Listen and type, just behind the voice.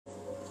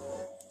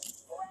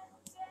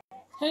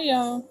Hey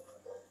y'all,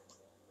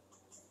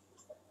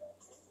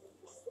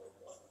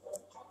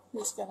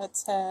 just gotta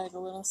tag a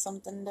little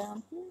something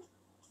down here.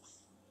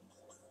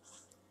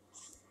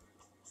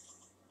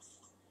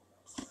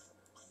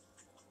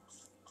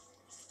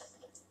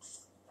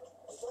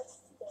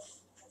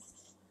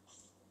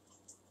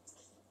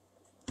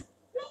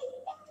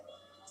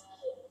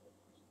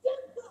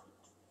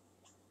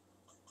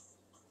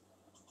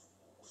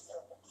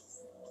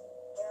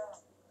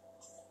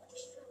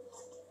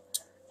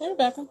 Hey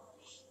Rebecca,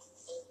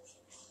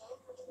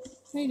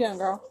 how you doing,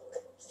 girl?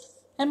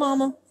 Hey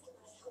Mama.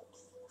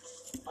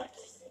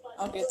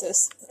 I'll get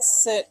this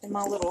set in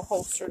my little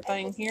holster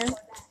thing here.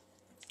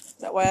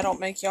 That way I don't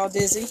make y'all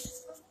dizzy.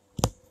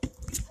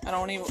 I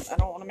don't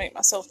want to make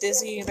myself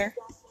dizzy either.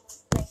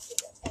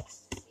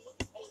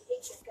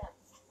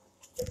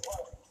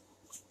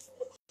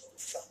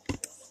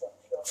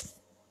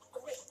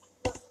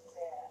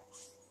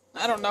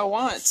 I don't know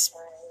why it's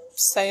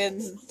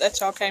saying that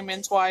y'all came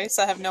in twice.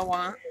 I have no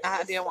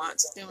idea why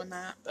it's doing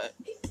that, but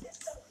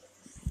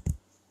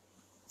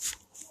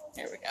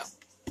here we go.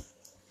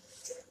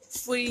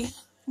 If we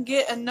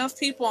get enough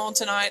people on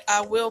tonight,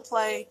 I will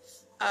play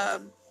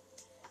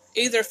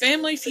either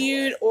Family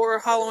Feud or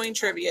Halloween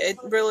Trivia.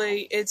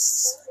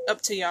 It's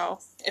up to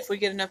y'all. If we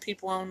get enough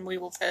people on, we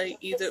will play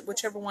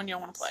whichever one y'all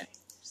want to play.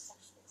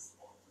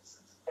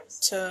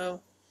 To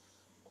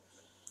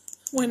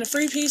win a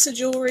free piece of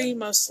jewelry,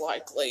 most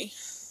likely.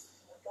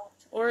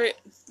 Or it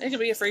could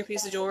be a free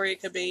piece of jewelry,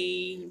 it could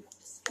be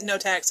no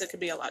tax, it could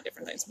be a lot of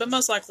different things. But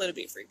most likely it'll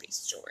be a free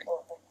piece of jewelry.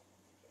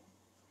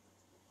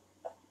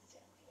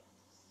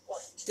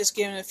 Just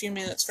giving a few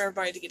minutes for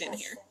everybody to get in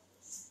here.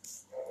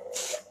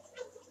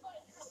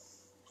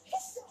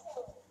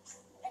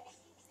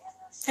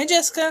 Hey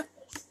Jessica.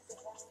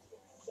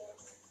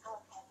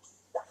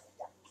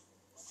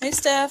 Hey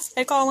Steph.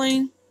 Hey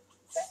Colleen.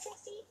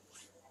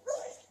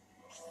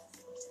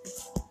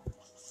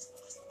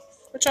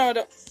 What y'all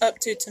up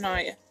to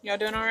tonight? Y'all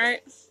doing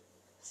alright?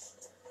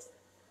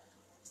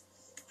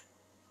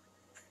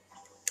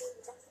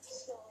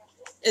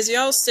 Is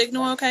y'all's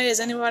signal okay? Is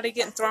anybody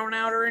getting thrown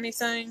out or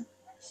anything?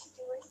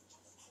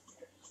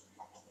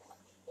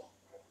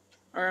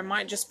 Or it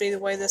might just be the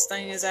way this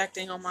thing is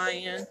acting on my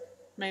end.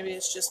 Maybe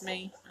it's just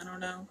me. I don't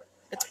know.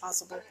 It's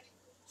possible.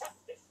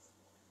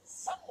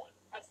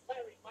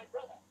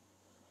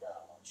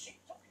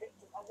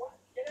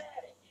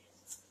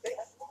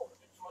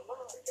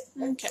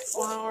 Okay,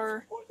 while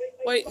we're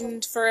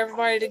waiting for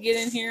everybody to get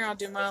in here, I'll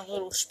do my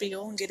little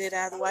spiel and get it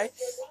out of the way.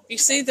 If you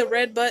see the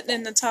red button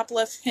in the top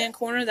left-hand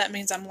corner, that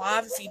means I'm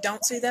live. If you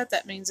don't see that,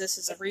 that means this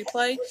is a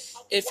replay.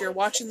 If you're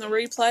watching the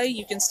replay,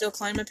 you can still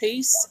claim a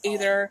piece,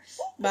 either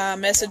by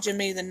messaging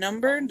me the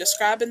number,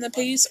 describing the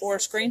piece, or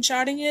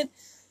screenshotting it.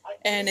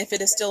 And if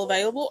it is still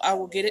available, I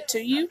will get it to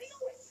you.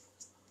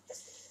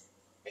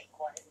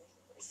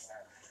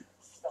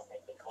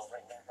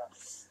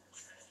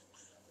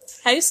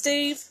 Hey,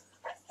 Steve.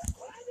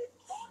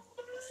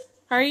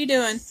 How are you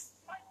doing?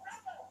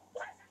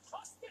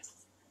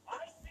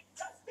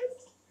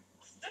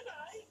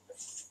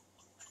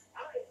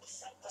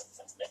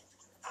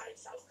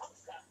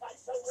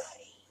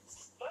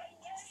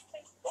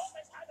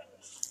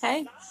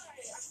 Hey.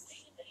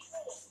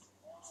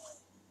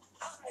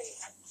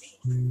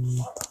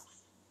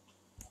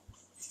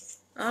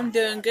 I'm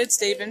doing good,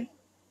 Steven.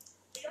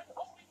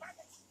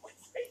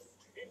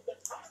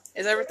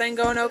 Is everything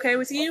going okay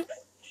with you?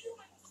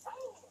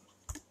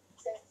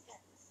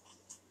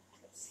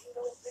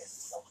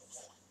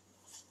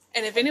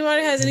 And if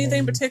anybody has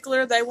anything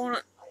particular they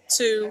want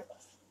to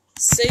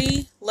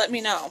see, let me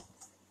know.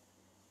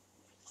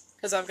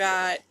 Because I've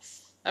got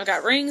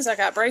rings, I've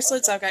got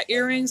bracelets, I've got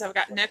earrings, I've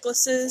got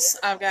necklaces,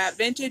 I've got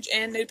vintage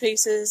and new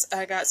pieces,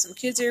 I got some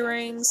kids'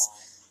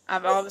 earrings,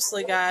 I've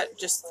obviously got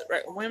just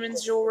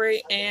women's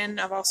jewelry, and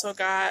I've also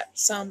got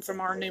some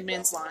from our new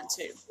men's line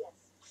too.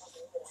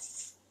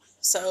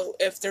 So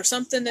if there's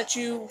something that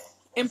you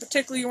in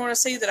particular you want to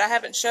see that I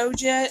haven't showed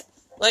yet,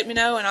 let me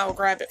know and I will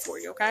grab it for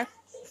you, okay?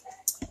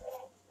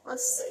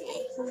 Let's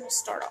see. We'll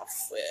start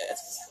off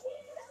with...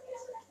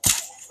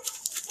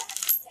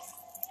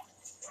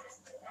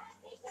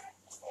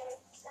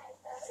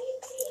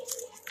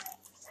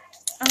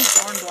 I'm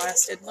darn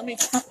blasted. Let me...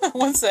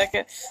 1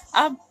 second.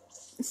 I'm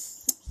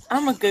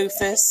a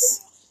goofus.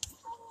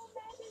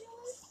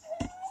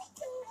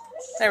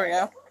 There we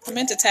go. I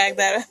meant to tag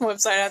that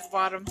website at the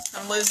bottom.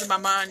 I'm losing my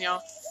mind,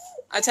 y'all.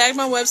 I tagged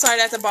my website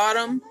at the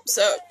bottom,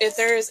 so if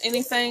there is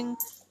anything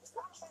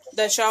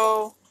that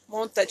y'all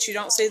want that you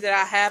don't see that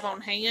I have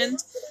on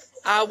hand,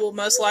 I will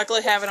most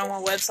likely have it on my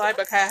website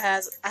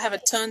because I have a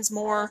tons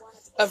more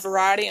of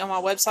variety on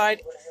my website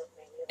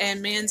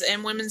and men's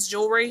and women's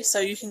jewelry, so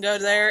you can go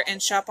there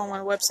and shop on my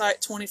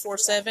website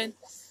 24/7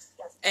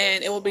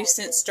 and it will be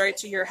sent straight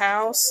to your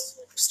house.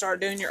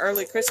 Start doing your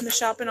early Christmas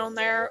shopping on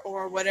there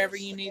or whatever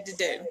you need to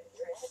do.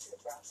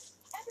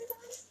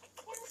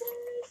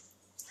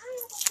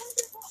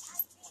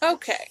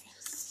 Okay,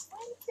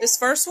 this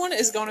first one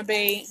is going to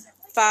be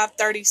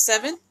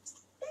 537.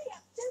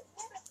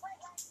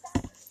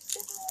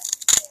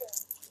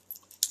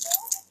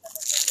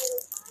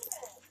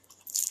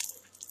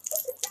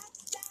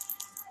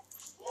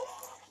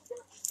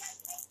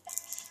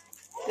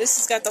 This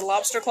has got the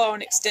lobster claw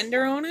and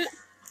extender on it.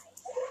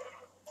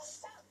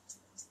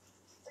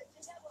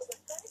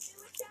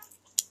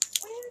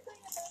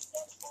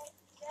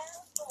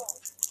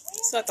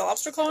 It's got the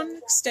lobster claw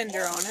and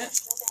extender on it.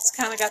 It's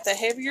kind of got the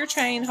heavier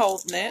chain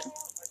holding it.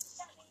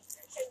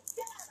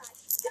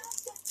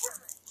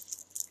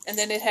 And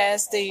then it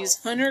has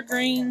these hunter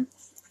green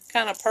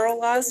kind of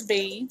pearlized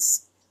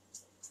beads.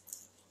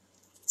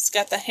 It's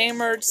got the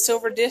hammered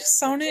silver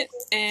discs on it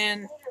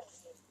and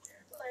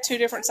 2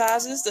 different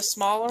sizes, the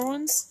smaller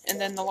ones and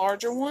then the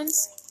larger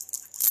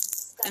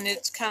ones. And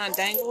it kind of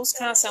dangles,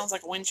 kind of sounds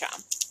like a wind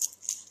chime.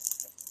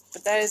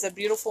 But that is a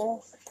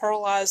beautiful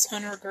pearlized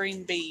hunter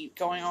green bead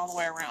going all the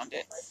way around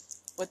it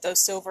with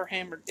those silver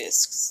hammered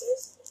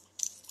discs.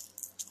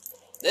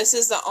 This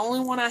is the only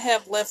one I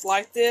have left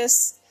like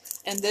this,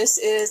 and this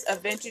is a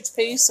vintage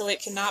piece, so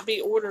it cannot be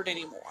ordered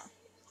anymore.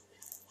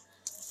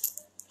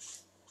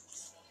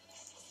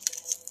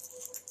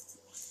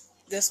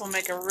 This will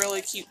make a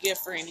really cute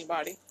gift for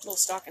anybody. Little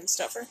stocking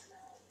stuffer.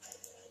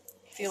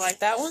 If you like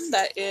that one,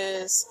 that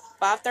is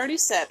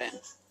 $5.37.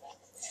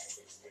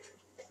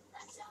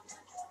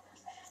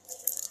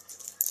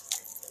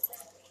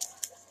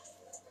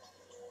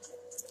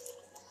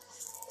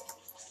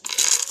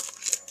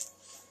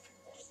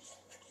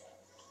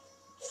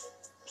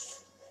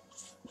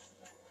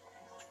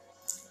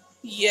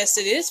 Yes,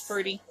 it is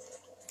pretty.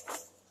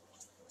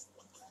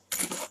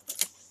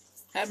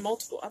 I had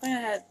multiple. I think I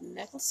had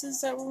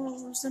necklaces that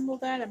resemble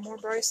that and more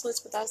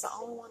bracelets, but that's the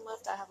only one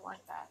left I have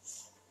like that.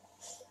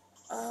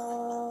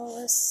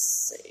 Let's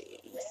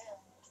see.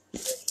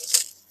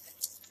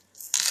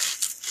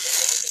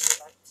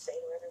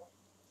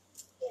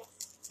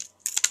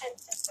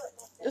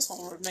 This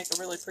one would make a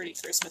really pretty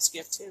Christmas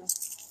gift too.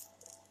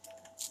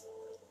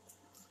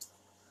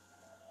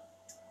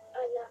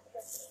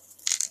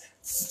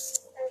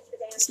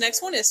 This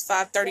next one is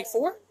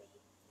 $5.34.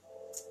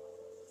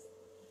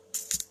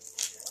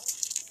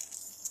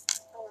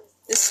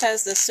 This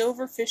has the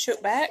silver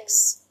fishhook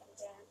backs.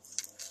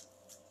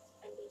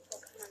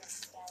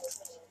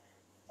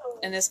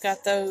 And it's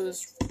got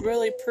those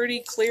really pretty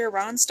clear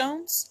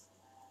rhinestones.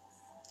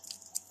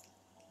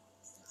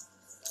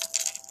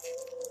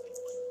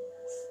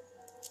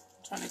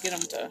 Trying to get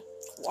them to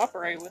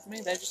cooperate with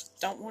me. They just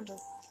don't want to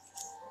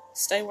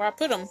stay where I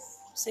put them.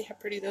 See how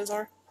pretty those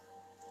are?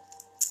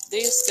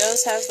 This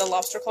does have the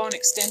lobster claw and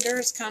extender.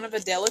 It's kind of a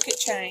delicate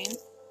chain.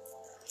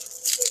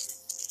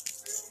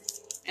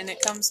 And it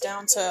comes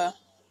down to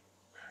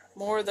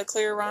more of the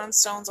clear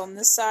rhinestones on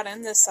this side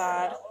and this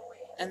side.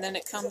 And then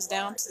it comes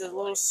down to the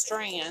little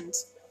strand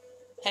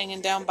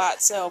hanging down by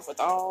itself with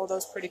all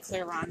those pretty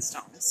clear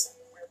rhinestones.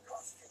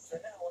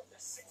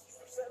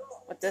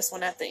 With this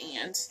one at the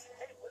end.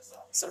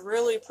 It's a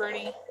really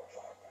pretty,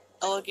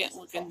 elegant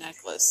looking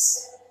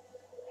necklace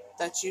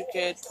that you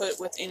could put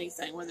with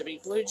anything, whether it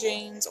be blue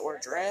jeans or a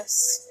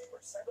dress.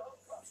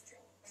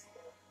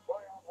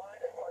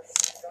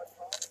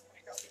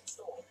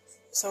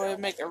 So it would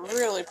make a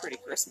really pretty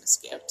Christmas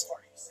gift.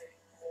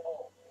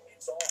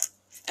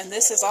 And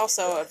this is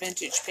also a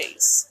vintage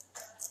piece.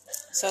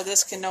 So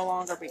this can no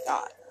longer be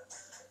got.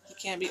 It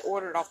can't be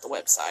ordered off the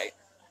website.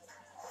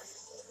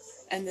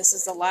 And this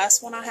is the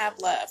last one I have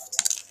left.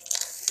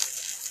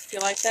 If you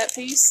like that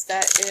piece,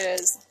 that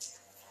is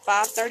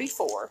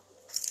 $5.34.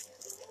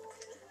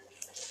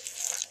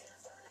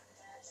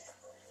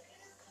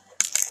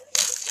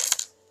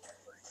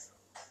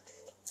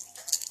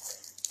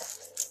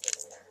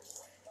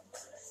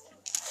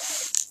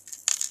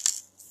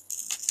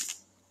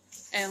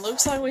 And it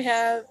looks like we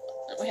have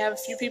a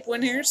few people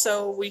in here,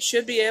 so we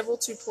should be able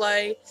to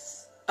play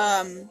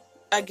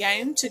a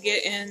game to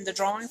get in the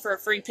drawing for a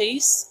free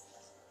piece.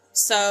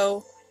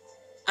 So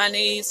I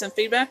need some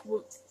feedback,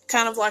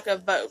 kind of like a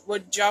vote.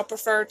 Would y'all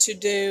prefer to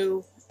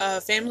do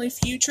Family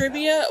Feud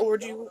trivia, or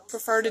do you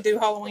prefer to do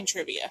Halloween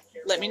trivia?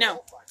 Let me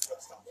know.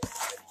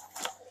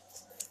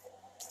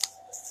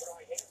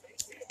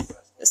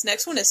 This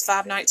next one is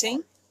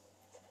 $5.19.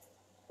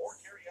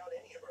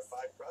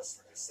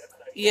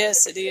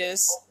 Yes, it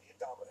is.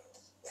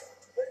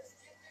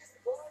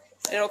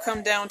 It'll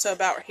come down to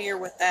about here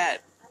with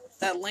that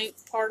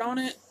length part on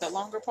it, the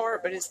longer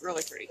part, but it's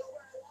really pretty.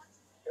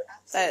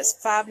 That is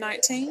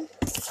 $5.19.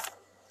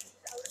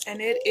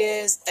 And it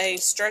is a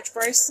stretch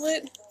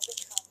bracelet.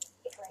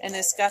 And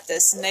it's got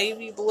this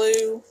navy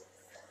blue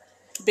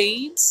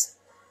beads.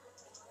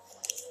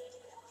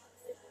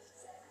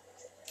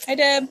 Hey,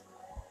 Deb.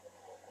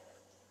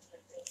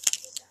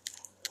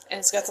 And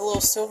it's got the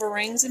little silver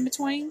rings in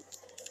between.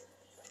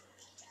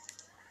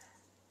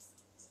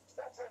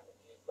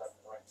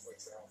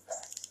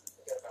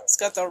 It's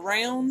got the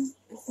round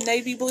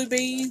navy blue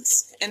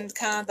beads and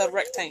kind of the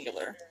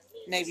rectangular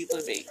navy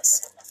blue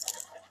beads.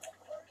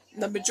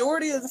 The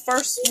majority of the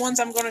first ones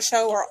I'm going to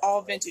show are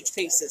all vintage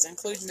pieces,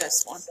 including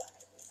this one.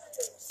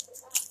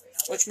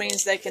 Which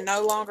means they can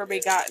no longer be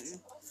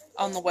gotten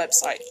on the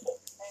website.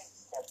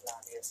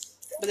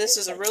 But this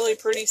is a really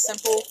pretty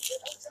simple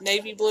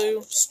navy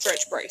blue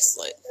stretch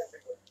bracelet.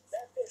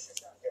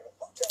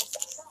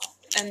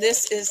 And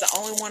this is the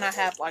only one I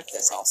have like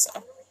this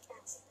also.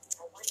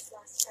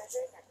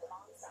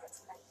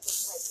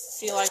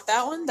 If you like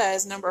that one, that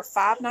is number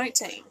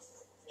 519.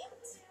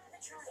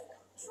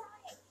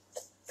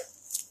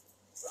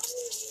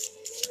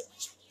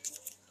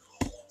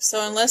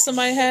 So unless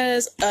somebody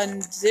has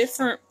a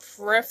different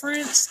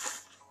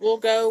preference, we'll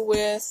go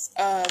with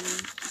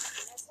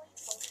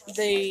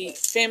the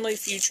Family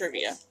Feud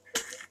trivia.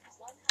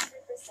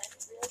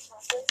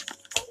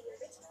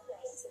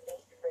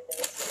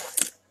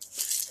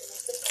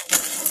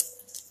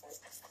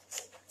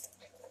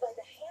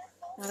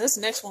 Now this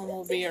next one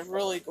will be a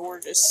really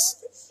gorgeous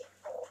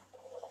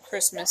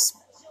Christmas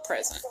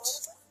present.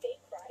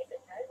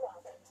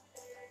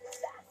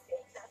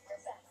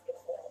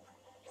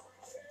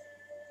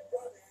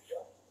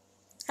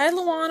 Hey,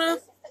 Luana.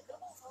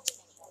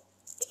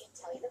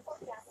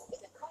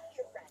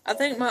 I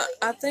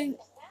think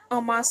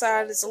on my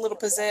side it's a little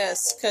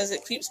possessed because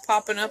it keeps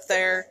popping up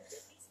there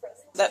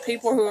that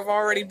people who have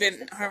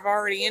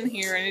already in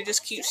here, and it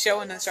just keeps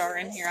showing that y'all are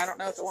in here. I don't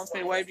know if it wants me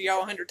to wave to y'all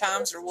 100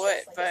 times or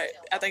what, but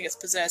I think it's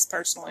possessed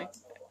personally.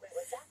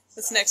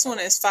 This next one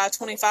is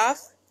 525.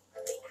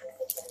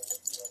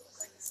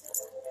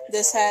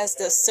 This has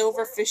the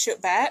silver fishhook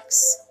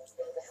backs.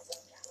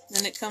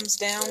 Then it comes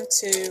down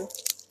to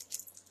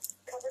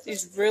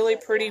these really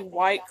pretty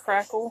white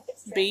crackle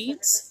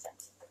beads.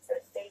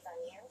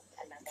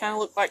 Kind of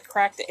look like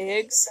cracked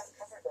eggs.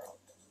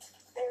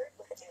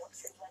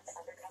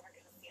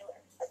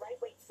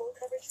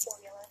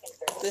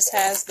 This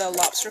has the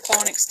lobster claw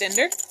and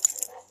extender.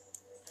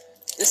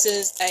 This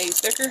is a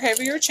thicker,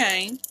 heavier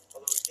chain.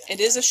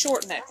 It is a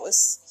short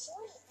necklace,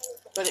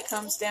 but it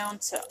comes down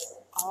to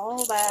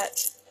all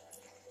that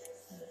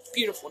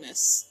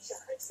beautifulness.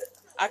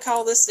 I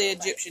call this the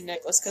Egyptian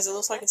necklace because it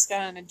looks like it's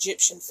got an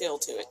Egyptian feel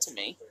to it to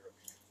me.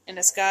 And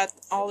it's got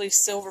all these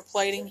silver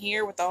plating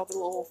here with all the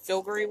little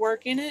filigree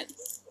work in it.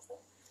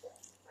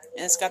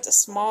 And it's got the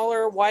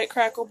smaller white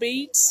crackle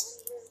beads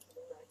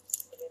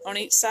on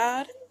each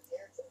side.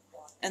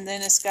 And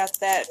then it's got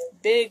that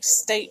big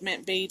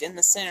statement bead in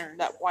the center,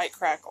 that white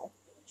crackle.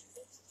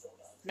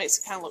 Makes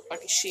it kind of look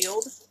like a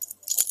shield.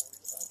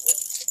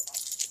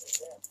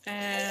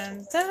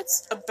 And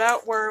that's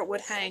about where it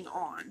would hang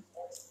on,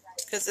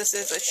 because this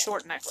is a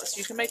short necklace.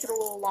 You can make it a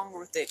little longer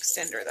with the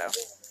extender though,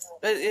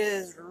 but it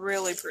is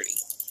really pretty.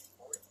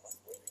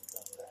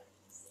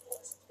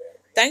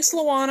 Thanks,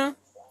 Luana.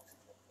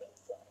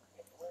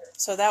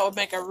 So that would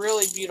make a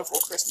really beautiful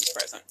Christmas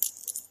present.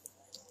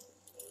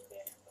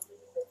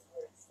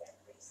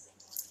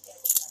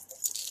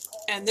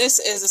 And this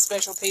is a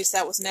special piece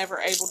that was never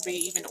able to be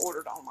even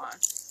ordered online.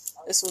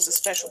 This was a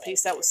special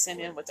piece that was sent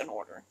in with an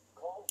order.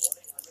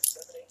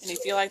 And if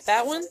you like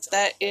that one,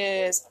 that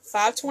is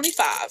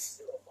 $5.25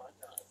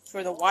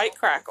 for the white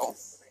crackle.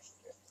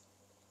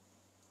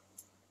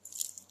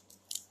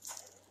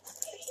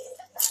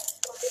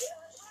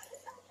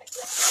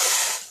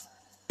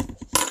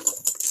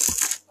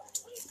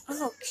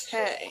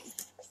 Okay.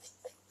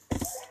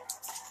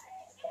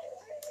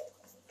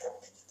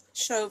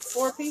 Showed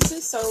 4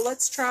 pieces, so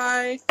let's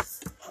try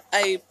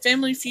a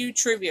Family Feud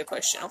trivia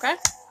question, okay?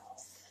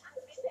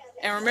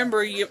 And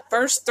remember, your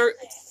first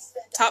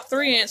top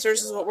 3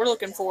 answers is what we're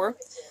looking for.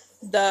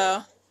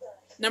 The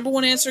number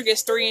 1 answer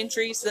gets 3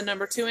 entries, the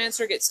number 2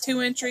 answer gets 2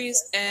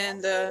 entries,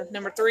 and the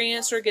number 3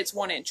 answer gets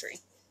 1 entry.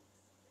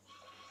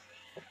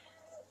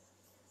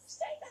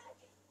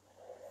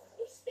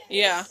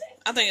 Yeah,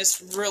 I think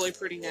it's a really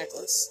pretty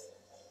necklace.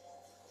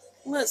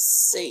 Let's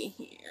see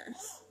here.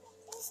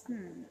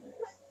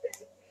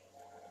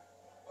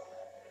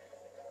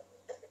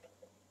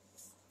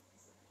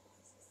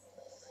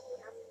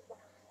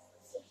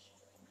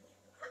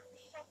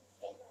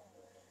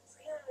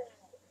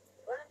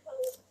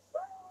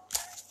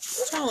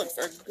 I'm trying to look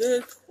for a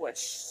good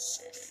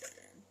question.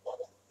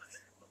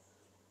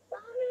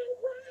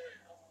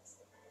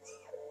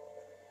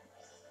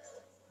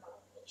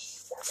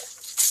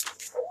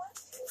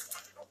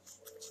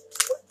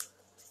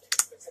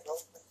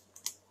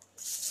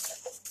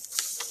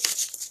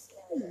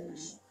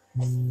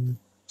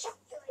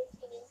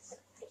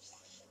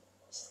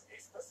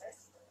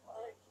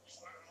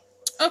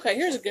 Okay,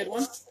 here's a good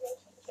one.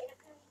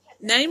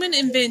 Name an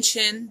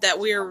invention that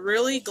we are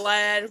really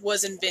glad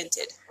was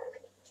invented.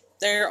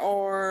 There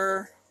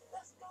are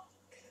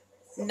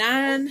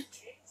 9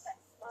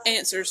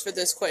 answers for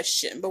this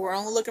question, but we're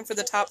only looking for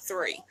the top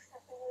 3.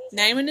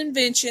 Name an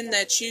invention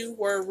that you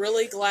were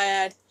really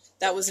glad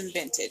that was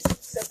invented.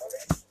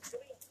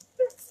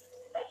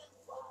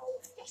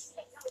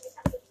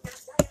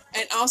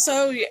 And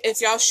also,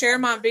 if y'all share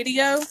my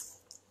video,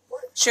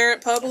 share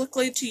it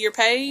publicly to your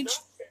page,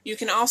 you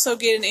can also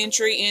get an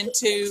entry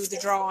into the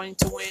drawing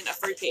to win a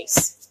free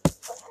piece.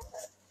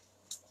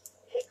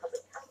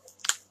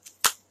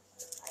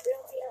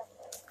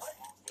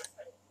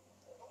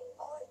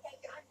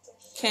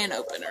 Can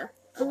opener.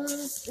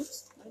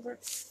 Oops.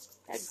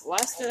 I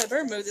blasted. I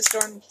better move this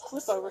darn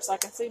clip over so I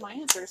can see my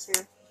answers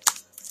here.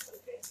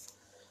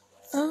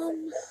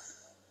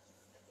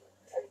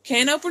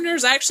 Can opener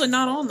is actually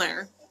not on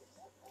there.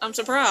 I'm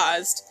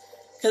surprised.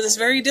 Because it's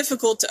very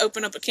difficult to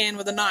open up a can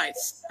with a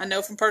knife. I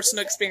know from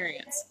personal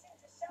experience.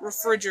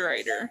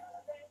 Refrigerator.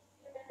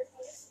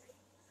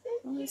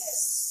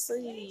 Let's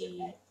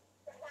see.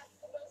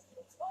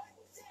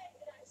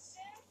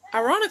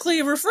 Ironically,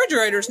 a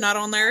refrigerator's not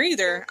on there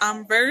either.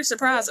 I'm very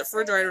surprised that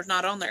refrigerator's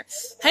not on there.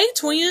 Hey,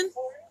 twin.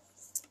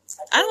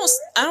 I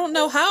don't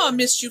know how I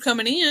missed you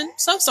coming in.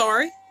 So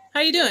sorry. How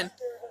you doing?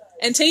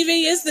 And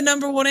TV is the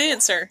number one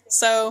answer.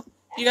 So,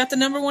 you got the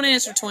number one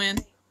answer, twin.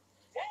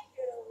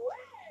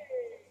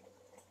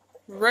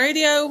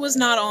 Radio was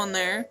not on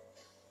there.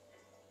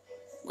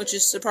 Which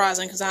is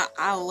surprising because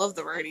I love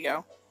the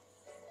radio.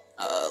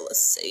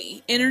 Let's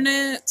see.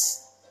 Internet.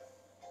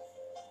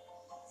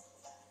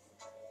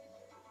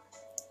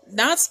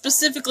 Not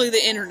specifically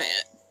the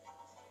internet.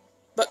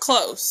 But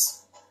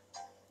close.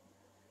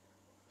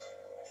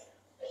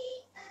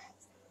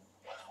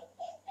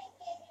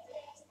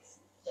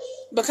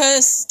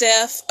 Because,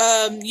 Steph,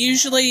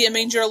 usually it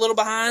means you're a little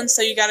behind,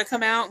 so you gotta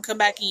come out and come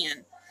back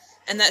in.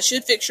 And that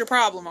should fix your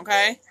problem,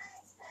 okay?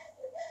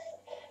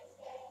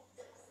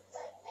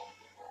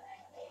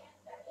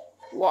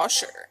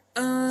 Washer.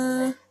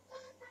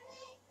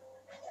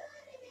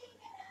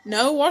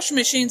 No, washing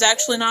machine's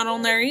actually not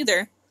on there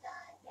either.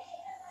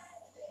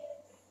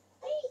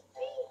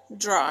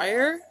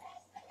 Dryer.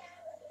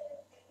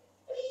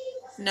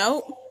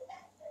 Nope.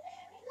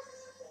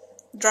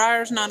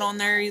 Dryer's not on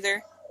there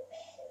either.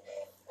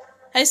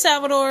 Hey,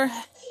 Salvador.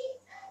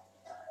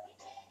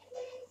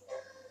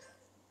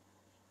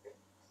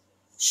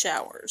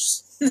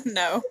 Showers.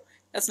 No,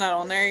 that's not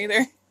on there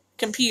either.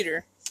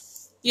 Computer.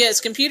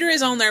 Yes, computer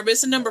is on there, but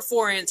it's the number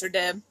 4 answer,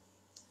 Deb.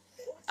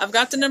 I've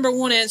got the number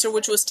 1 answer,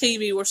 which was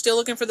TV. We're still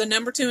looking for the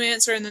number 2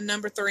 answer and the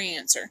number 3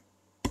 answer.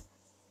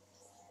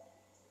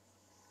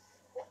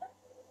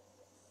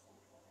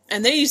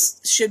 And these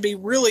should be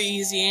really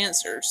easy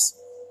answers.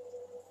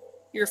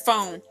 Your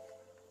phone.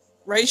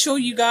 Rachel,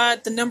 you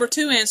got the number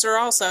 2 answer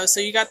also, so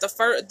you got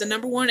the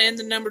number 1 and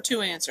the number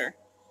 2 answer.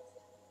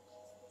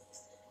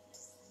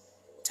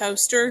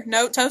 Toaster.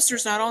 No,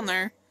 toaster's not on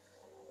there.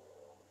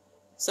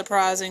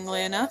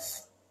 Surprisingly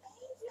enough.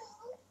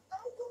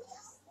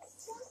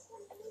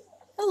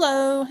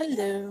 Hello,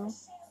 hello.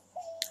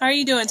 How are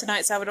you doing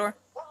tonight, Salvador?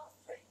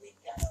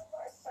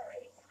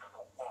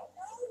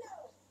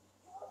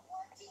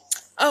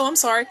 Oh, I'm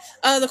sorry.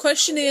 The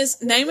question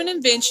is, name an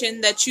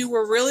invention that you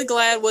were really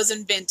glad was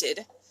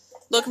invented.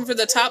 Looking for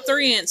the top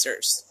 3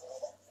 answers.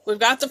 We've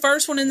got the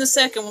first one and the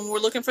second one. We're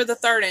looking for the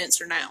third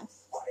answer now.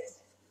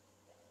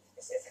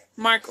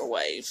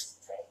 Microwave.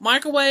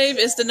 Microwave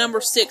is the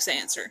number 6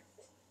 answer.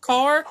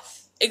 Car?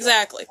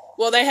 Exactly.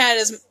 Well, they had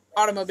as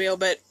automobile,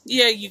 but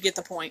yeah, you get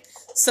the point.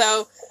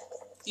 So,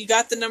 you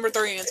got the number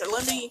 3 answer. I'm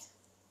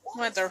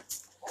going to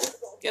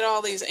get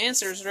all these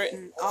answers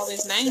written, all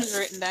these names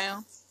written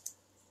down.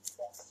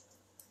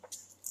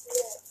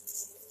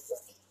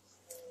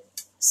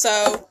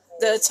 So,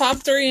 the top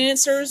 3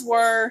 answers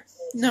were,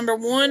 number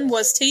 1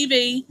 was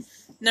TV,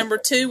 number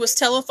 2 was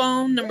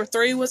telephone, number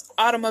 3 was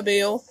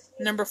automobile,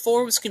 number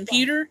 4 was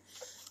computer,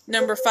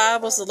 number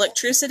 5 was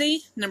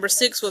electricity, number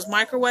 6 was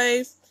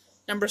microwave,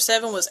 number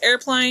 7 was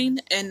airplane,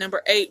 and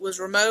number 8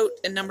 was remote,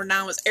 and number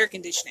 9 was air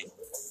conditioning.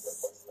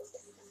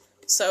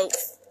 So,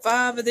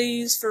 5 of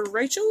these for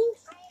Rachel,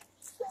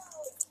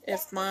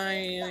 if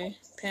my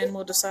pen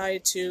will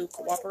decide to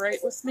cooperate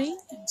with me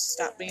and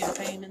stop being a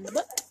pain in the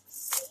butt.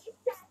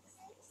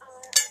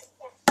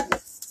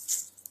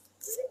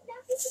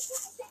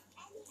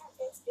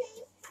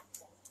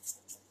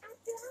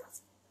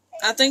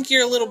 I think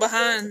you're a little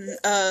behind,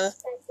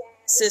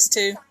 Sis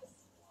 2.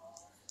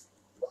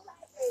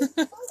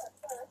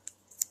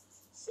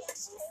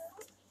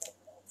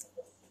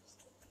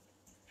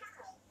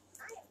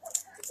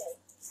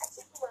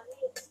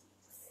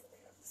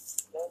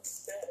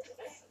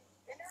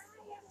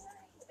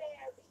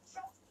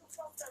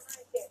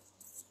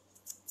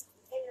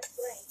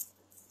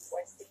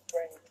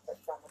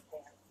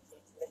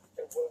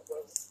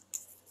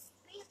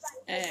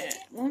 And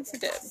one for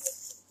Deb.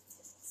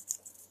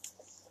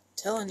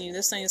 Telling you,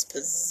 this thing is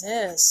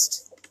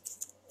possessed.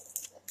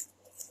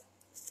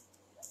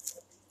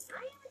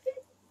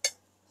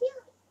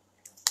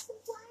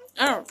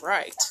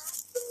 Alright.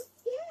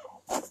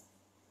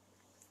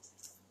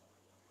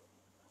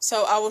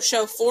 So I will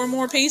show 4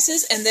 more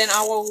pieces, and then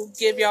I will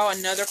give y'all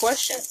another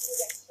question.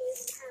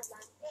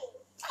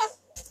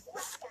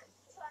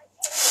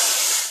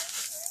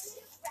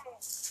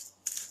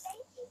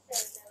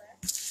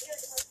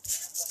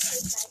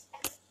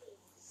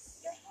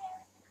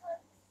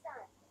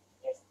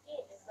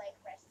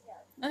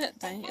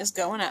 That thing is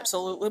going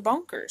absolutely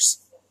bonkers.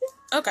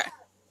 Okay.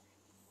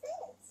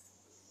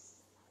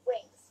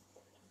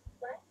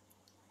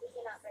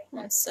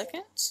 One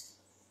second.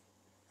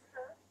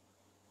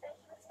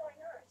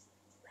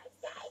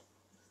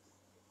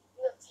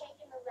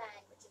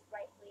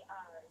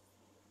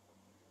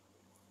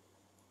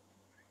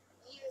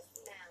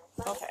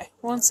 Okay,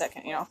 one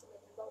second, y'all.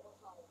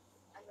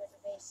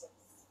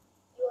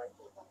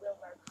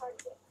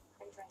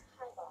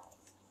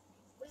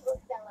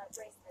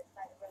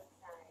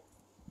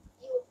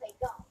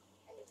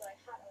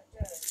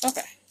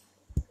 Okay.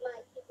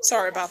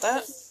 Sorry about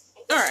that.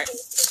 Alright.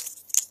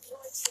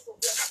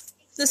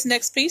 This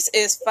next piece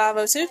is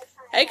 502.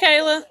 Hey,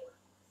 Kayla.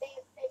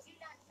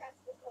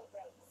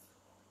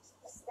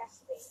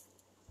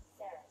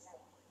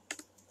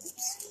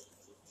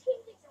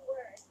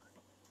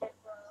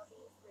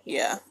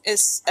 Yeah,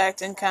 it's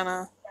acting kind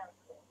of...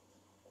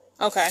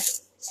 Okay.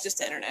 It's just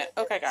the internet.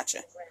 Okay, gotcha.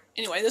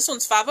 Anyway, this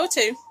one's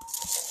 502.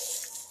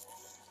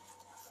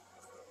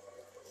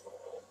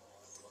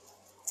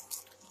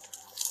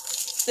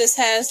 This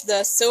has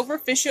the silver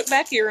fishhook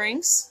back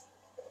earrings.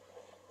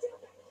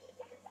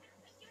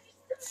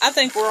 I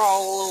think we're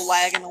all a little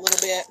lagging a little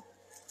bit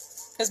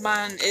because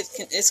mine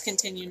it's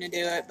continuing to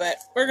do it, but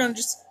we're gonna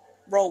just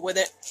roll with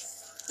it.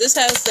 This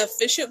has the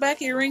fishhook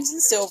back earrings in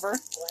silver,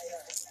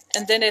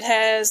 and then it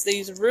has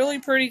these really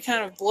pretty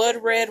kind of blood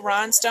red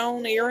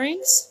rhinestone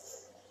earrings.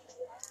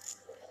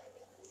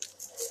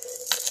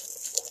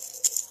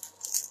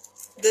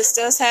 This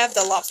does have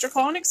the lobster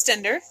claw and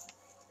extender,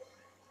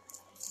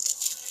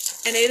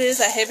 and it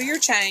is a heavier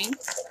chain.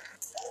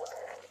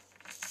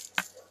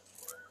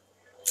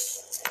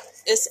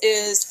 This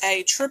is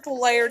a triple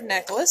layered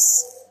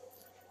necklace.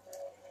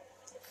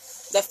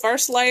 The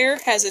first layer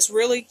has this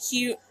really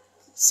cute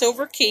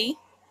silver key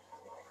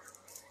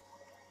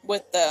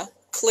with the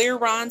clear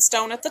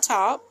rhinestone at the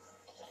top.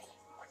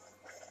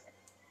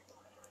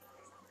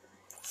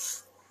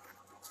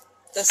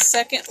 The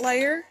second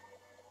layer,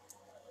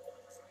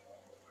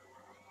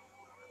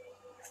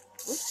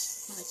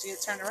 oops, let me see it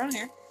turned around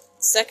here.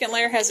 Second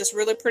layer has this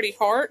really pretty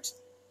heart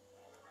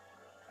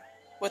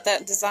with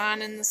that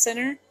design in the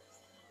center.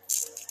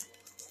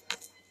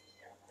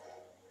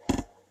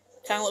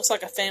 Kind of looks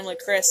like a family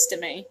crest to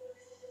me.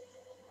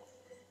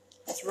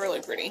 It's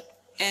really pretty.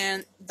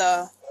 And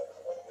the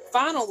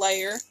final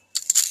layer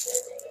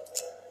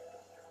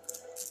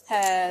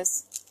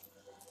has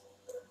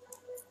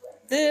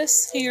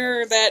this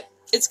here that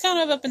it's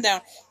kind of up and down.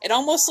 It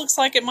almost looks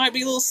like it might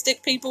be little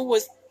stick people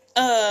with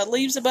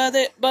leaves above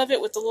it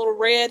with the little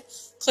red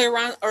clear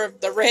or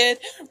the red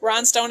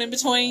rhinestone in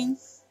between,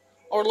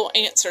 or little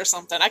ants or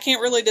something. I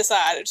can't really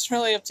decide. It's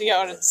really up to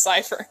y'all to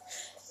decipher.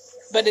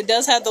 But it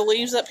does have the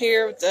leaves up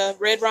here with the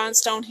red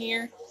rhinestone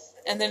here,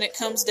 and then it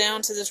comes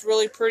down to this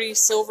really pretty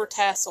silver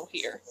tassel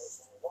here.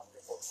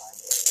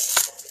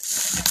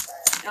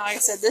 Now, like I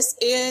said, this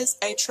is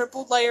a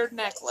triple layered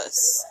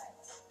necklace.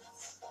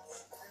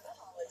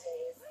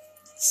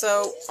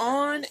 So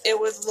on, it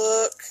would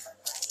look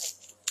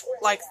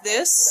like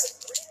this,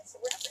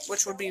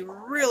 which would be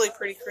really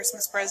pretty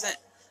Christmas present.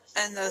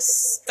 And the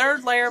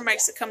third layer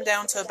makes it come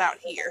down to about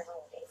here.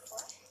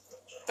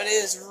 But it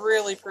is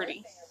really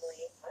pretty.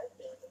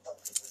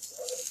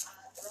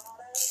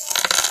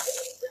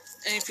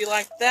 And if you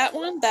like that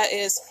one, that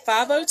is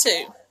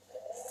 502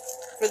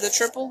 for the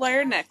triple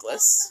layer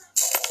necklace.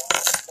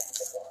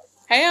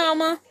 Hey,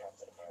 Alma.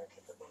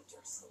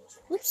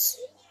 Whoops.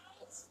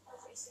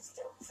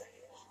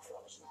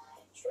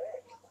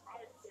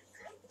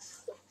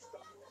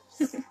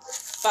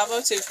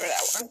 502 for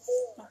that one.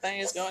 My thing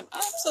is going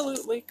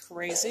absolutely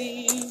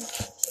crazy.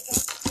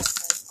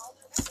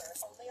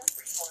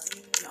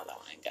 No, that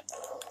one ain't got that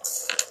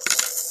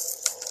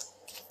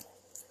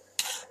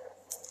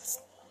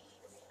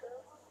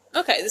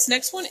one. Okay, this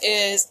next one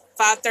is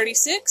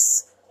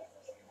 536.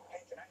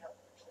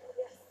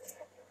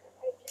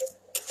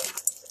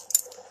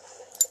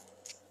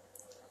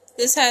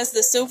 This has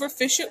the silver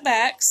fishhook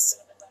backs.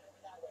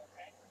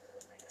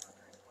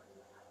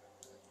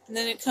 And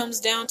then it comes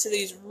down to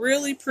these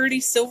really pretty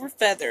silver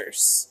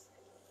feathers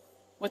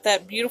with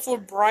that beautiful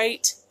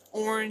bright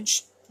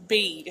orange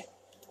bead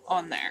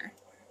on there.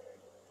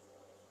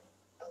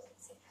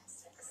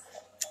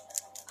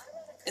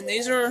 And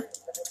these are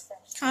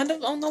kind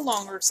of on the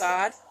longer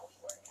side.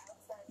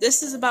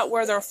 This is about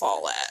where they'll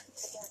fall at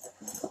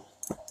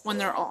when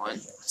they're on.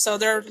 So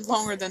they're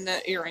longer than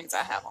the earrings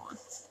I have on.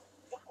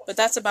 But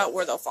that's about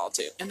where they'll fall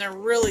to. And they're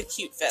really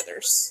cute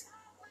feathers.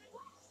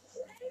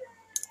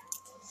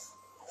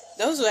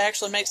 Those would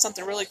actually make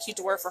something really cute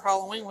to wear for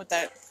Halloween with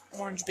that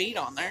orange bead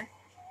on there.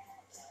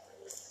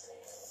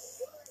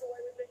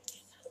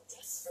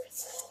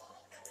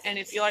 And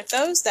if you like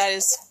those, that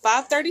is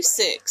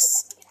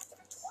 536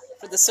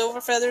 for the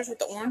silver feathers with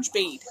the orange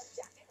bead.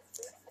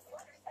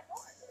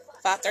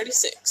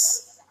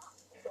 536.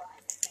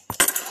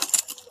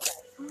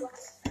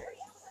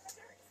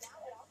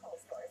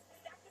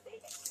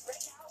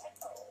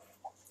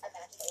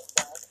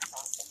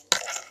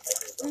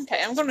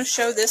 Okay, I'm going to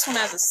show this one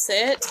as a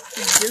set.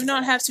 You do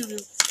not have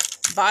to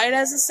buy it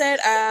as a set.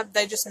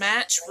 They just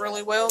match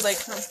really well. They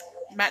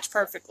match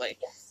perfectly.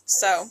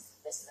 So,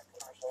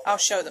 I'll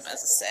show them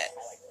as a set.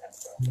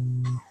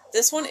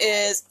 This one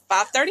is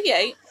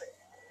 538.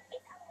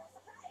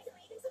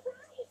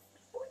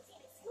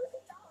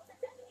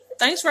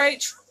 Thanks,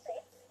 Rach.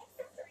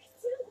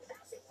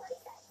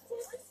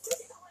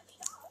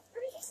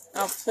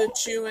 I'll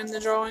put you in the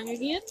drawing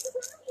again.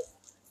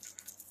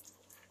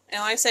 And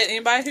like I said,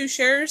 anybody who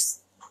shares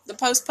the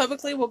post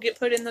publicly will get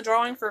put in the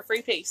drawing for a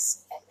free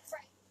piece.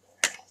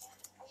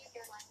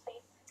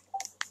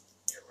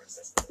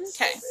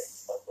 Okay.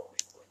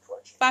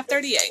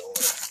 $5.38.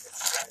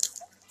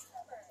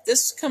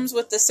 This comes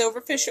with the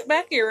silver fishhook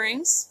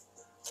earrings.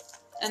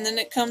 And then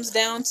it comes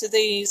down to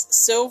these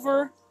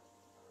silver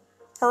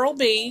pearl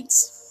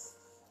beads.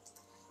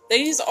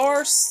 These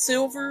are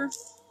silver.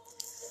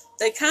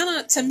 They kind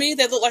of, to me,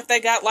 they look like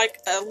they got like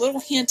a little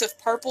hint of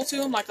purple to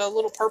them, like a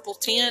little purple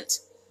tint.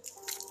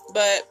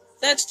 But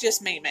that's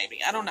just me, maybe.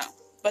 I don't know.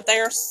 But they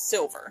are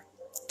silver.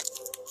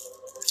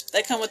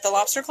 They come with the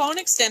lobster claw and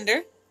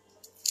extender.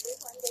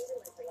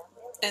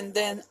 And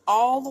then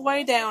all the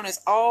way down is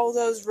all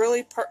those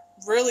really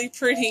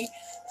pretty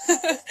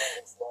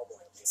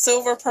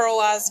silver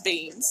pearlized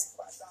beads.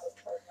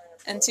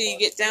 Until you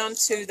get down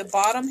to the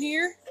bottom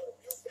here.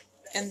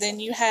 And then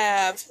you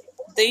have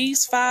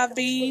these 5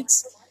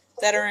 beads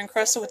that are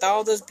encrusted with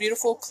all those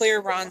beautiful clear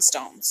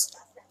rhinestones.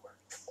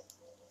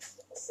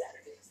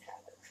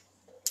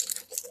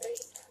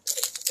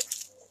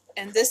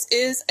 And this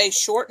is a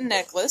short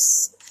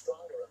necklace.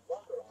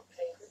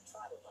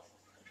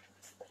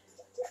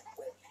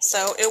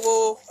 So it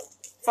will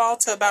fall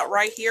to about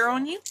right here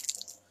on you.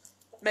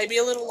 Maybe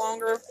a little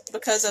longer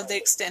because of the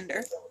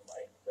extender.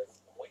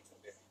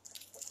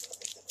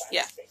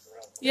 Yeah.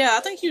 Yeah,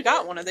 I think you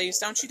got one of these,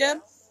 don't you, Deb?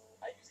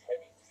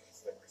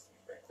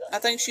 I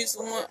think she's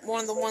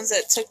one of the ones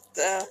that took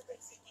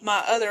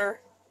my other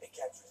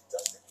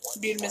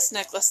Beauty Mist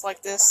necklace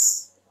like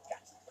this.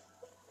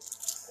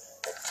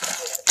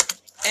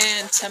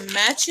 And to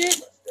match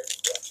it,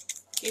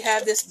 you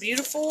have this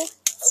beautiful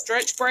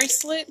stretch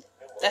bracelet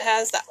that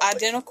has the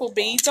identical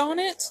beads on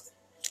it.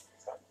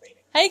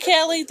 Hey,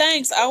 Kelly,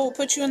 thanks. I will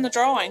put you in the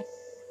drawing.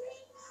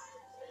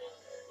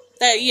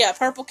 Yeah,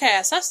 purple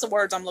cast. That's the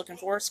words I'm looking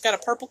for. It's got a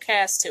purple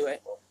cast to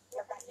it.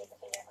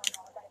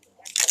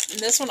 And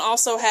this one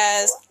also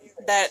has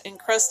that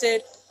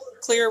encrusted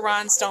clear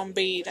rhinestone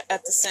bead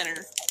at the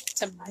center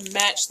to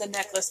match the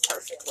necklace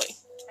perfectly.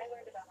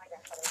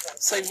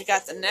 So you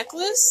got the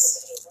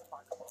necklace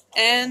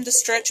and the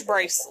stretch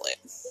bracelet.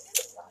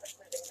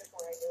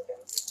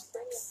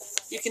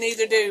 You can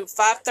either do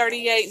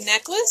 $5.38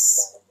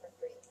 necklace,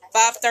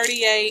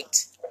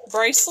 $5.38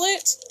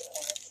 bracelet,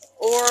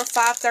 or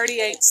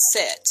 $5.38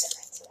 set.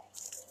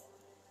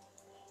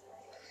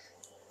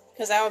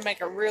 Because that would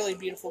make a really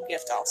beautiful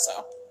gift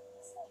also.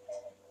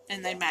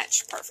 And they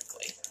match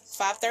perfectly.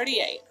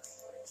 $5.38.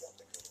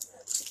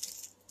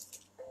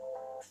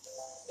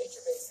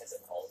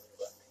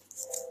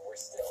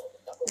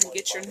 Let me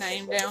get your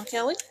name down,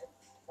 Kelly.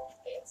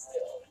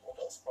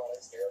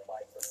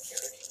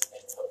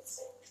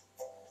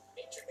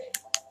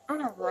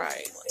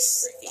 Alright,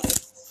 let's see. I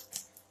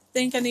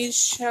think I need to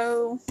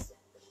show...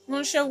 I'm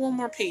going to show one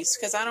more piece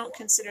because I don't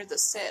consider the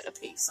set a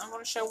piece. I'm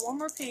going to show one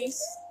more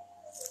piece.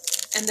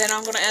 And then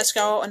I'm going to ask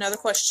y'all another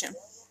question.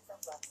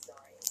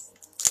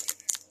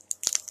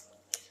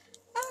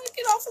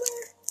 Get off of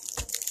there.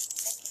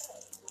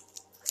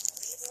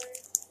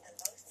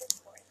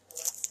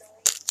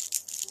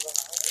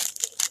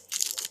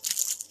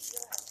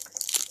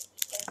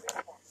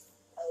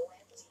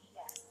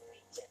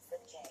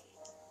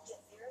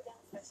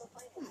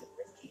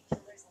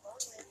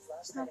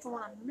 It's not the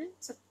one I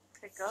meant to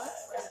pick up.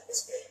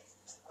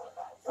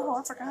 Oh,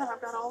 I forgot.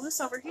 I've got all this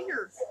over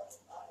here.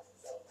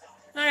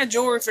 I got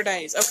jewelry for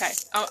days. Okay,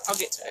 I'll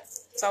get to it.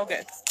 It's all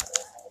good.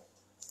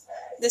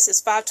 This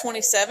is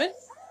 $5.27.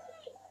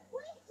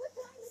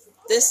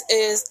 This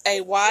is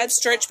a wide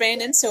stretch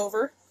band in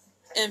silver.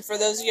 And for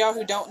those of y'all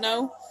who don't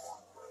know,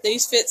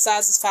 these fit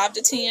sizes 5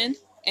 to 10.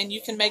 And you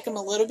can make them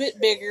a little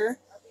bit bigger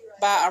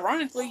by,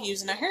 ironically,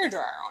 using a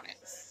hairdryer on it.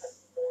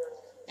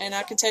 And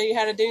I can tell you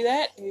how to do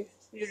that.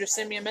 You just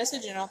send me a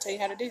message and I'll tell you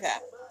how to do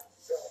that.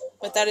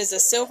 But that is a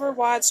silver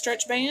wide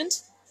stretch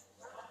band.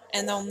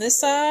 And on this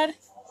side,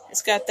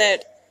 it's got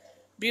that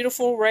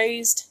beautiful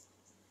raised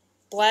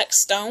black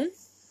stone.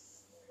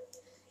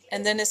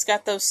 And then it's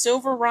got those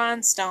silver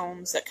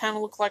rhinestones that kind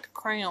of look like a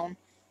crown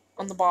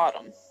on the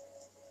bottom.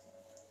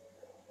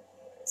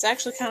 It's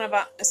actually kind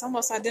of, it's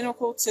almost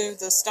identical to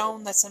the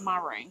stone that's in my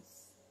ring.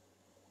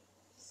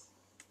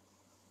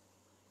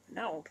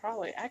 No,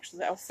 probably, actually,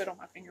 that will fit on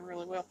my finger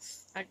really well.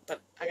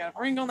 But I got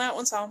a ring on that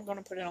one, so I'm going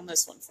to put it on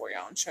this one for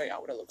y'all and show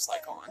y'all what it looks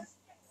like on.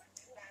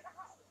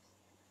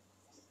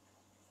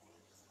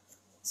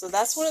 So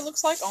that's what it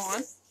looks like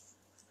on.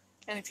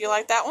 And if you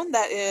like that one,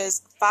 that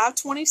is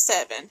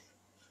 $5.27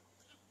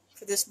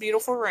 for this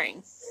beautiful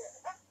ring.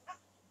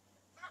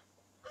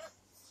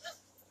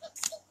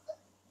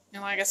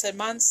 And like I said,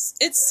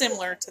 it's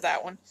similar to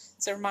that one,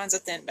 so mine's a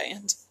thin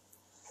band.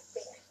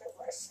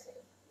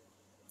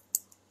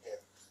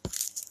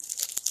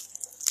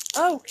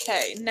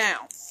 Okay,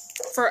 now,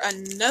 for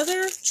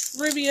another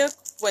trivia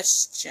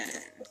question.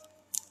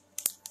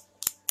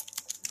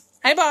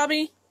 Hey,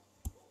 Bobby.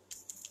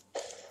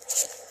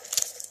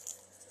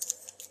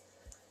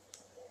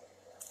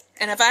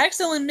 And if I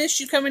accidentally missed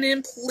you coming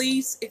in,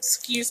 please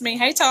excuse me.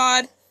 Hey,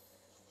 Todd.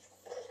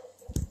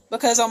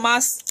 Because on my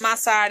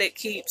side, it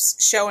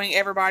keeps showing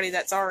everybody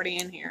that's already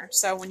in here.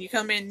 So when you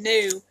come in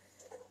new,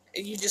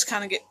 you just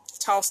kind of get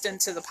tossed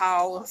into the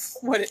pile of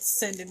what it's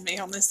sending me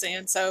on this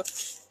end. So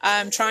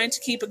I'm trying to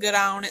keep a good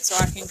eye on it so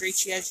I can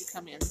greet you as you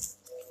come in.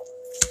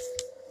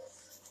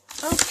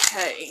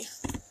 Okay.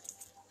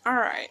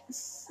 Alright.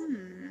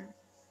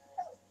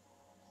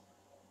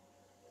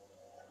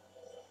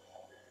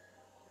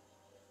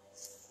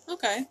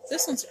 Okay,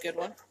 this one's a good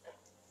one.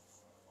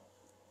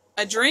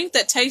 A drink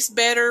that tastes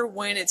better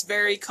when it's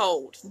very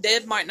cold.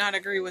 Deb might not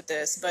agree with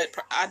this, but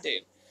I do.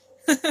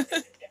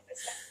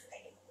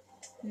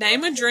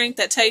 Name a drink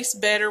that tastes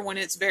better when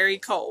it's very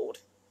cold.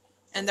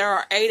 And there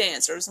are 8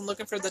 answers. I'm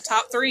looking for the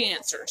top 3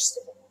 answers.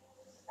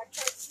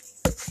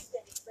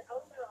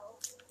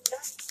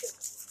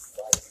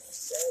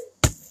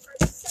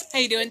 How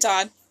you doing,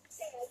 Todd?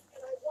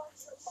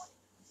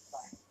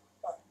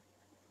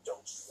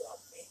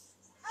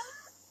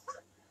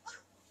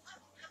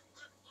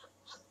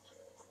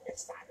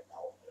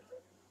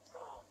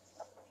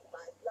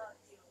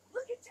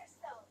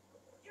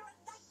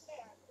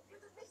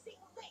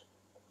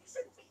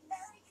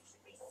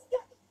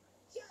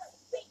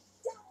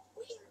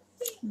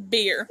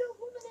 Beer.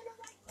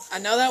 I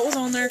know that was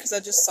on there because I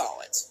just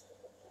saw it.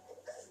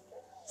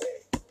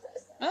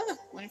 Ah,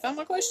 let me find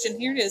my question.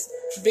 Here it is.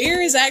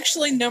 Beer is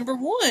actually number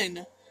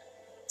 1.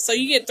 So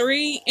you get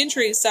 3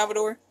 entries,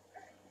 Salvador.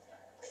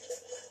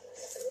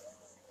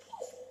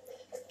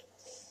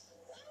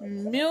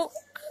 Milk.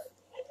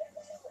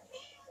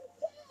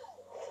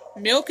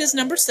 Milk is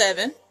number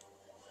 7.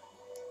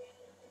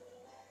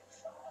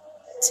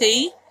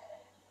 Tea.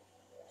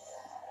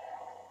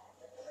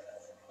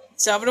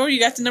 Salvador, you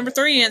got the number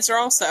 3 answer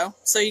also.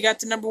 So you got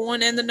the number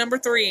 1 and the number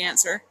 3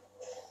 answer.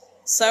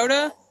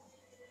 Soda.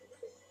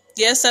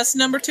 Yes, that's the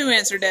number 2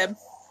 answer, Deb.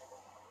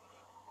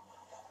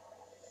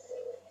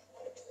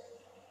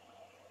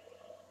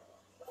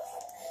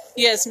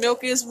 Yes,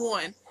 milk is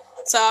 1.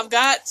 So I've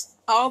got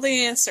all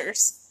the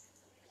answers.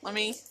 Let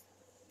me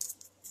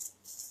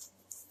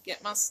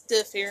get my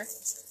stuff here.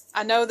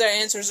 I know their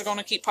answers are going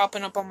to keep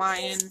popping up on my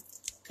end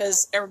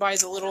because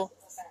everybody's a little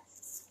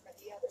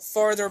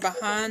farther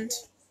behind.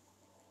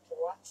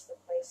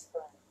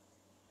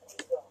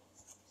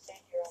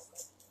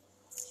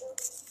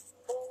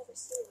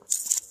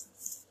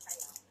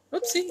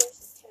 Oopsie.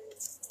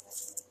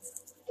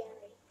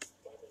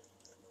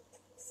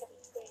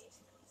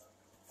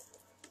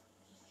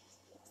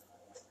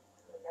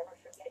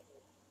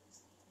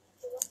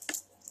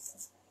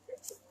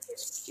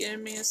 Give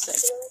me a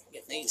second.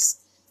 Get these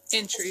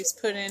entries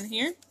put in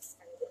here.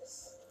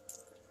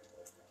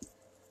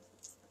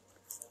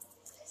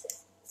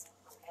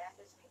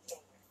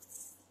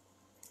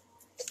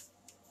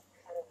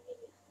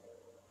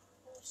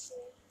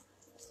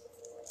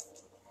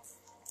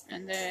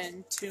 And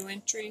then 2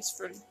 entries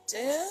for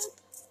Deb.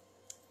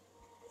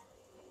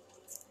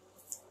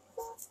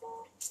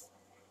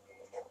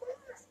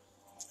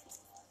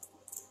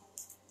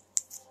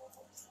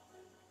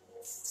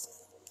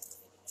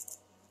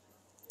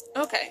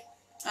 Okay,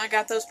 I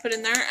got those put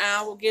in there.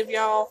 I will give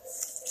y'all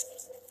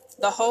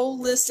the whole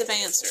list of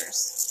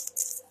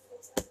answers.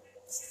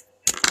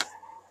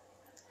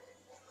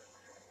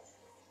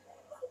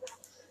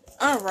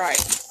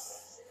 Alright.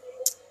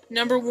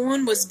 Number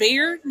 1 was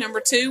beer.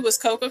 Number 2 was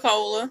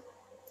Coca-Cola.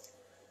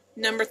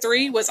 Number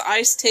 3 was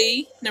iced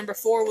tea. Number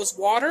 4 was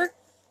water.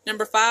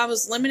 Number 5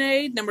 was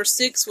lemonade. Number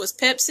 6 was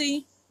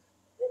Pepsi.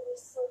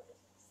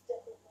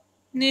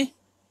 Nah.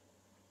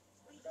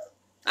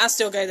 I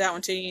still gave that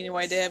one to you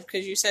anyway, Deb,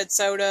 because you said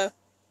soda.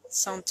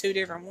 It's on 2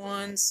 different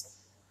ones.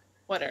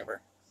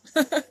 Whatever.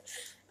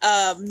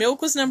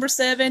 Milk was number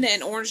 7,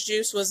 and orange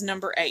juice was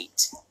number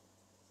 8.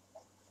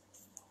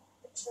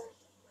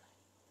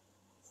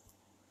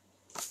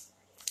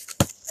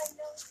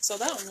 So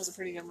that one was a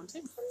pretty good one,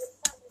 too.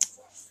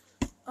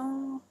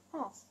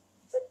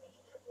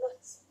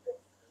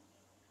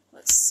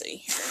 Let's see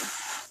here.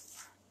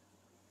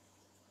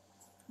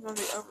 I'm going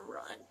to be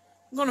overrun.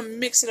 I'm going to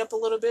mix it up a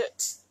little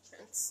bit.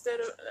 Instead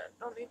of, I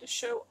don't need to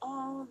show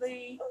all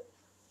the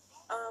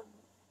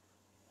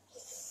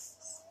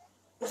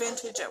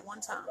vintage at one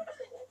time.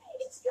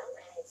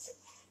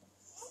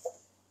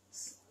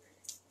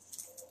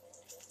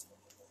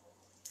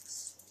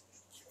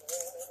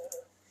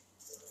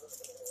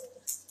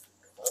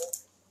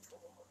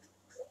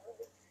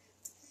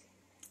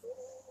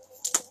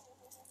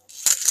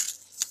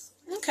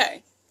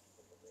 Okay.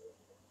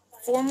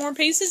 4 more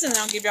pieces and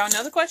then I'll give y'all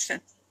another question.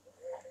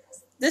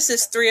 This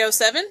is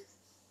 307.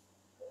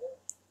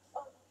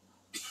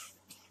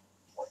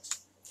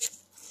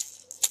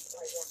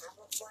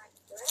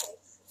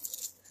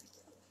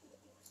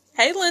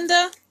 Hey,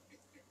 Linda.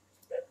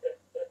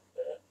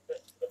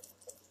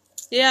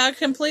 Yeah, I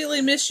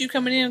completely missed you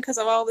coming in because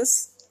of all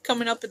this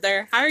coming up in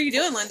there. How are you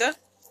doing, Linda?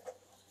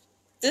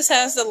 This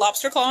has the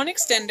lobster claw and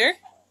extender.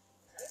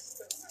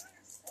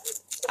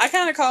 I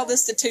kind of call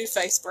this the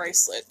two-face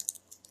bracelet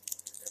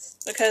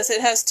because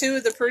it has 2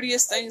 of the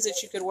prettiest things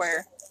that you could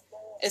wear.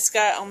 It's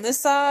got, on this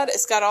side,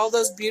 it's got all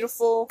those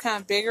beautiful,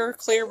 kind of bigger,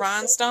 clear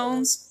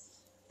rhinestones.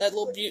 That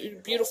little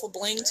beautiful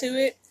bling to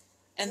it.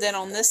 And then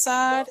on this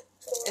side,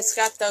 it's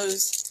got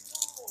those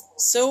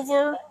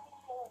silver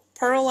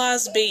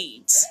pearlized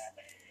beads.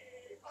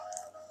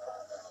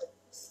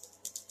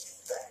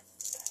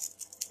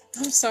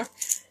 I'm sorry.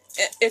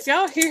 If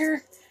y'all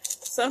hear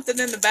something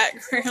in the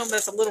background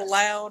that's a little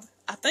loud,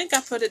 I think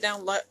I put it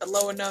down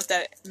low enough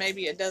that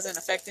maybe it doesn't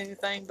affect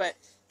anything, but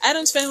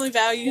Adam's Family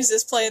Values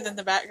is playing in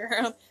the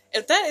background.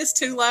 If that is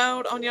too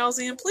loud on y'all's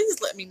end,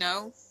 please let me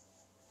know.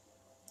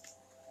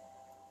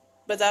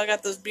 But I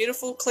got those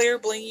beautiful clear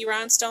blingy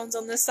rhinestones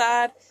on this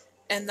side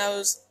and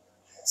those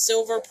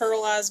silver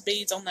pearlized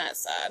beads on that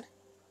side.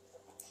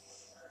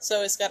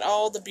 So it's got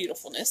all the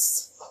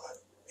beautifulness.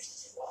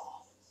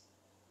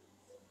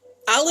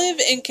 I live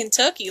in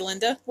Kentucky,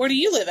 Linda. Where do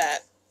you live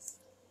at?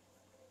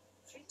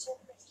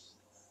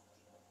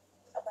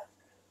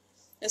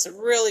 It's a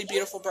really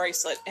beautiful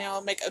bracelet, and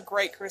it'll make a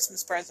great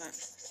Christmas present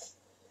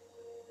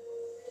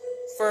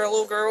for a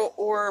little girl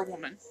or a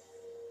woman.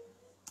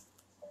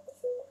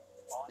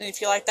 And if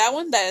you like that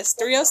one, that is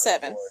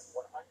 307.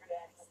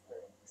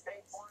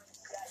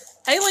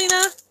 Hey,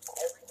 Lena.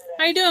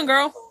 How you doing,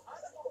 girl?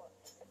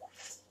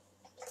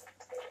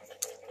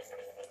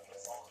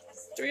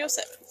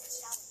 307.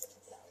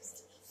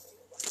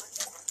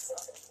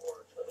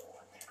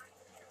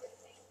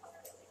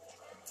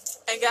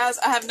 Hey guys,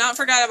 I have not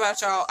forgot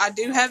about y'all. I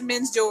do have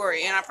men's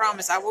jewelry, and I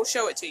promise I will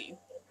show it to you.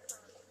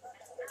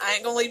 I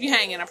ain't gonna leave you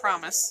hanging, I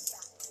promise.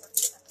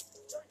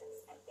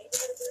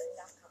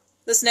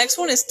 This next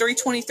one is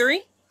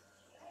 323.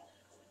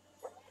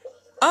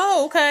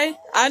 Oh, okay.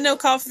 I know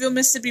Coffeyville,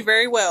 Mississippi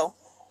very well.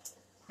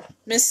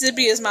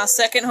 Mississippi is my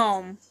second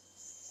home.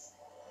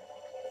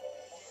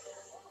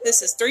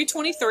 This is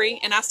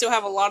 323, and I still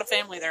have a lot of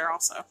family there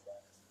also.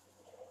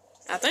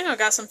 I think I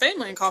got some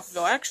family in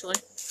Coffeyville, actually.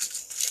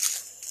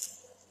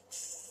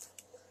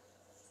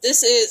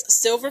 This is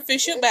silver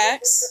fishhook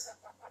backs.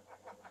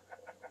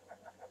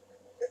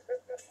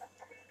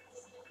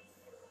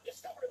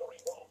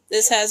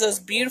 This has those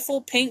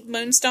beautiful pink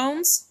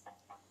moonstones.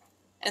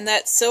 And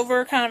that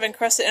silver kind of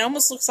encrusted. It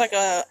almost looks like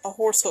a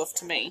horse hoof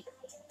to me.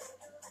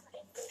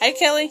 Hey,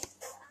 Kelly.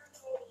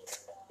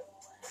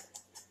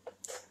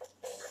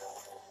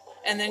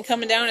 And then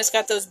coming down, it's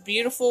got those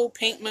beautiful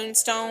pink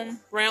moonstone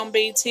round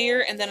beads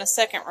here. And then a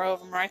second row of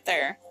them right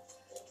there.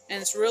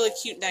 And it's really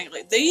cute and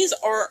dangly. These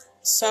are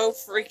so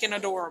freaking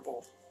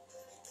adorable.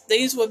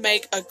 These would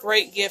make a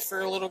great gift for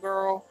a little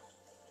girl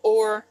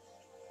or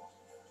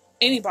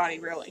anybody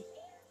really,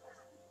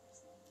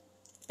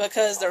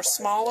 because they're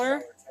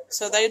smaller,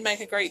 so they'd make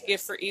a great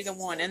gift for either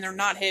one, and they're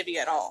not heavy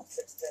at all.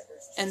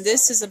 And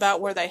this is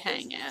about where they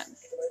hang at,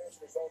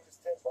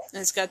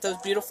 and it's got those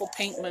beautiful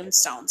pink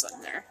moonstones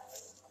on there.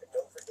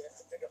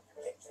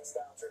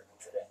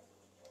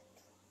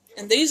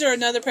 And these are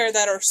another pair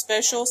that are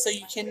special, so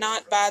you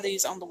cannot buy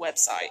these on the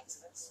website.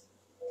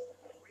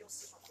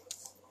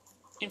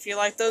 If you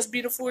like those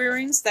beautiful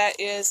earrings, that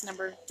is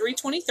number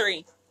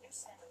 323.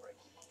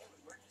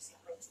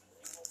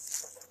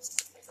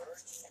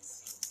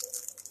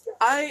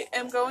 I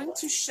am going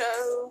to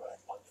show,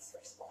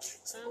 as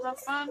soon as I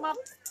find my,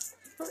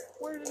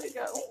 where did it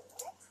go?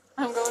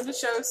 I'm going to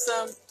show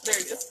some, there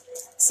it is,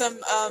 some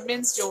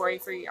men's jewelry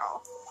for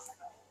y'all.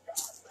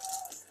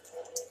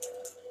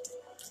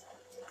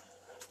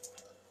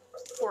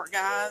 Poor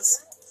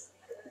guys.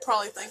 You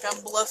probably think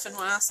I'm bluffing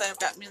when I say I've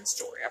got men's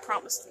jewelry. I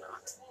promise I'm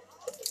not.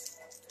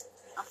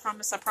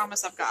 I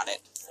promise I've got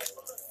it.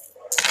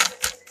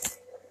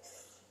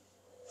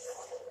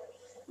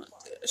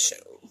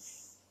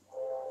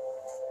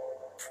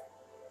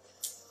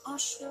 I'll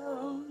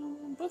show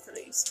both of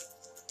these.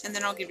 And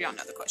then I'll give y'all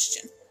another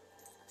question.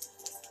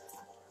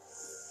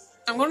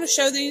 I'm going to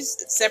show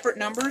these separate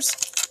numbers,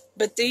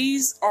 but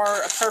these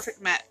are a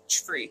perfect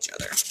match for each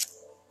other.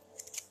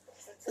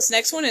 This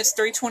next one is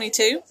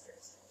 322.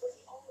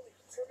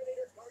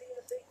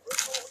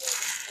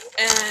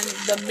 And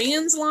the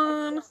men's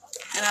line,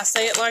 and I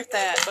say it like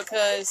that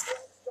because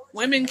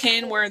women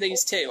can wear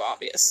these too,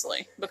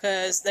 obviously,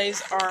 because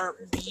these are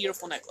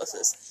beautiful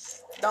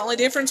necklaces. The only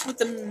difference with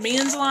the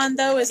men's line,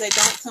 though, is they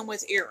don't come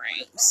with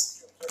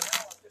earrings.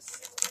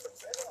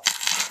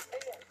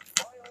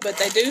 But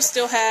they do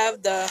still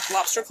have the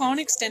lobster claw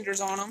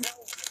extenders on them.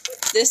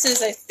 This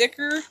is a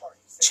thicker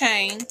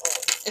chain.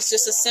 It's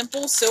just a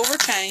simple silver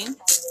chain.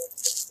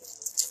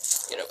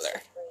 Get over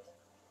there.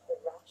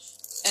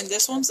 And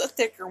this one's a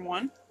thicker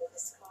one.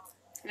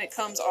 And it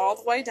comes all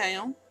the way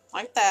down,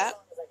 like that.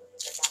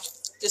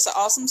 Just an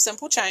awesome,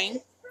 simple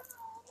chain.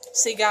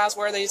 See guys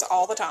wear these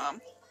all the time.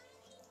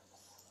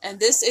 And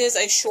this is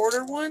a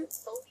shorter one.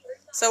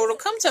 So it'll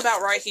come to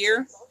about right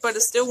here, but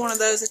it's still one of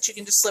those that you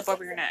can just slip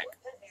over your neck.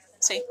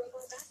 See?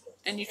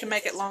 And you can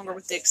make it longer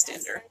with the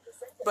extender.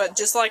 But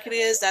just like it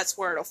is, that's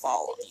where it'll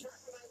fall on you.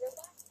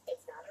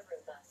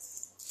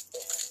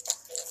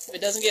 If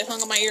it doesn't get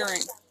hung on my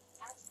earring.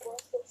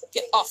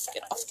 Get off,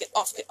 get off, get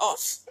off, get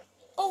off.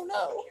 Oh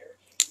no.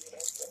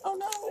 Oh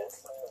no.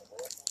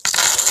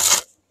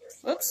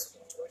 Whoops.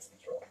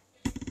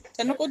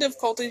 Technical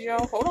difficulties,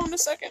 y'all. Hold on a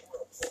second.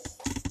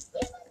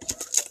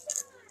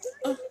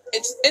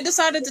 It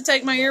decided to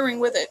take my earring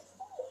with it.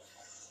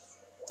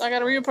 So I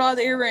gotta reapply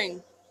the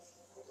earring.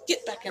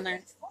 Get back in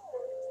there.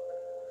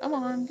 Come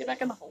on, get back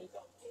in the hole.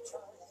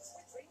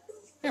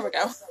 There we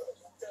go.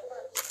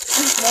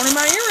 Wanting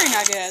my earring,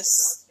 I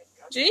guess.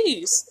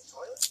 Jeez.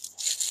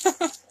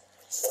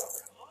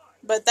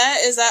 But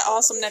that is that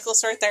awesome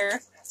necklace right there.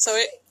 So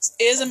it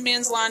is a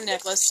men's line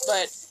necklace,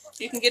 but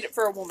you can get it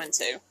for a woman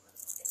too.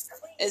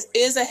 It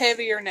is a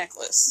heavier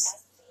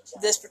necklace.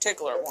 This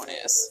particular one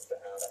is.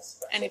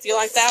 And if you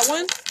like that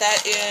one,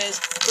 that is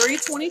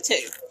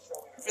 $322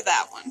 for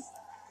that one.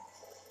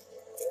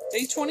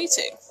 $322.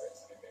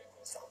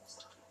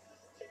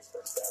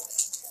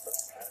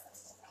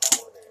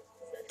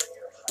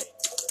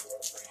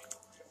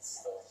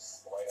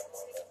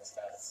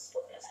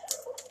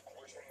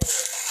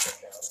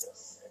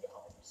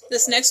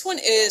 This next one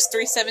is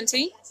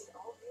 $317.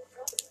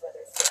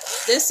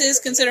 This is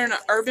considered an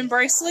urban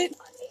bracelet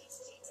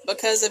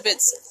because of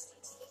its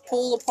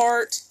pull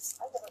apart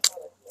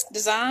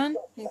design.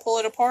 You can pull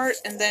it apart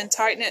and then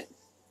tighten it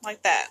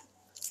like that.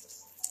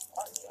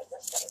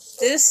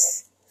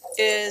 This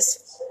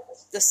is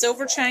the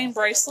silver chain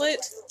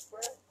bracelet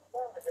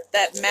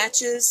that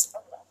matches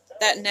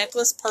that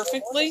necklace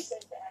perfectly.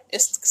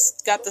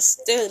 It's got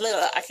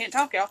the, I can't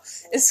talk, y'all.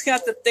 It's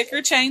got the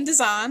thicker chain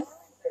design.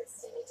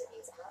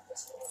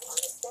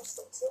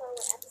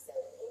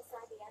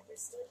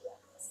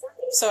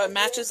 So it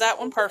matches that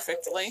one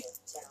perfectly.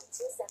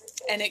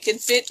 And it can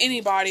fit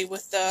anybody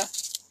with the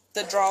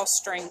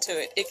drawstring to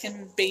it. It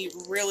can be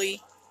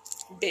really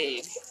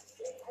big.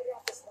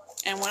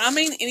 And when I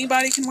mean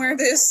anybody can wear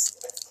this,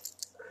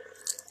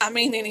 I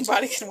mean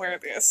anybody can wear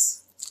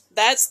this.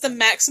 That's the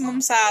maximum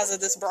size of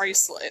this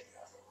bracelet.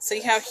 See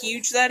how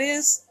huge that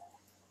is?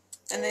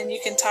 And then you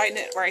can tighten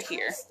it right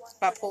here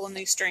by pulling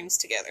these strings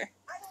together.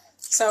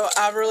 So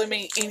I really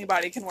mean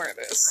anybody can wear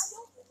this.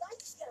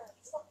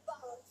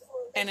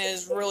 And it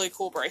is a really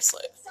cool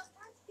bracelet.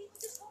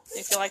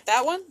 If you like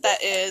that one,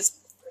 that is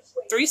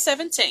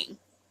 $317.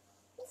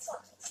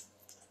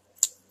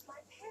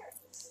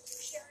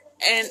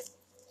 And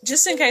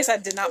just in case I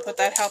did not put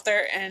that out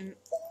there, and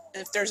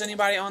if there's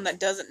anybody on that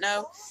doesn't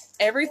know,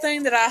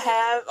 everything that I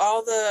have,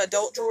 all the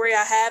adult jewelry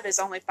I have, is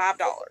only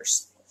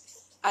 $5.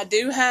 I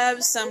do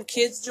have some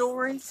kids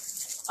jewelry.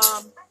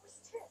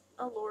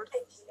 Oh Lord.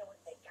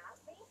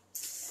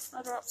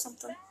 I dropped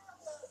something.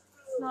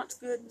 Not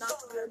good,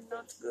 not good,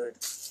 not good.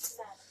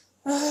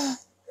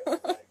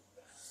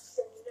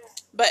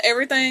 But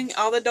everything,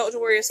 all the adult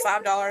jewelry is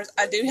 $5.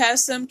 I do have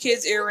some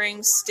kids'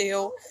 earrings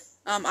still.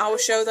 I will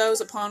show those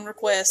upon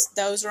request.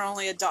 Those are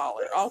only $1.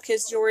 All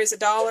kids' jewelry is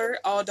 $1.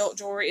 All adult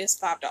jewelry is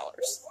 $5.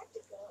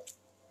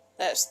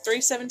 That's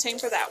 $317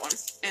 for that one.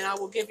 And I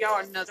will give y'all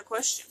another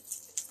question.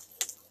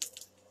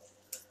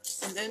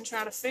 And then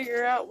try to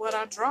figure out what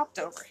I dropped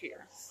over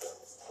here.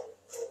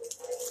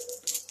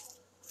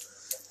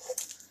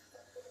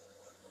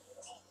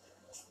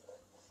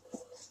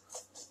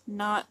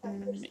 Not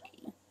me.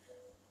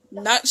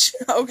 Not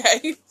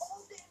okay.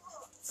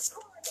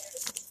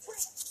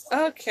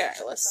 Okay,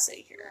 let's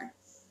see here.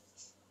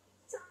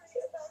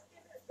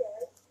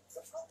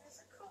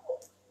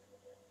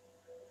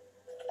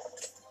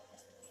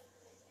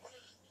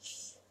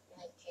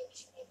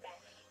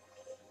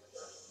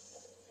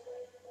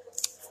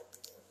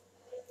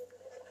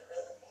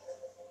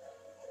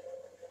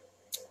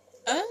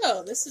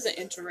 Oh, this is an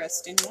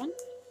interesting one.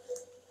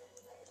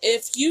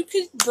 If you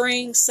could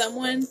bring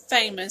someone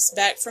famous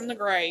back from the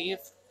grave,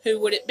 who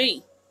would it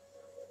be?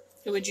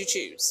 Who would you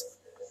choose?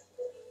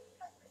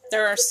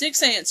 There are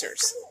 6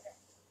 answers.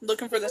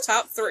 Looking for the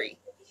top 3.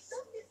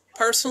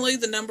 Personally,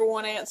 the number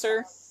 1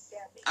 answer,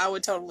 I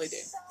would totally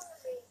do.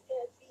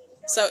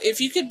 So,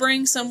 if you could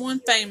bring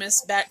someone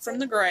famous back from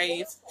the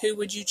grave, who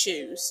would you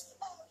choose?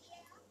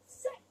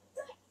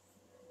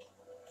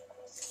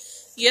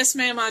 Yes,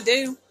 ma'am, I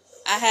do.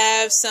 I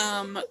have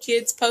some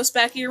kids'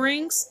 post-back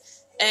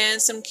earrings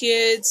and some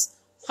kids'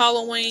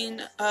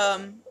 Halloween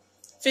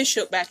fish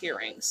hook back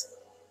earrings.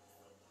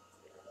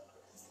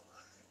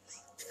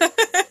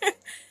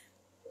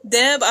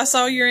 Deb, I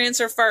saw your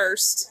answer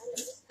first.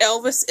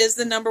 Elvis is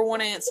the number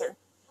 1 answer.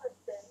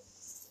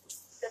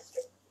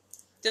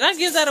 Did I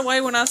give that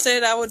away when I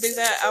said I would do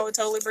that? I would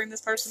totally bring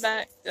this person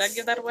back. Did I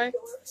give that away?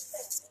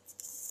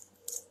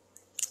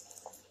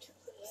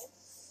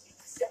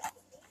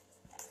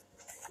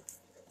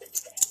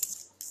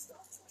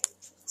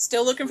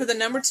 Still looking for the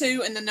number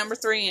 2 and the number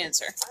 3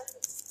 answer.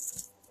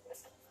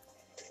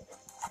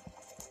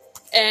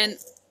 And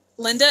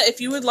Linda,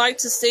 if you would like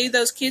to see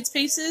those kids'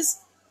 pieces,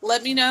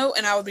 let me know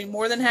and I would be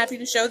more than happy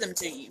to show them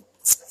to you.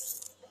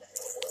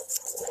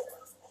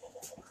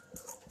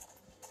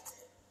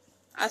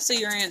 I see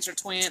your answer,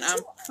 twin. I'm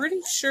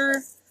pretty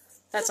sure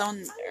that's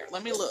on there.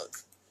 Let me look.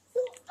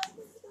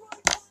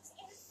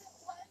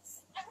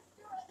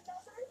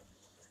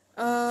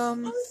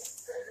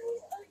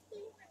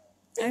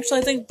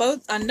 Actually,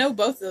 I know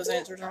both of those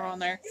answers are on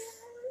there.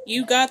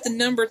 You got the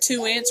number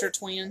 2 answer,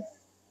 twin.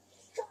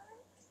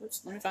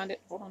 Oops, let me find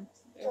it. Hold on.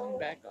 Going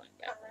back.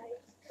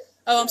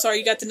 Oh, I'm sorry.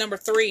 You got the number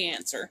 3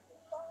 answer.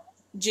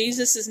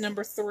 Jesus is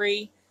number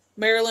 3.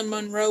 Marilyn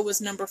Monroe was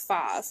number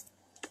 5.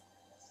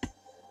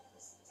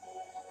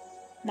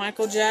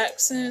 Michael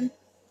Jackson.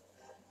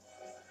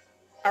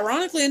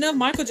 Ironically enough,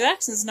 Michael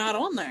Jackson's not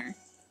on there.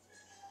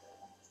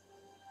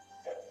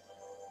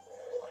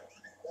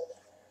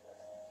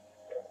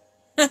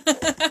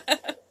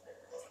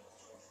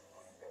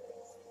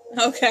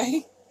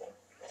 Okay.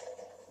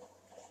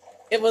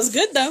 It was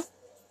good though.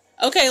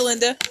 Okay,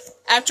 Linda.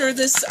 After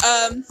this,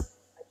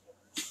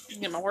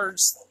 get my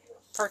words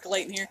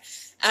percolating here.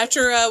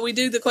 After we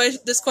do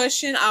this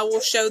question, I will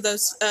show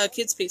those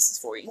kids pieces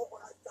for you.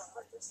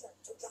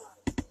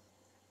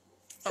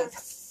 Oh,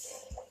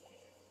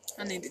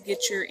 I need to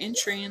get your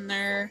entry in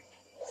there,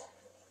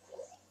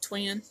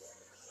 twin.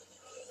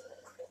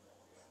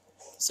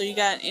 So you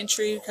got an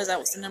entry because that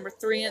was the number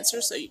 3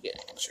 answer, so you get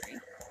an entry.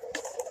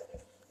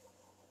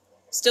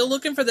 Still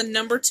looking for the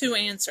number 2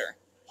 answer.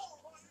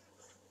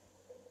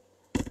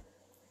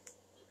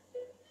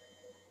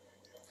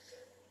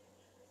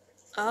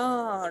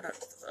 Oh, I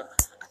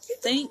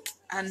think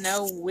I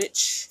know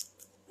which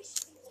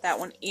that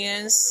one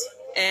is.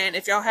 And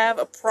if y'all have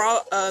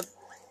an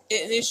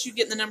issue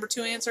getting the number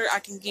 2 answer, I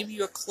can give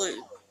you a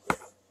clue.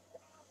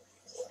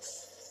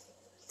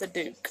 The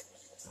Duke.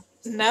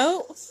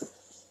 No.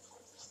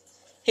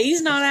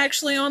 He's not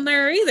actually on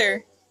there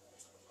either.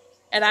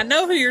 And I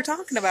know who you're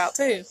talking about,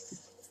 too.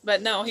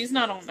 But no, he's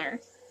not on there.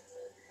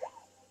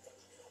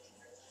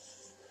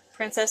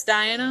 Princess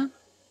Diana?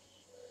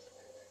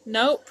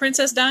 Nope,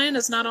 Princess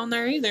Diana's not on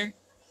there either.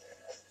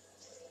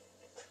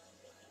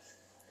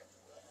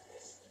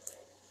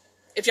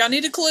 If y'all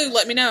need a clue,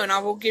 let me know, and I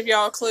will give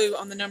y'all a clue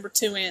on the number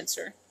 2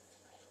 answer.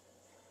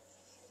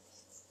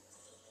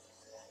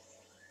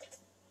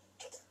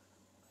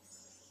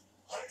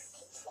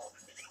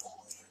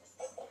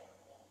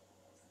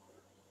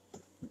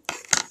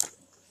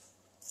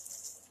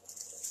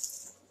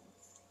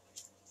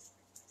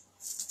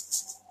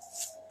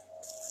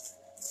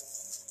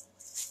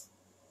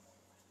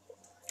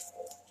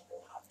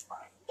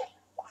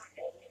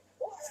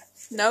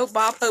 No,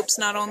 Bob Hope's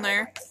not on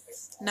there.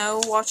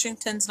 No,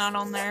 Washington's not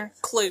on there.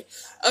 Clue.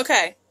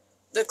 Okay,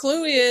 the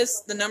clue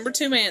is the number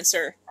 2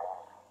 answer.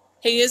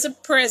 He is a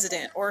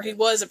president, or he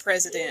was a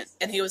president,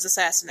 and he was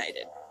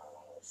assassinated.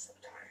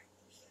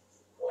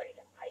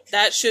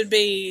 That should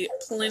be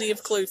plenty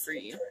of clue for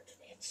you.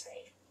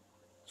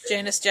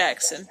 Janice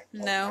Jackson.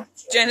 No.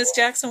 Janice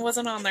Jackson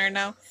wasn't on there,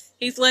 no.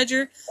 Heath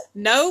Ledger.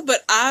 No,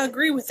 but I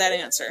agree with that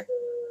answer.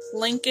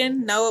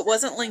 Lincoln. No, it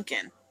wasn't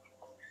Lincoln.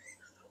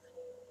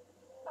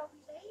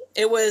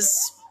 It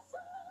was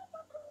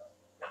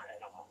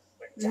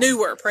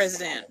newer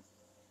president.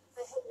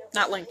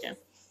 Not Lincoln.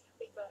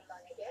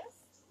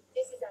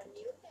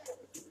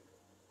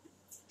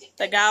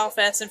 The guy off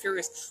Fast and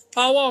Furious.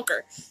 Paul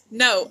Walker.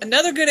 No,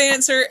 another good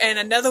answer, and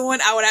another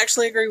one I would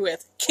actually agree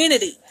with.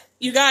 Kennedy.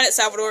 You got it,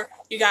 Salvador.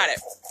 You got it.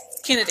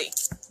 Kennedy.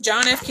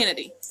 John F.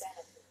 Kennedy.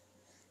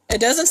 It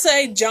doesn't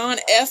say John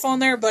F. on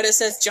there, but it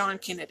says John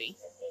Kennedy.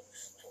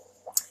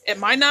 It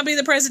might not be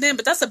the president,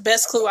 but that's the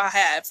best clue I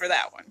had for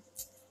that one.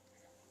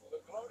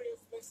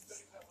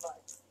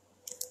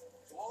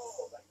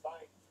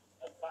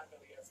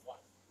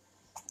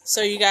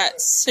 So you got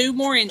 2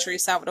 more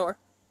entries, Salvador.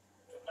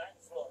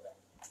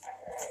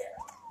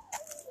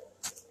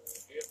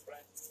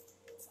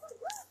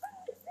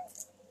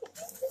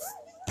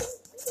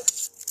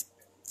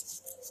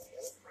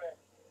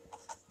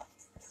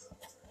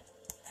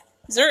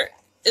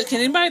 Can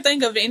anybody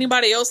think of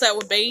anybody else that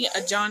would be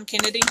a John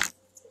Kennedy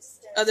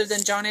other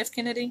than John F.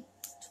 Kennedy?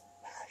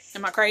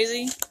 Am I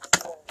crazy?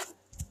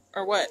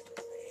 Or what?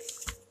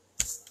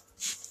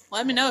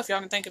 Let me know if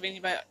y'all can think of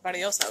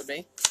anybody else that would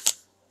be.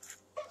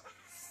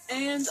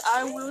 And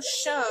I will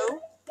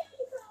show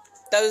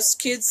those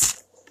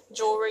kids'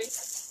 jewelry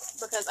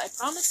because I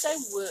promised I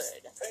would.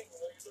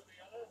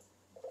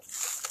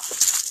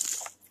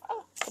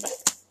 Oh, come back.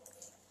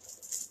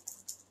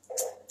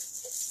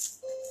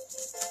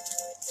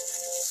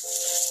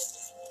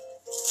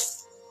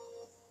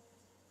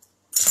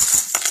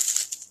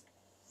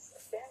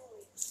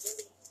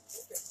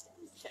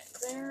 Okay,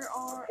 there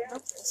are...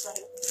 Nope, that's not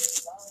it.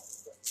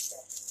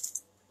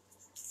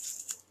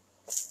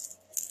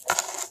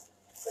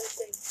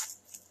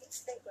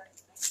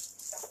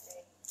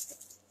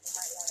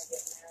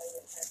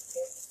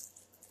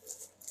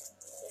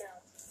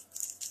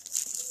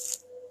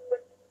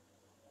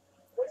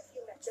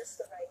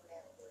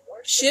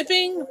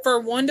 Shipping for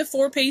 1 to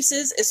 4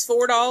 pieces is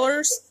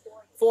 $4.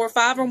 For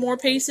 5 or more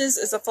pieces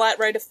is a flat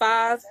rate of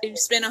 $5. If you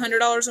spend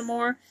 $100 or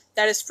more,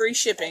 that is free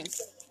shipping.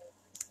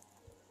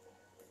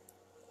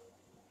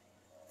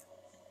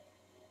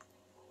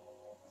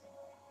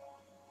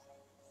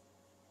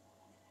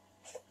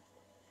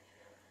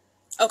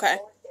 Okay.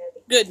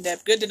 Good,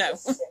 Deb. Good to know.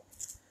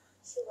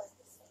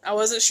 I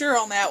wasn't sure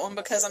on that one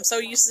because I'm so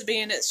used to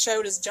being it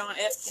showed as John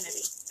F.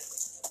 Kennedy.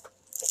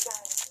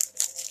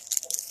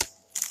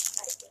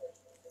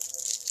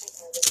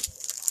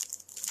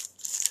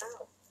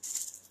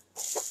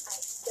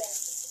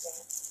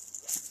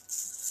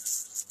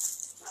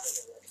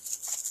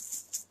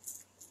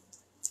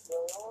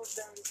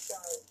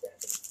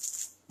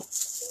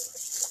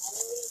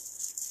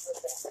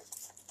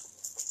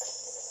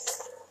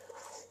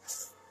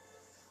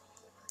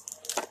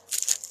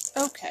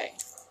 Okay.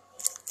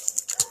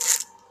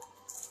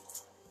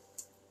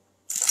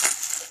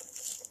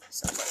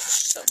 So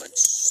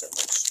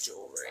much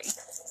jewelry.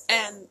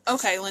 And,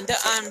 okay, Linda,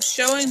 I'm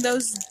showing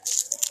those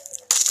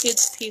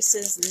kids'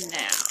 pieces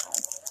now.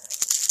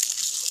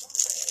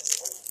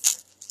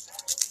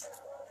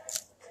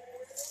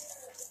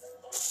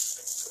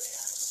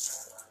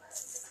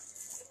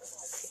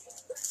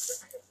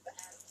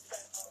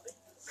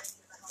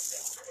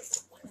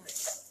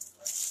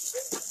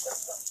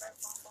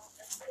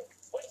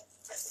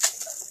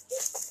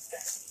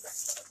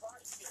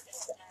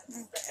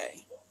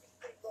 Okay.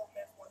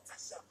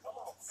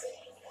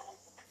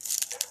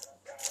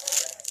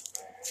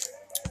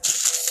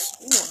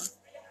 Ooh.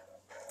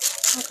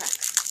 Okay.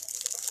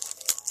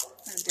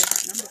 A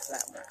different number for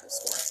that one I could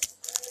score.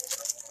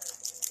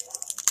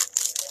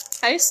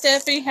 Hey,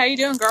 Steffi. How you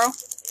doing, girl?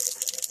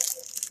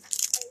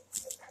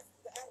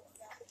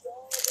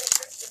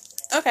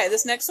 Okay,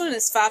 this next one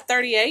is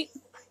 538.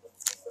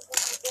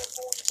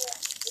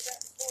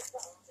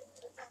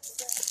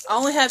 I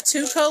only have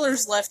 2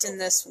 colors left in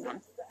this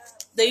one.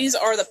 These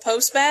are the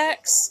post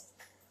backs,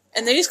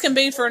 and these can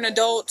be for an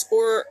adult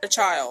or a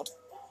child.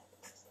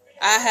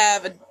 I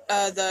have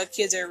the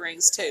kids'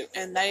 earrings too,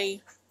 and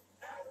they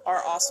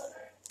are awesome.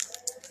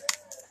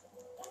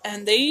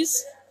 And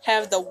these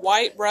have the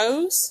white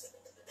rose,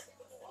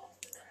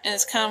 and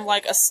it's kind of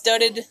like a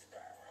studded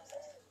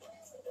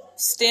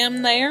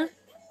stem there,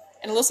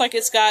 and it looks like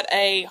it's got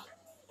a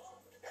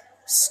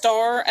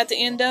star at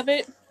the end of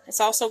it. It's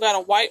also got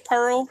a white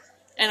pearl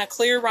and a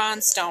clear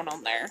rhinestone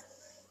on there.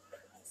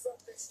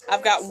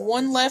 I've got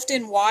 1 left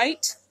in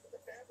white,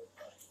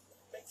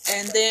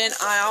 and then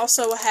I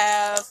also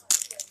have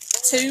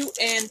 2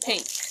 in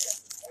pink.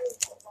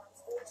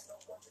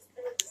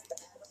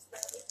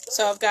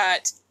 So I've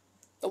got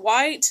the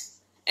white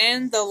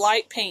and the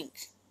light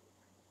pink.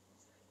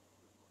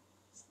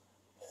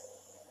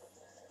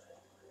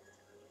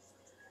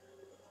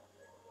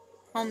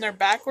 On there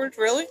backwards,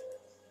 really?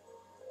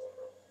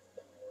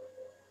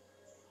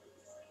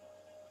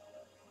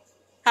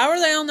 How are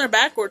they on there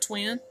backwards,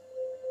 Win?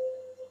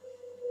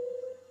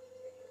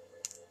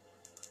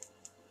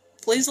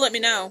 Please let me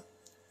know.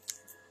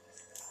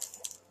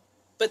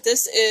 But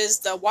this is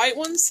the white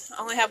ones.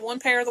 I only have 1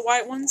 pair of the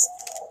white ones.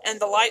 And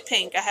the light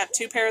pink. I have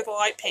 2 pair of the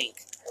light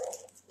pink.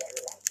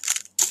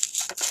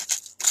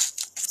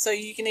 So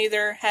you can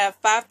either have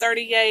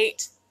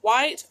 538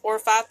 white or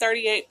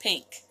 538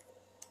 pink.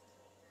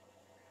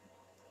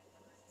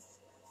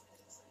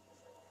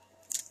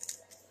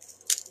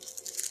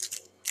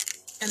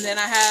 And then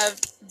I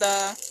have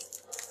the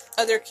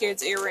other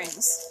kids'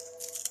 earrings.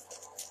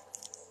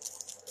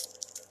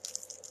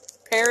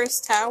 Paris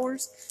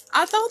Towers.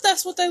 I thought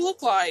that's what they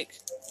look like.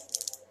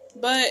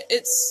 But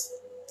is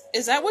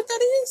that what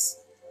that is?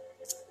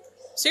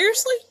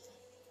 Seriously?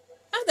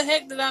 How the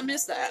heck did I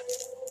miss that?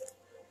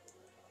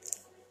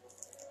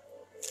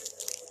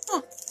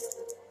 Huh.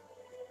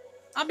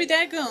 I'll be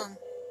daggone.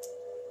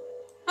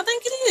 I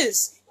think it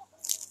is.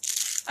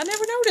 I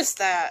never noticed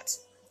that.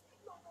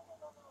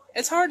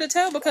 It's hard to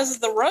tell because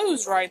of the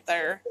rose right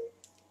there.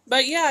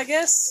 But yeah, I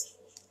guess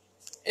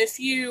if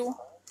you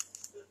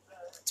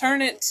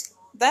turn it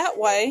that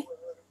way,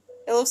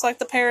 it looks like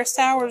the Paris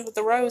Towers with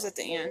the rose at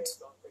the end.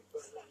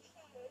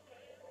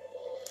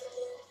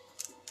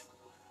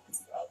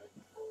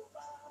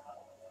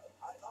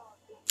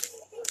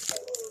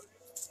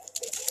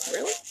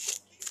 Really?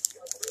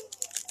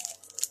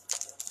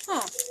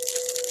 Huh.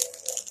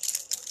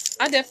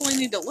 I definitely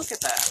need to look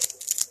at that.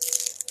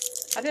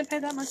 I didn't pay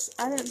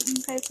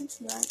attention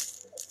to that.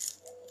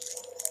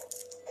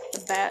 The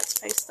bats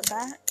face the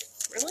back.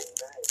 Really?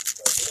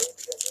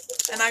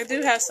 And I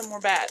do have some more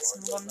bats.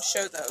 I'm going to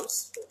show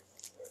those.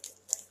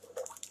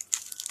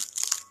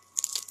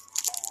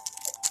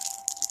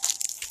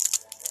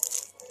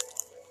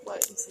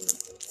 What is he?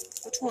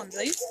 Which ones?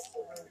 These?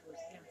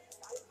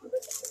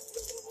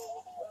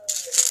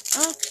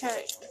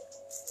 Okay.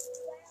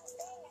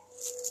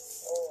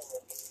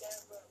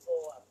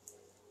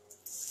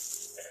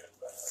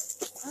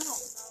 I don't know.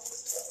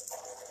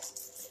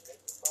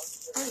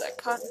 Where that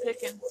cotton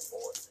picking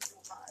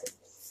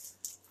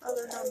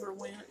other number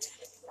went.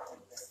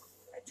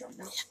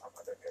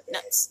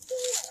 Nuts.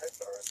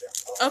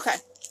 Okay.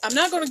 I'm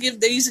not going to give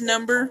these a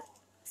number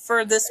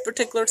for this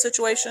particular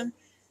situation.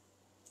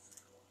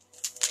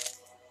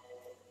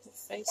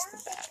 Face the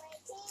back.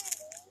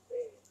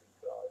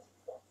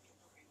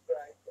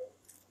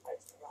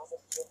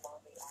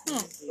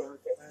 Hmm.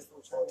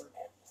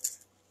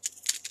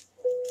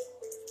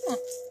 Huh.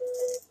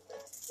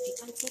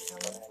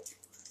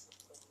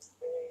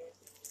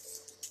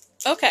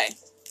 Okay.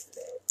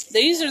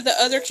 These are the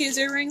other kids'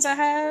 earrings I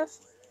have.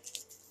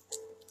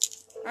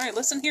 Alright,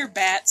 listen here,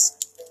 bats.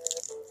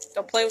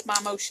 Don't play with my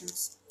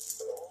emotions.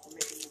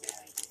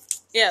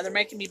 Yeah, they're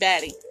making me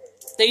batty.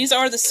 These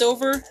are the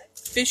silver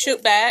fish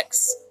hook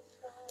backs.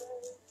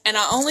 And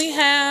I only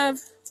have,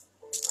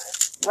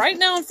 right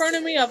now in front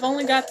of me, I've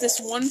only got this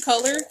one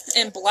color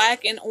in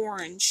black and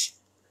orange.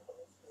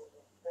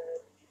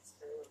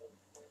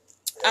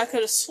 I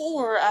could have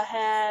swore I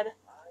had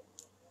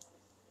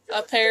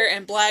a pair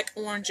in black,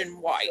 orange,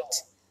 and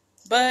white.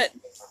 But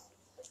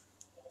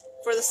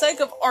for the sake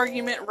of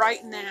argument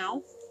right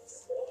now,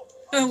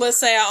 let's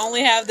say I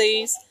only have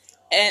these,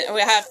 and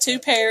we have 2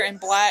 pair in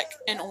black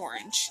and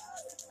orange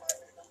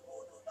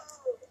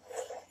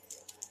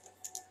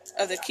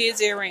of the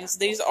kids' earrings.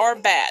 These are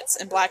bats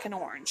in black and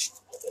orange.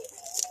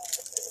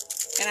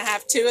 And I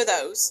have 2 of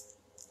those.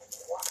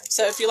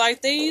 So if you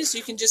like these,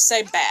 you can just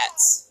say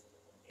bats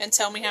and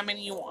tell me how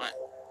many you want.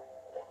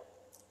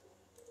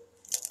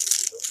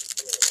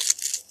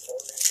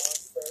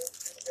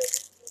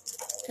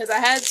 Because I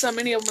had so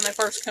many of them when they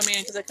first come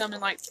in, because they come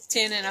in like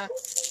 10 in a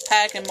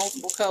pack in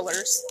multiple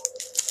colors.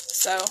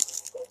 So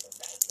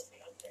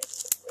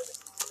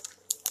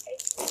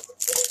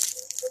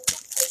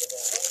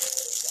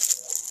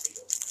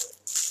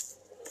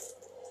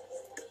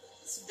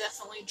it's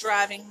definitely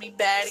driving me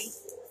batty.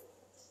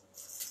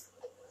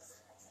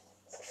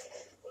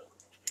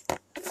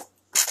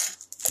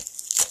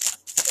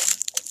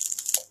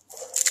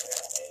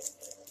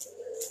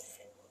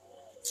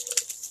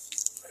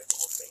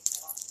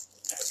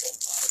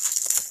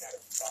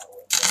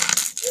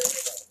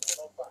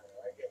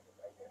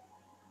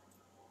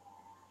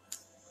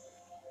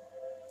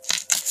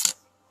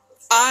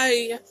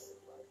 I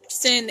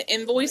send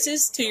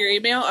invoices to your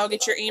email. I'll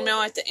get your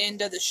email at the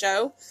end of the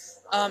show,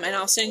 and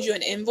I'll send you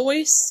an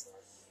invoice,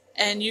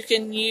 and you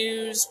can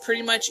use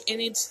pretty much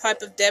any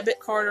type of debit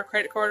card or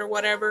credit card or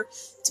whatever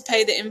to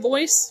pay the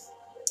invoice,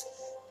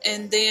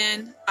 and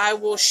then I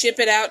will ship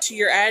it out to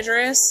your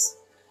address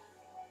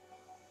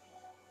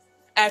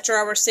after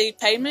I receive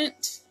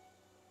payment,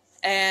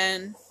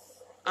 and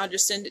I'll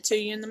just send it to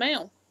you in the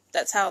mail.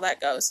 That's how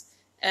that goes.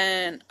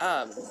 And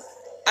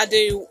I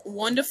do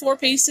 1 to 4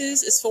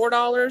 pieces is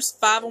 $4.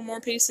 5 or more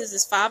pieces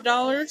is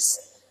 $5.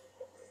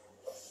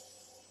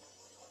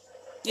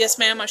 Yes,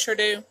 ma'am, I sure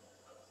do.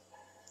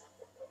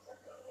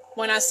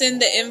 When I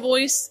send the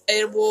invoice,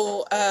 it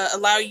will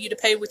allow you to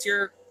pay with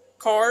your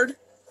card.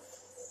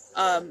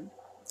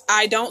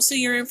 I don't see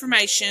your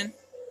information.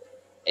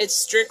 It's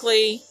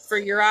strictly for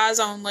your eyes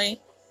only.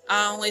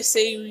 I only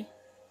see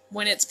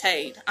when it's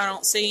paid. I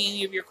don't see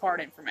any of your card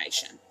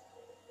information.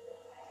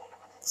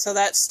 So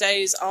that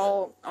stays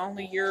all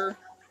only your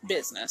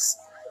business.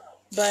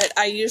 But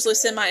I usually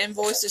send my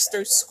invoices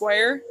through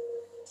Square,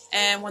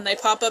 and when they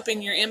pop up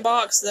in your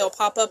inbox, they'll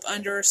pop up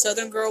under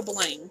Southern Girl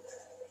Bling.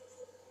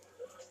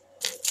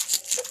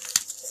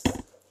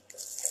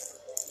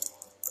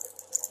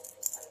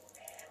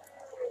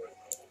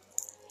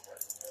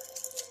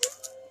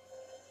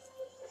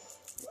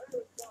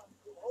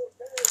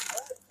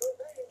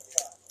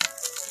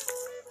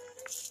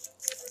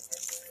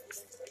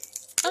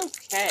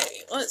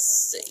 Okay, let's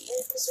see.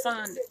 Let's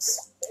find it.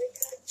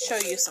 Show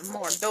you some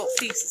more adult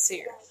pieces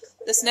here.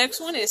 This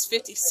next one is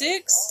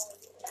 56.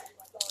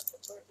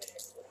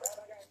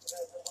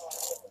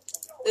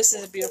 This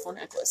is a beautiful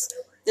necklace.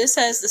 This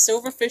has the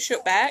silver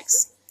fishhook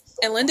backs.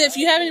 And Linda, if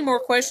you have any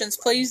more questions,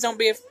 please don't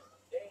be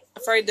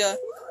afraid to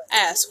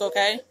ask,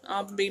 okay?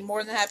 I'll be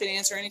more than happy to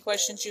answer any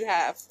questions you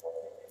have.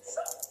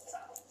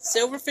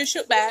 Silver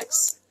fishhook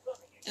backs.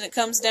 And it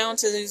comes down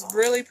to these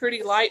really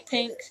pretty light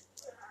pink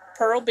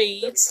pearl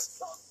beads.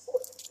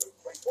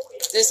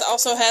 This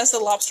also has the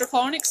lobster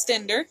claw and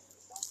extender.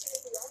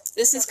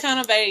 This is kind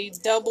of a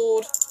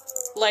doubled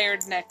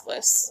layered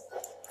necklace.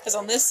 Because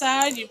on this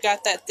side, you've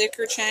got that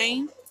thicker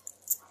chain.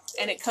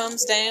 And it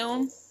comes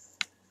down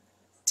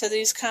to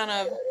these kind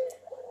of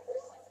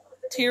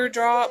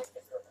teardrop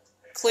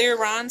clear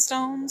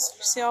rhinestones.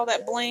 You see all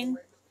that bling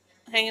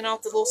hanging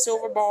off the little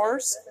silver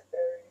bars?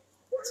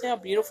 See how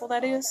beautiful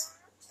that is?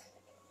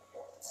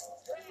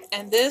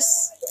 And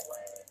this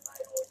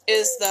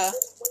is the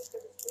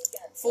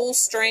full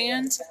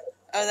strand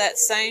of that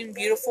same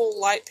beautiful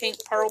light pink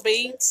pearl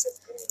beads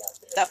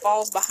that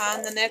falls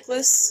behind the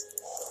necklace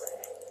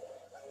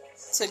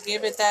to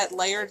give it that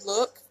layered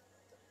look.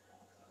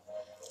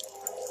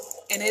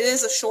 And it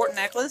is a short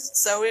necklace,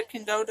 so it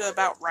can go to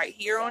about right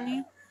here on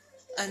you.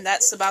 And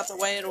that's about the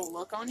way it'll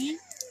look on you.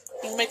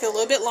 You can make it a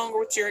little bit longer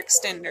with your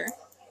extender.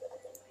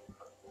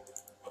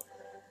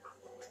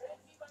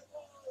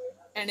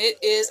 And it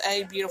is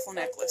a beautiful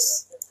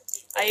necklace.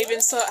 I even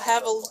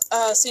have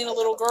seen a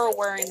little girl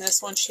wearing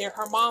this one.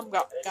 Her mom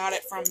got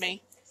it from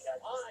me.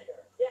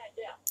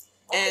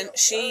 And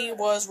she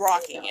was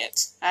rocking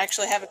it. I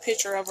actually have a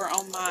picture of her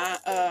on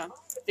my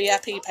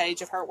VIP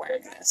page of her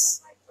wearing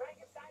this.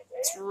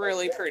 It's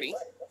really pretty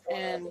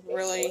and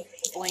really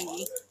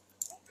blingy.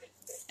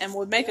 And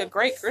would make a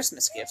great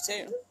Christmas gift,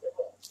 too.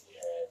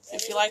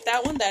 If you like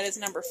that one, that is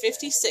number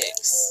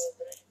 56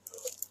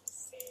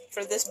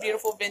 for this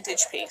beautiful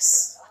vintage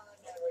piece.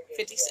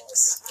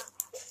 56.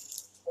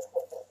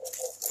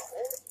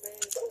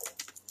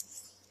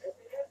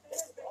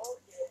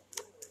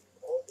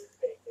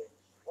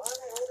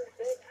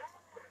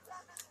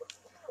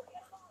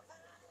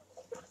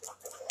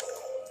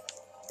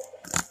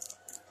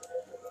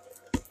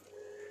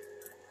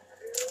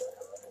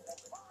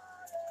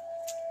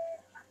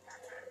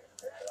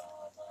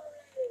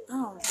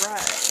 All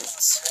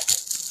right.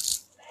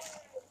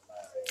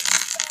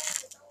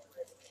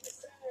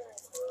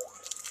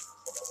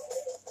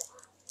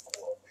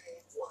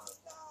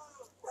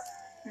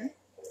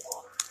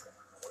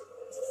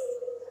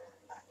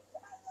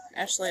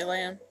 Ashley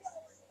Lamb.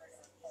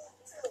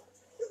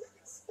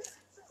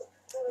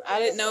 I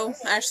didn't know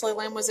Ashley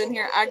Lamb was in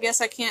here. I guess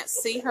I can't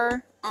see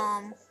her.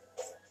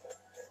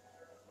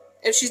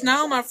 If she's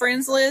not on my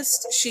friends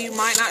list, she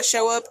might not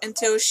show up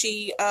until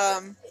she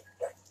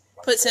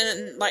puts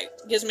in, like,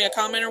 gives me a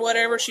comment or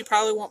whatever. She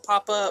probably won't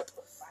pop up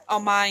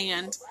on my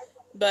end.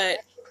 But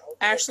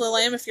Ashley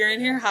Lamb, if you're in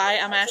here, hi,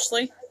 I'm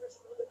Ashley.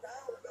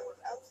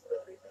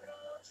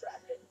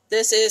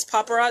 This is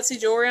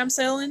paparazzi jewelry I'm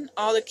selling.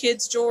 All the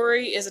kids'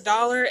 jewelry is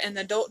 $1, and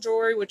the adult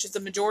jewelry, which is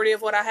the majority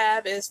of what I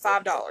have, is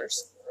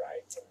 $5.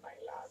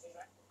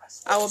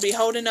 I will be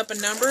holding up a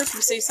number. If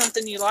you see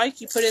something you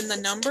like, you put in the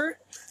number,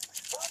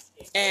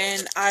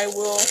 and I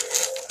will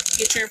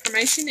get your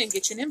information and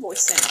get you an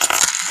invoice sent.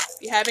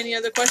 If you have any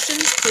other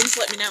questions, please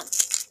let me know.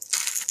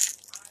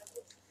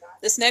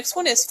 This next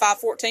one is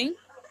 514.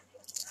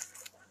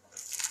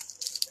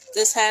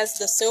 This has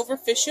the silver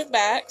fishhook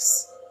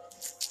backs.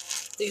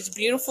 These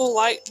beautiful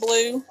light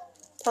blue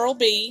pearl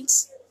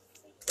beads.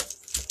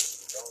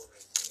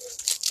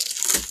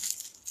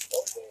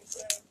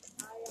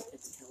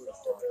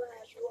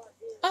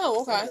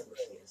 Oh, okay.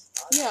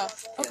 Yeah,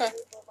 okay.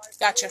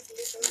 Gotcha.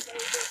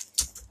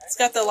 It's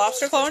got the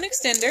lobster claw and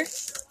extender.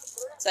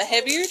 It's a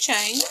heavier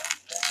chain.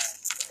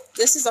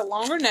 This is a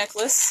longer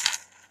necklace.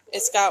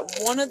 It's got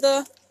one of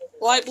the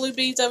light blue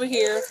beads over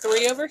here,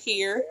 3 over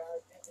here,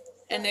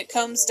 and it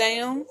comes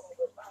down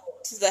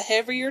to the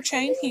heavier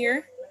chain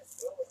here.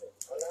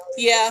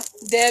 Yeah,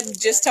 Deb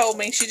just told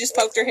me. She just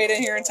poked her head in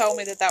here and told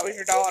me that that was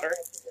your daughter.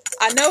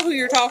 I know who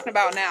you're talking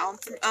about now.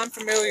 I'm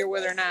familiar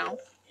with her now.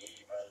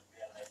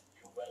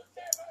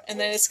 And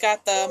then it's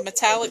got the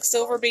metallic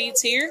silver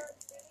beads here.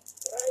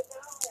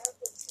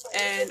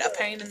 And a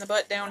pain in the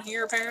butt down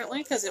here,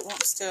 apparently, because it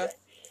wants to...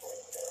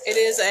 It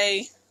is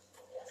a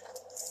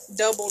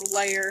doubled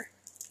layer.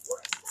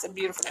 It's a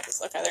beautiful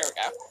necklace. Okay, there we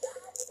go.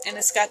 And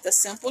it's got the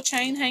simple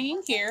chain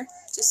hanging here.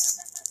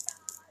 Just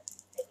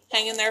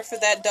hanging there for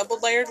that double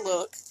layered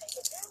look.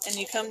 And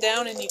you come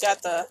down and you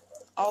got the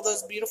all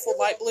those beautiful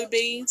light blue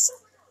beads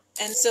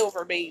and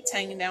silver beads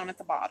hanging down at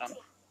the bottom.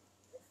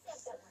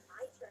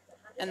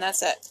 And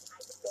that's that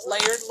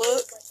layered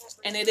look.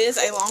 And it is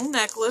a long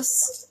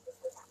necklace.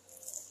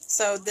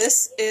 So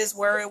this is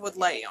where it would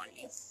lay on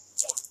you.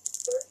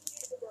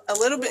 A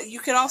little bit, you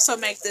could also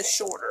make this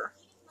shorter.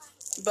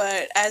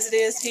 But as it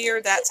is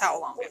here, that's how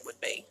long it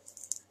would be.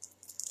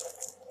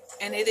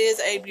 And it is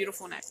a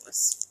beautiful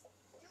necklace.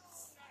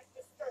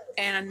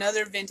 And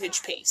another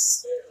vintage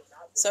piece.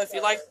 So if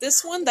you like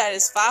this one, that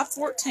is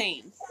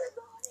 $514.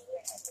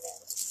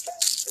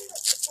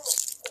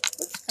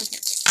 Come here.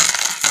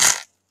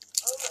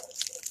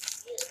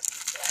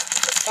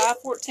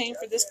 $514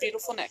 for this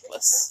beautiful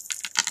necklace.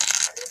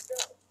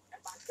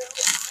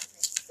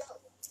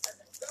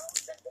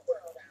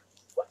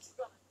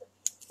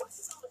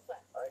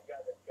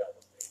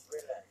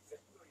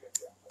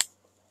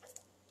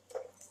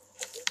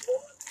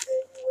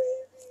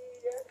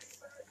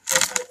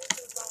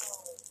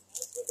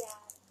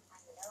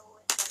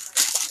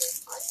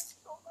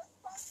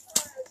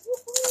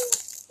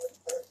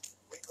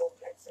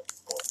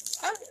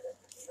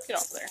 Get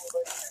off there.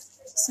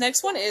 This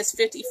next one is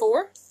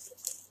 54.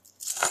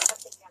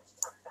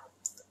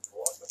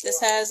 This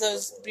has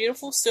those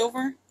beautiful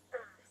silver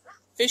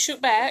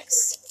fishhook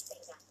backs.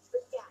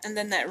 And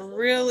then that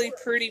really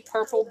pretty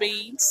purple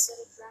beads.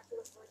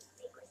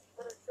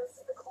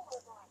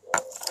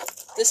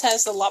 This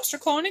has the lobster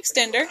claw and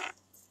extender.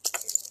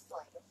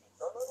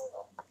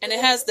 And it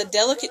has the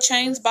delicate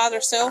chains by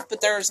themselves,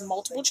 but there's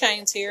multiple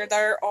chains here.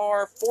 There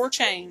are 4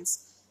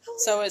 chains.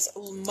 So it's a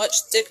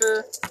much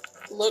thicker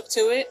look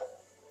to it.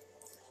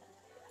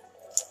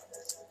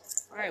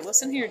 Alright,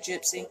 listen here,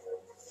 Gypsy.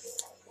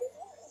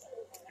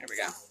 There we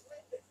go.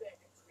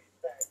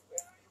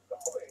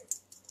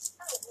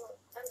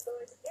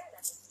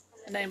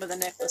 The name of the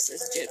necklace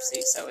is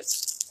Gypsy, so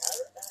it's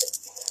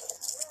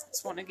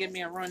wanting to give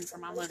me a run for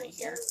my money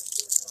here.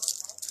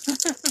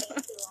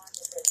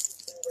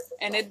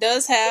 And it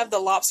does have the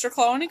lobster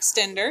claw and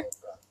extender.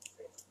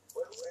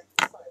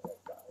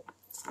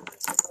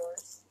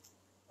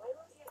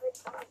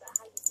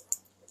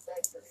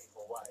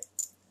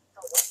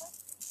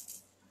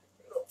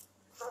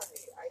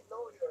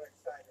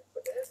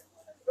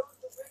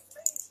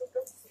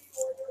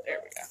 There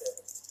we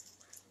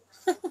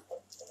go.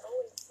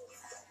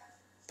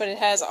 But it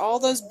has all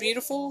those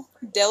beautiful,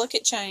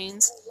 delicate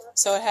chains.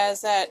 So it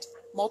has that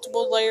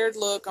multiple layered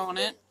look on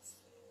it.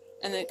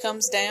 And then it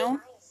comes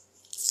down.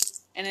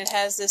 And it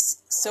has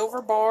this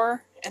silver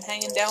bar. And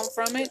hanging down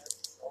from it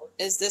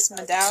is this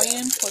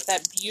medallion with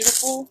that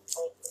beautiful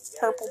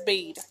purple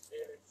bead.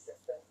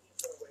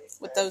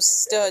 With those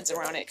studs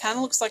around it. It kind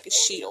of looks like a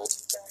shield.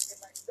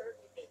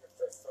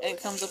 And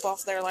it comes up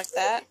off there like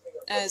that.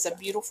 And it's a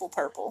beautiful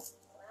purple.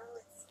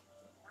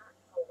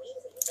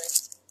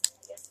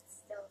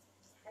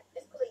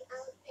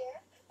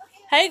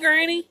 Hey,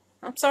 Granny.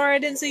 I'm sorry I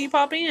didn't see you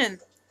pop in.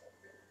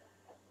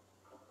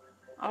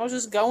 I was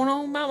just going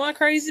on about my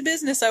crazy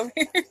business over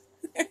here.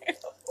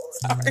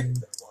 Sorry.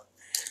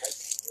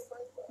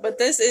 But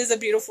this is a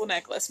beautiful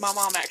necklace. My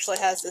mom actually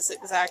has this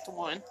exact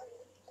one.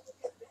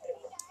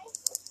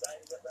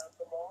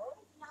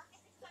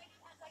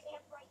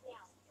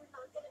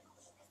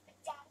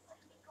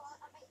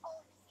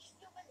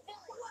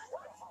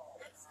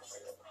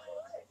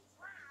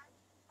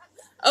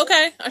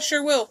 Okay, I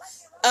sure will.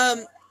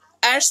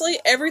 Ashley,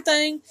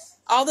 everything,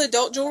 all the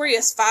adult jewelry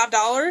is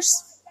 $5.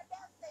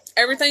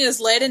 Everything is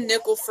lead and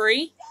nickel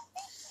free.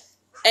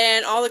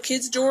 And all the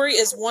kids' jewelry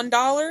is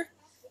 $1.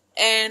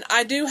 And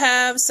I do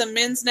have some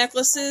men's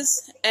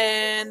necklaces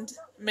and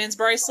men's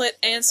bracelet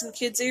and some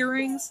kids'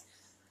 earrings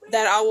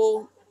that I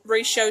will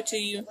re-show to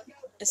you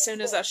as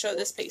soon as I show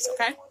this piece,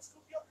 okay?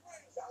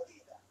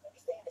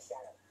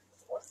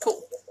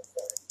 Cool.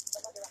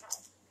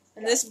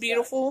 And this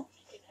beautiful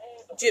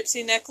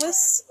gypsy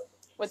necklace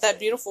with that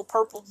beautiful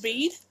purple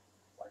bead.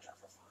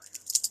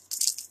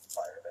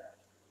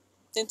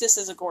 I think this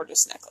is a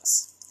gorgeous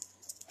necklace.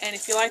 And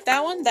if you like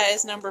that one, that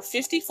is number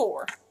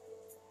 54.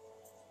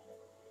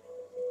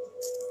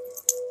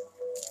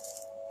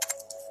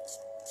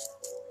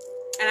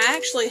 And I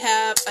actually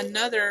have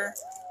another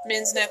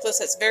men's necklace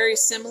that's very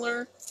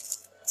similar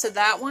to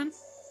that one.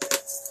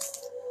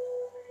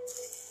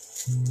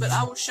 But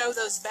I will show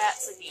those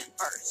bats again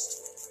first.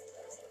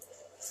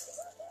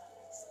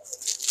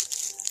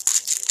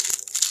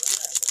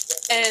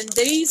 And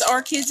these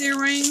are kids'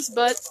 earrings,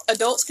 but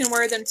adults can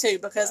wear them too,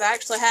 because I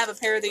actually have a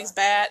pair of these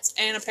bats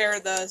and a pair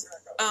of the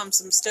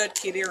some stud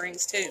kid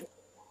earrings too.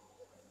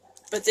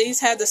 But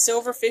these have the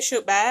silver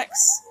fishhook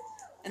backs,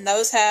 and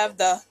those have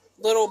the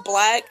little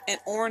black and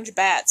orange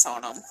bats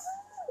on them.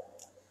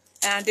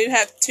 And I do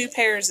have 2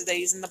 pairs of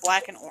these in the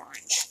black and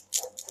orange.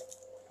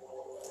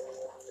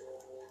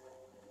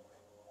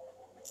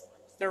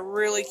 They're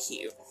really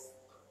cute.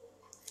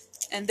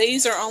 And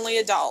these are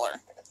only $1.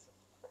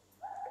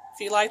 If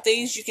you like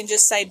these, you can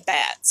just say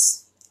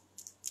bats.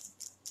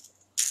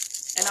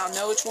 And I'll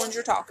know which ones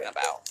you're talking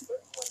about.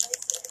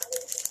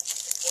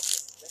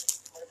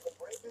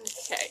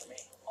 Okay.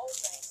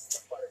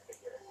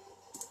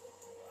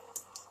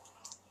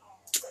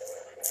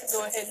 Let's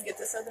go ahead and get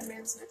this other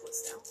men's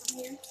necklace down from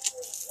here.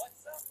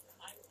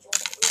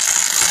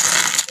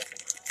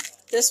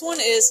 This one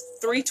is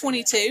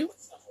 $3.22.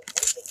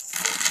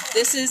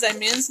 This is a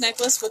men's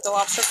necklace with the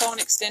lobster claw and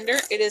extender.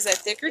 It is a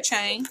thicker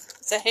chain.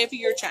 It's a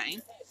heavier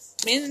chain.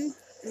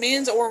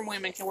 Men's or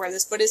women can wear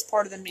this, but it's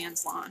part of the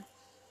men's line.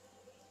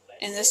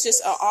 And it's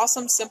just an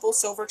awesome, simple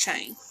silver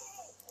chain.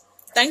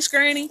 Thanks,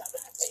 Granny.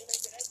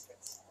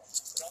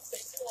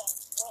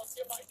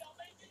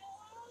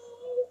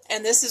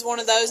 And this is one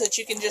of those that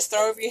you can just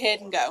throw over your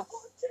head and go.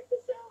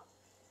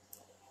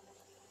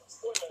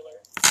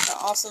 An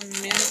awesome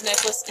men's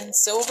necklace in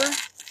silver.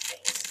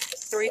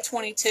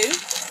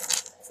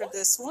 $3.22 for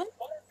this one.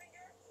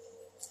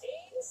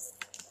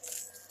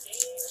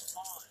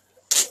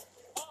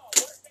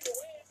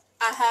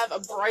 I have a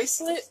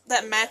bracelet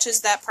that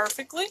matches that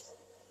perfectly.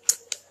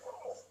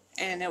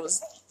 And it was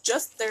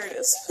just, there it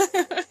is.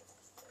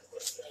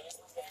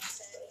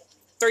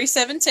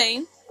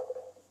 $3.17.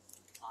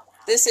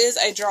 This is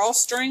a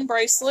drawstring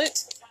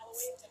bracelet.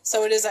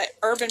 So it is an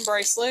urban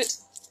bracelet.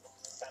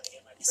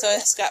 So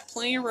it's got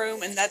plenty of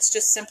room, and that's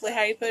just simply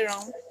how you put it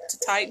on to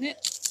tighten it.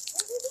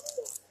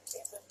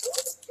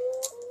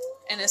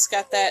 And it's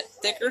got that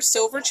thicker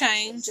silver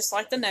chain, just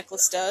like the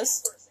necklace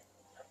does.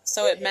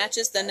 So it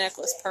matches the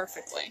necklace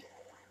perfectly.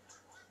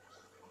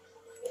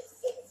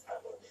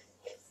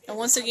 And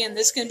once again,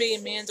 this can be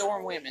men's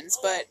or women's,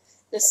 but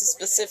this is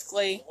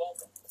specifically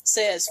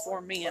says for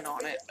men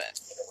on it.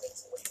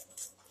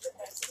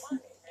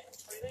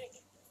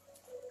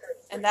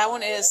 And that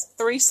one is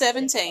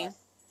 $3.17.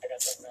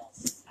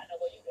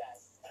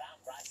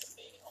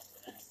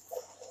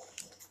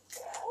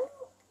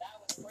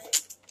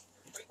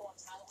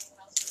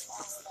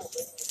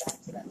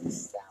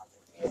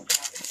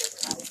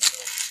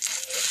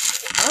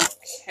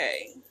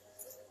 Okay.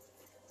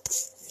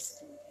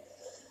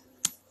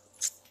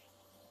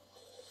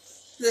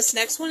 This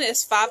next one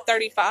is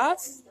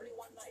 $5.35.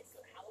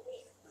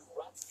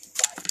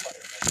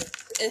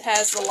 It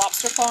has the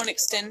lobster claw and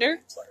extender.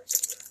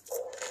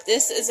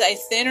 This is a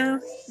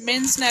thinner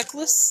men's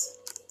necklace.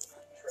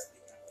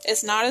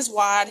 It's not as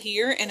wide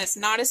here, and it's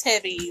not as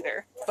heavy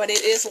either, but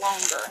it is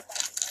longer.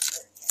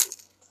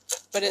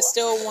 But it's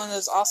still one of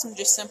those awesome,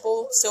 just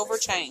simple silver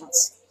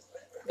chains.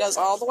 It goes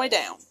all the way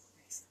down.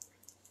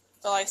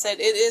 But like I said,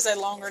 it is a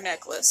longer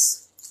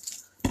necklace.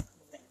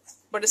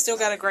 But it's still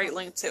got a great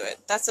length to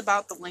it. That's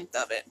about the length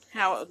of it,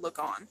 how it would look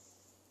on.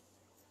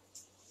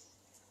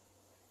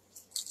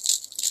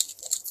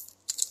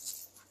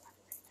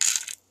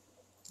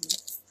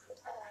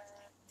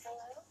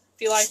 If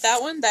you like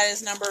that one, that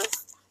is number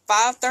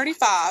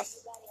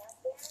 $5.35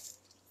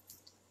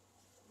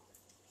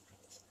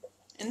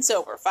 in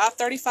silver.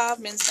 $5.35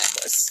 men's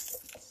necklace.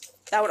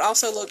 That would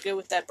also look good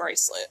with that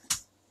bracelet.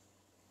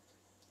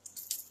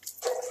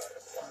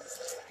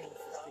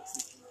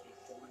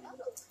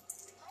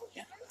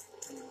 Yeah.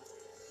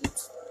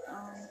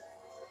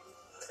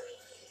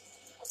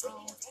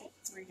 I'll take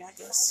 3, I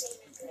guess.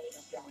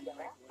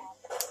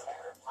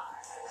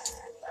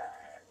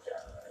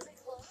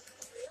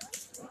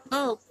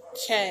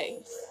 Okay.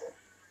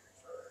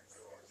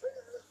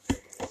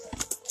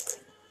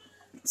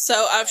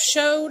 So I've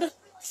showed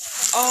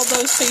all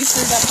those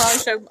pieces.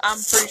 I'm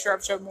pretty sure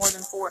I've showed more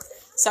than 4.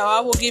 So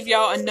I will give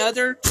y'all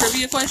another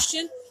trivia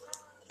question.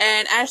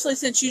 And Ashley,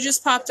 since you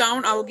just popped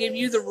on, I will give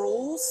you the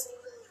rules.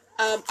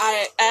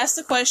 I asked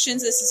the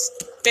questions. This is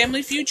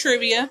Family Feud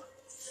trivia.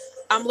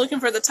 I'm looking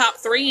for the top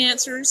 3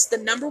 answers. The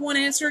number 1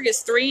 answer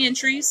gets 3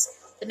 entries.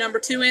 The number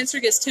 2 answer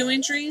gets 2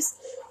 entries.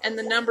 And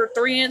the number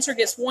 3 answer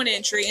gets 1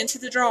 entry into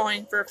the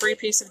drawing for a free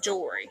piece of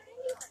jewelry.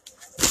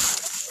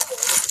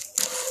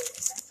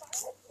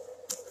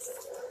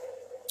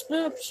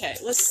 Okay,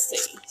 let's see.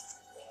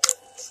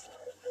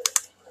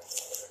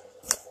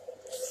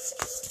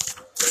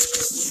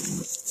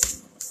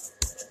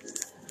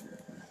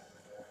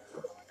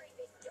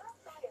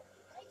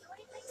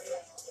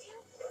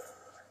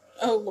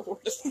 Oh, Lord.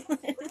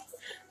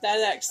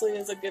 That actually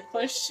is a good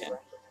question.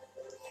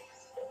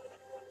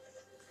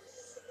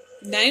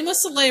 Name a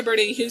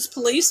celebrity whose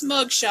police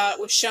mugshot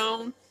was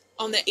shown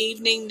on the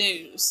evening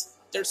news.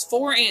 There's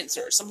 4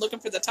 answers. I'm looking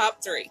for the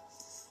top 3.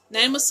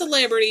 Name a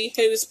celebrity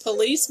whose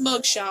police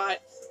mugshot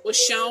was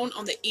shown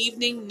on the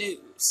evening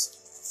news.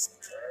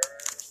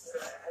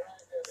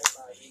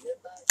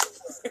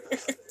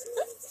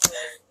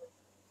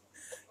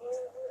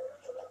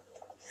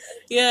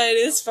 Yeah, it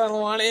is fun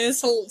one.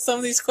 Some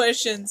of these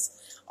questions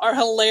are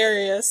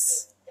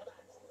hilarious.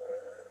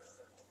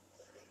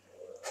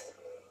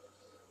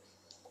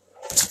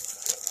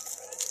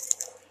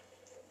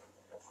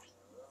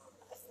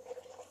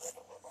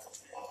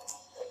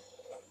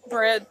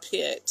 Brad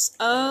Pitt.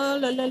 La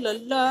la la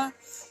la.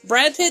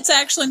 Brad Pitt's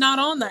actually not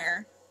on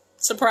there,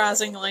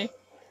 surprisingly.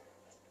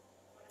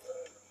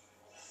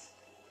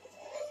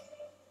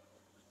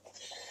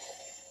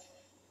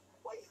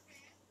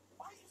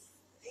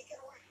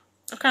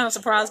 I'm kind of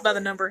surprised by the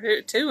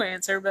number 2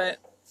 answer, but...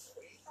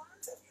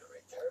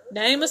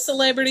 Name a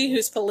celebrity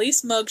whose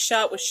police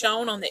mugshot was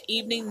shown on the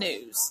evening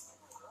news.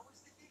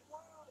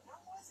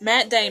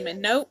 Matt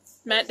Damon. Nope.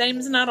 Matt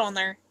Damon's not on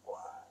there.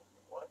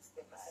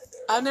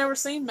 I've never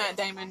seen Matt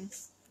Damon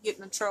get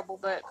in trouble,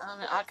 but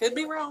I could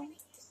be wrong.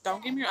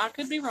 Don't get me wrong. I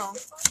could be wrong.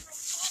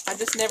 I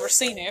just never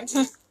seen it.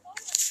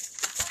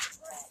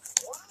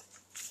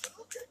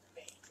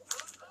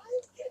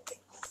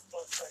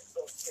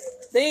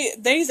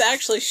 These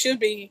actually should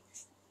be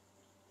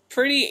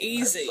pretty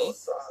easy.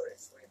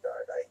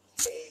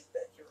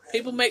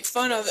 People make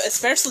fun of,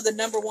 especially the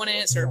number 1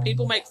 answer.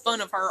 People make fun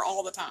of her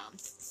all the time.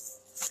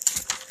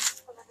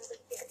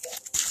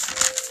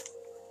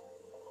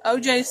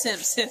 O.J.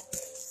 Simpson.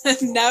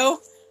 No.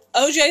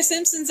 O.J.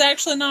 Simpson's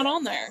actually not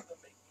on there.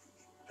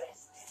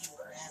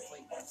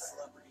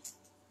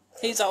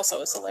 He's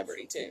also a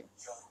celebrity, too.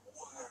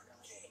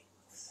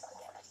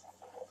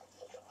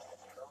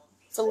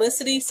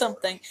 Felicity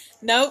something.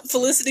 Nope,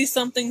 Felicity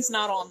something's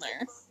not on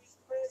there.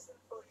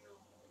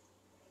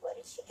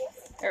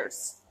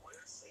 There's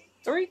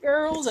 3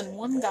 girls and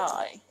 1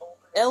 guy.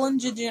 Ellen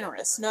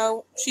DeGeneres.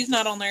 No, she's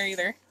not on there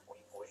either.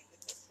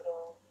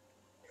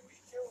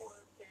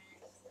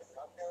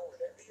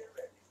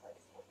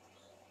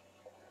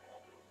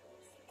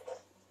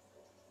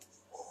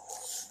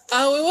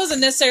 Oh, it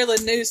wasn't necessarily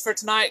the news for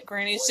tonight,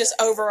 Granny. It's just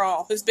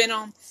overall. Has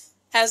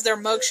their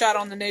mugshot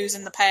on the news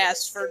in the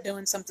past for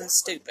doing something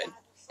stupid.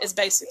 Is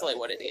basically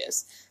what it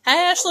is.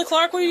 Hey, Ashley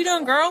Clark, what are you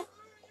doing, girl?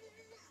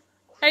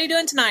 How are you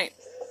doing tonight?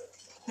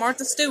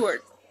 Martha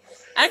Stewart.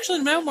 Actually,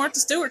 no, Martha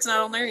Stewart's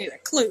not on there either.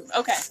 Clue.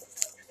 Okay.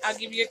 I'll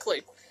give you a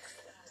clue.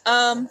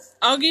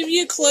 I'll give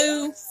you a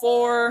clue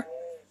for...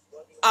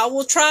 I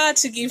will try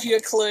to give you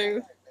a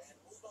clue.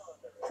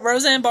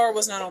 Roseanne Barr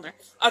was not on there.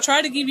 I'll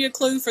try to give you a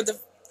clue for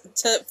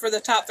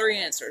the top 3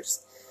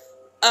 answers.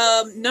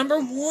 Number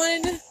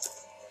 1...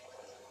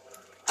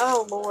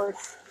 Oh, Lord.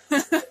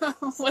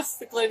 What's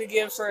the clue to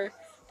give for...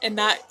 and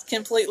not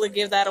completely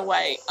give that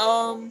away?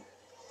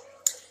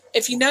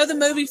 If you know the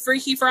movie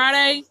Freaky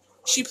Friday,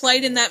 she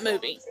played in that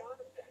movie.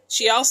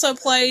 She also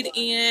played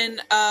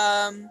in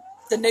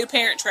the new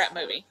Parent Trap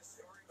movie.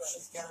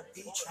 She's got a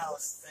beach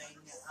house thing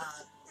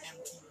on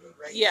MTV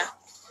right now.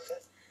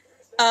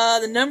 Yeah.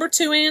 The number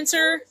 2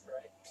 answer...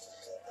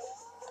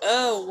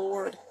 Oh,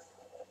 Lord.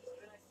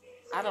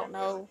 I don't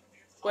know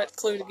what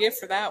clue to give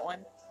for that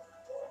one.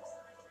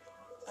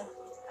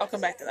 I'll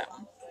come back to that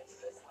one.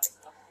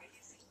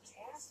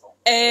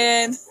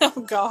 And,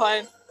 oh,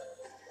 God.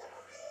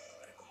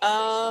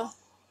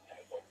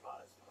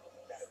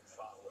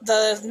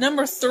 The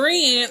number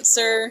 3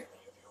 answer...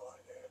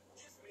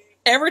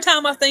 Every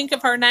time I think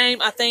of her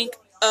name, I think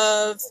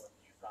of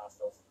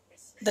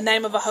the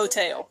name of a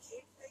hotel.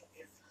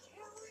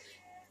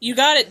 You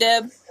got it,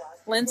 Deb.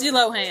 Lindsay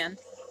Lohan.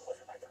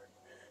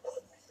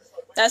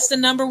 That's the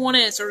number 1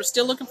 answer. We're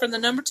still looking for the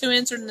number 2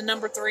 answer and the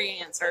number 3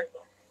 answer.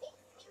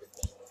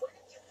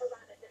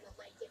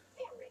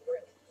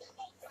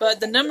 But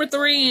the number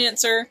 3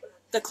 answer,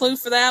 the clue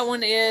for that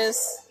one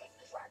is...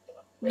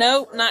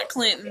 Nope, not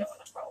Clinton.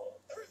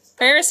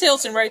 Paris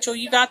Hilton, Rachel.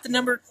 You got the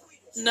number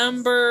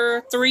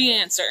 3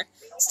 answer.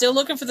 Still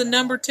looking for the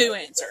number 2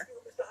 answer.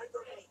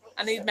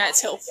 I need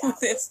Matt's help with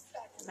this.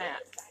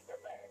 Matt.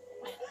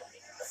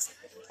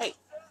 Hey.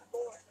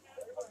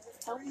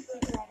 Help me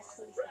figure out a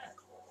clue.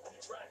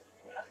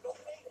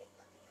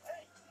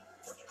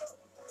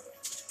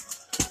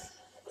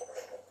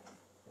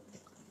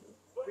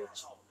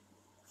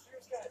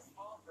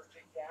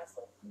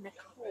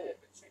 Nicole. I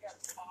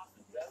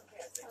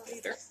don't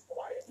either.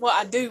 Well,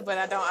 I do, but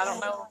I don't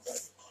know.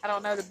 I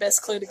don't know the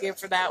best clue to give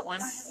for that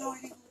one.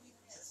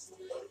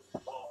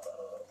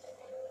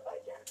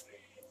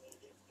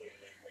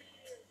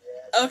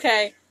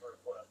 Okay.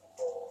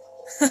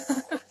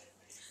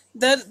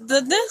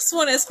 the next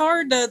one is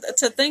hard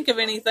to think of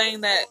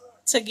anything that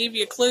to give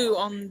you a clue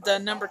on the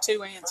number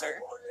 2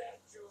 answer.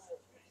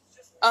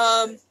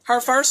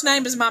 Her first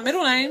name is my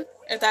middle name,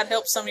 if that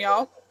helps some of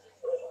y'all.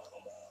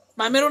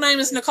 My middle name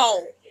is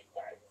Nicole.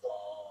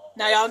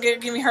 Now y'all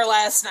give me her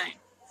last name.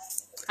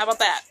 How about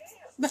that?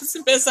 That's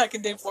the best I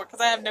can do for it, because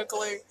I have no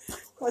clue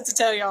what to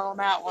tell y'all on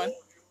that one.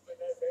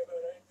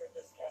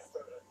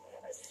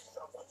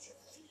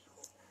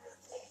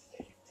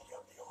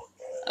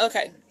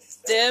 Okay,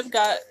 Deb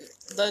got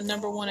the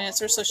number 1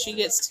 answer, so she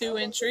gets 2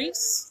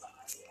 entries.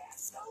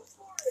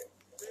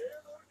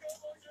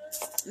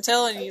 I'm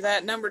telling you,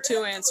 that number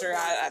 2 answer,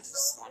 I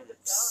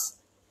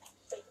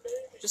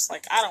just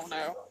like, I don't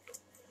know.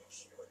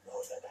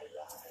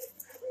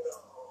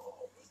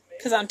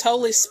 Because I'm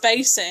totally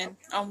spacing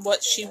on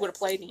what she would have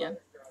played in.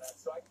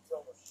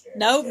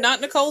 Nope,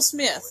 not Nicole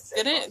Smith.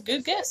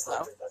 Good guess,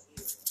 though.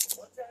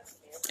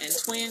 And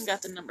Twin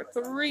got the number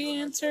 3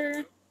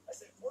 answer.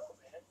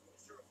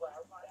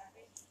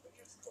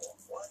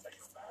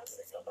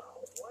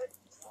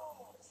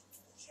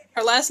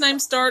 Her last name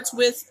starts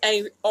with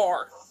a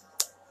R.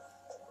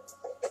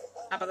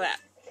 How about that?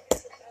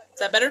 Is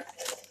that better?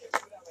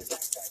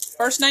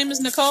 First name is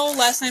Nicole,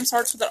 last name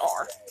starts with an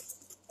R.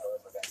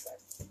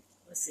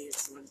 Let's see.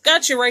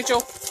 Gotcha,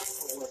 Rachel.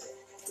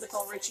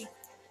 Nicole Richie.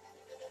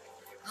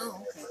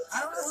 Oh, okay.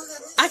 I don't know who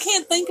that is. I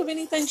can't think of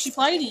anything she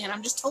played in.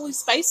 I'm just totally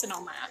spacing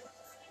on that.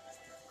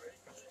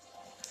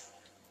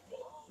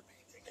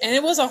 And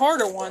it was a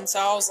harder one, so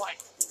I was like,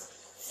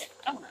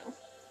 I don't know.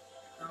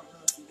 I don't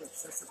know if you get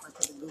that's if I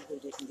could have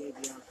Googled it and gave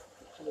you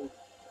a clue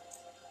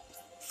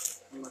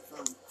on my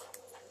phone.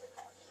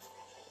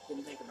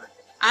 Didn't think about it.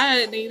 I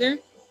didn't either.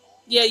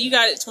 Yeah, you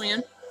got it,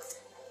 Twin.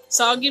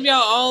 So I'll give y'all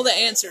all the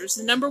answers.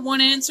 The number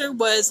 1 answer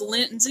was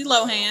Lindsay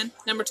Lohan.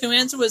 Number 2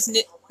 answer was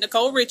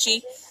Nicole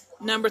Richie.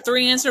 Number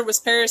 3 answer was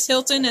Paris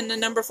Hilton. And the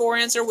number 4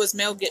 answer was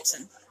Mel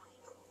Gibson.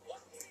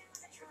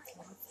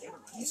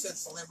 You said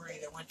celebrity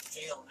that went to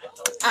jail.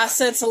 I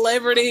said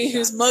celebrity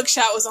whose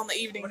mugshot was on the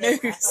evening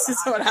news.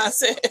 Is what I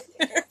said.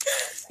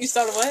 You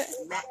started what?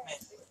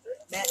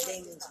 Matt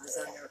Damon's was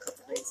on there a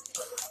couple days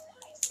ago.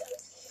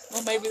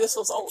 Well, maybe this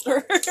was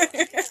older.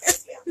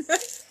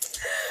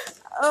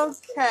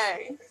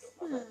 Okay.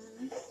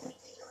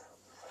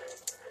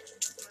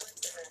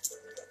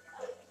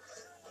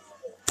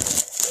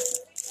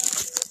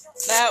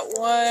 That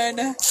one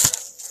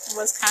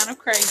was kind of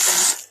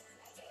crazy.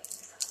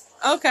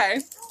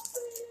 Okay.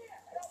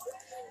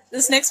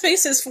 This next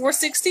piece is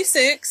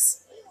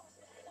 466.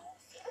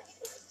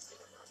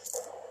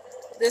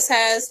 This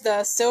has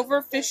the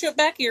silver fishhook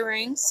back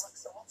earrings.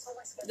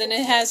 Then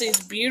it has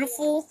these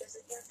beautiful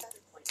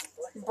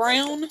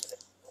brown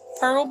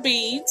pearl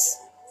beads.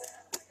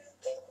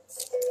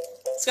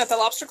 It's got the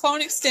lobster claw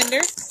and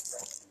extender.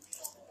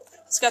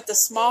 It's got the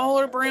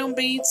smaller brown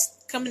beads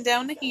coming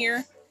down to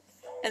here.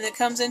 And then it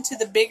comes into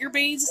the bigger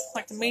beads,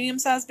 like the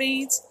medium-sized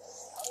beads.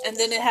 And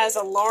then it has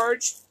a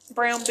large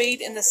brown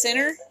bead in the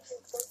center.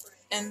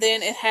 And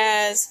then it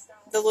has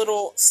the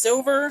little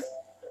silver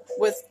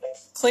with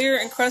clear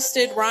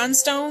encrusted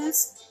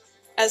rhinestones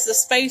as the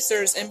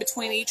spacers in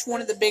between each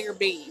one of the bigger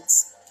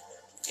beads.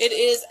 It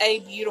is a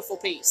beautiful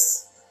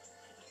piece.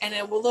 And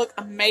it will look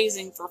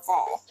amazing for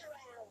fall.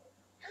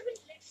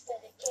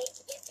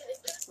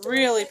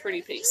 Really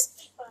pretty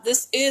piece.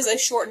 This is a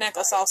short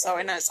necklace also,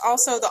 and it's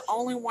also the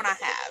only one I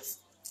have.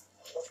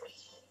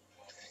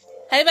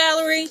 Hey,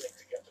 Valerie.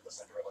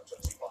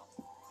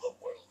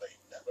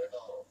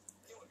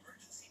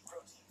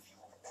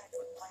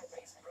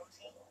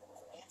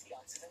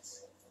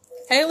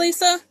 Hey,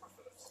 Lisa.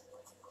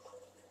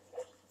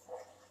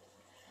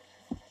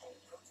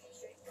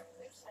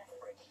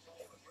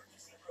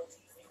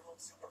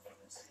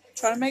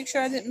 Try to make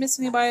sure I didn't miss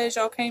anybody as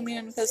y'all came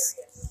in, because,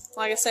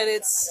 like I said,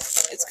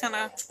 it's kind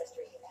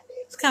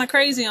of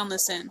crazy on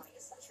this end.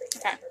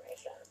 Okay,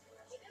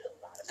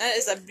 that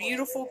is a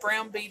beautiful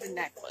brown beaded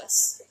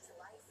necklace,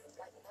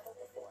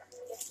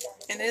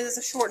 and it is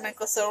a short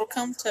necklace that will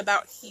come to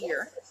about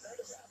here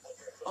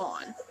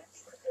on.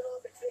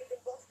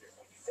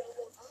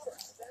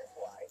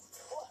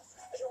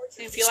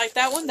 And if you like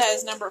that one, that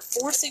is number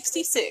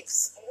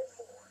 466.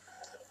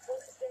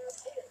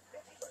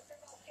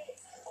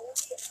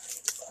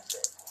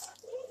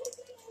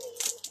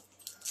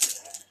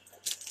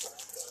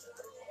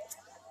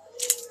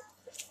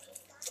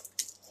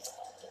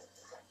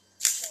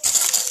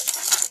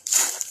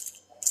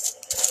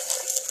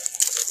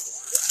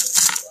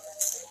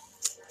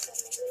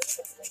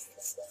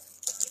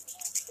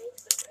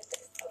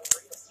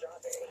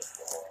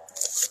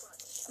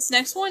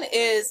 next one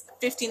is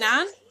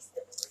 $59.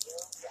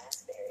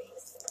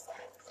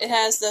 It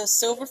has the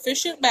silver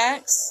fishhook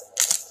backs.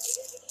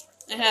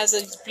 It has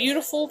a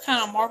beautiful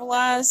kind of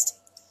marbleized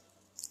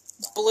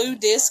blue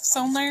discs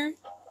on there.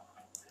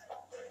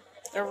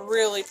 They're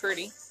really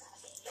pretty.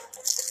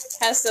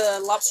 Has the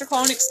lobster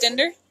claw and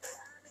extender.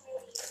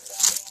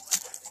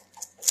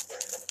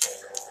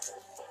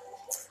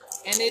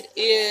 And it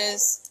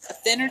is a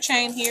thinner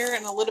chain here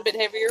and a little bit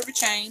heavier of a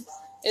chain.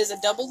 It is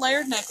a double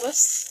layered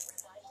necklace.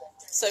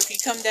 So if you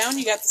come down,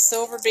 you got the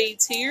silver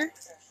beads here.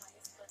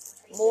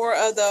 More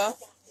of the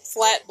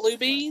flat blue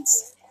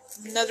beads.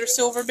 Another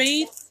silver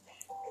bead.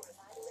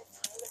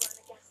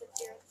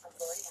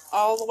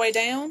 All the way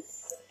down.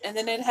 And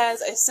then it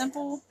has a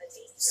simple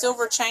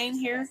silver chain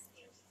here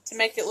to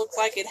make it look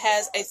like it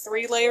has a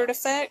 3-layered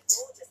effect.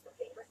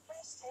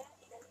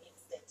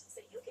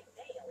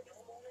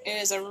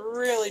 It is a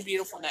really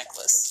beautiful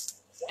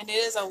necklace. And it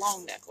is a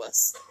long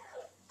necklace.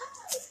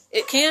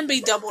 It can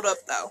be doubled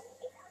up though.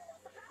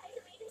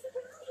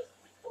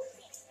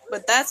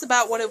 But that's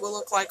about what it will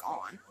look like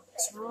on.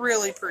 It's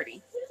really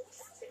pretty.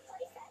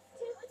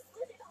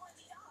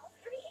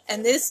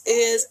 And this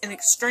is an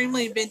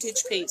extremely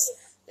vintage piece.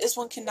 This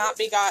one cannot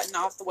be gotten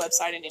off the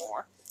website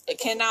anymore. It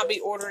cannot be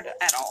ordered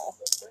at all.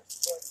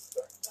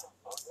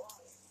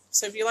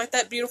 So if you like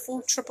that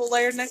beautiful triple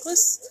layered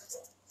necklace,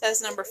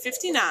 that's number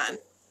 59.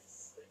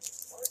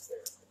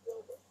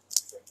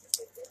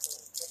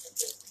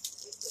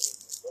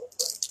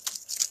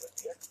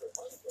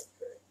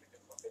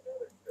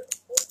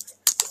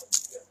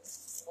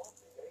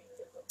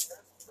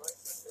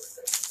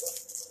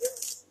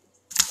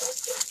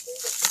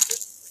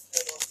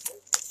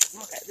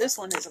 Okay, this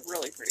one is a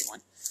really pretty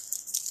one.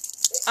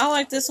 I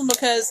like this one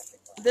because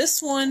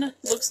this one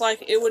looks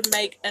like it would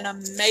make an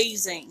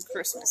amazing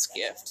Christmas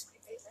gift.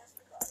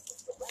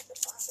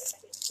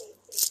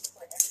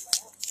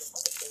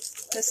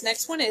 This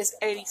next one is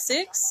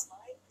 $86.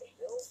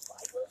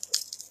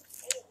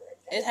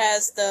 It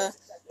has the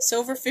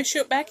silver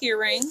fishhook back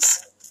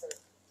earrings.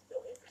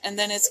 And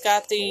then it's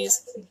got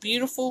these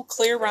beautiful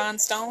clear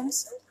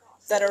rhinestones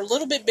that are a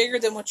little bit bigger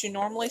than what you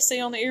normally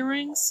see on the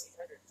earrings.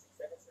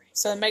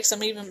 So it makes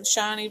them even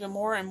shine even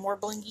more and more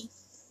blingy.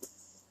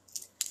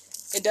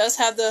 It does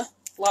have the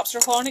lobster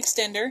claw and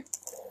extender.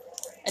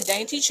 A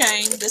dainty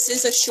chain. This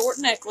is a short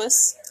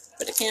necklace,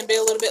 but it can be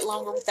a little bit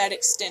longer with that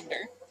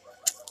extender.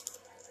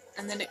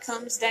 And then it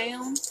comes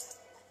down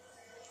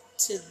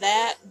to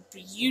that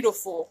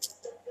beautiful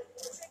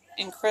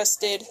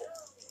encrusted.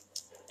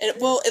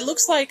 It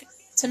looks like,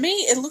 to me,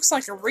 it looks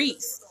like a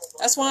wreath.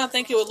 That's why I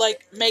think it would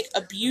make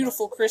a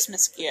beautiful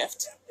Christmas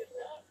gift.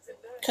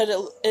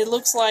 Because it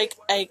looks like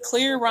a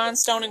clear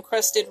rhinestone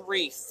encrusted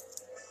wreath.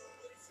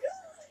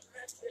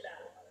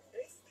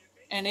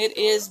 And it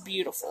is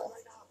beautiful.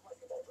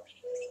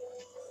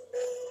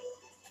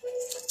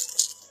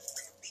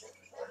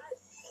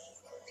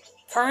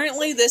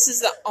 Currently, this is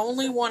the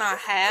only one I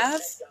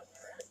have.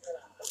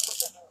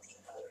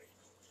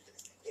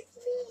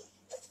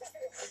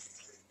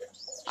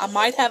 I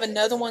might have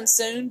another one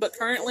soon, but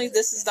currently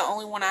this is the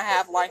only one I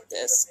have like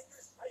this.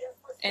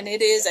 And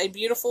it is a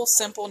beautiful,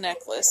 simple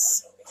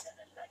necklace.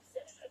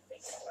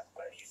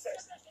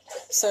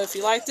 So if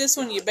you like this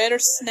one, you better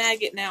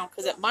snag it now,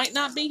 because it might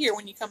not be here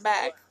when you come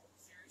back.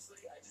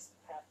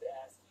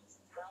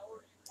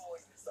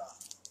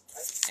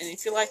 And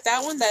if you like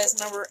that one, that is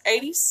number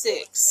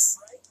 86.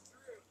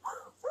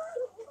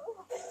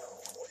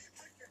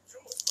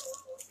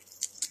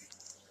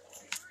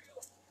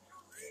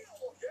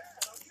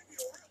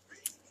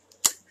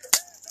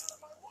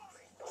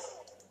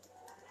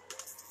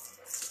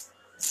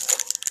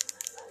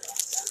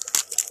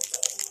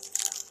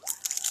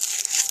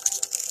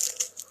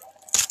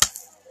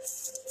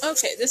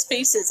 Okay, this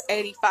piece is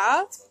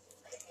 $85.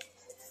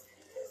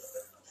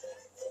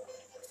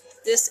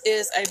 This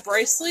is a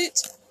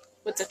bracelet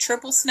with a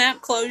triple snap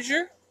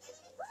closure.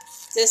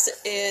 This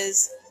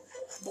is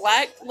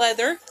black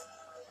leather.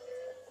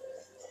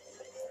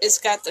 It's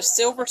got the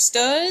silver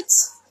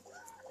studs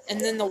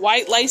and then the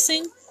white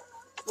lacing.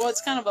 Well,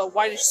 it's kind of a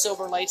whitish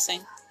silver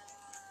lacing.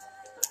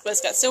 But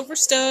it's got silver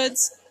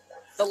studs,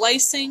 the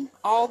lacing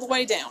all the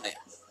way down it.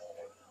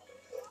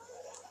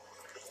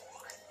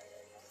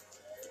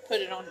 Put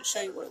it on to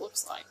show you what it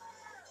looks like.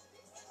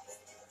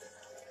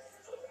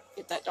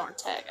 Get that darn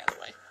tag out of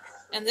the way.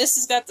 And this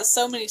has got the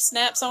so many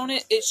snaps on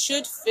it. It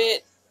should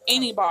fit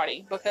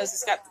anybody because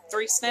it's got the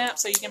 3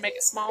 snaps, so you can make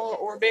it smaller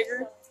or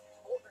bigger.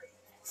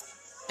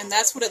 And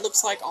that's what it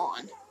looks like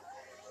on.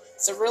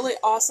 It's a really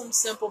awesome,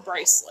 simple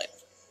bracelet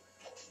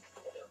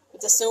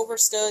with the silver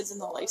studs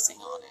and the lacing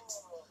on it.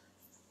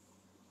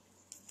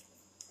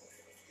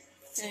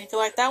 And if you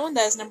like that one,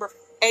 that is number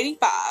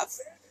 85.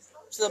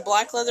 So the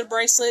black leather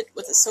bracelet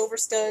with the silver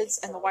studs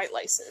and the white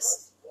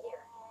laces.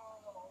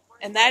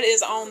 And that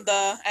is on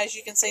the, as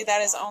you can see,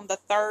 that is on the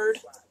third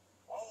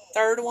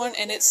one,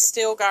 and it's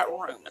still got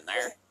room in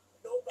there.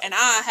 And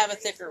I have a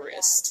thicker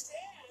wrist.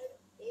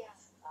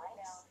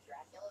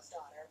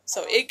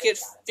 So it could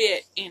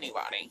fit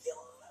anybody.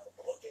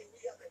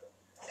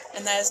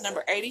 and that is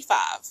number 85.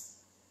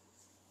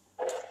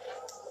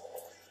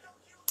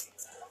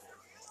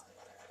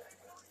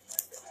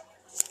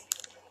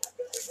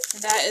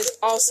 And that is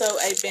also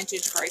a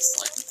vintage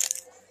bracelet.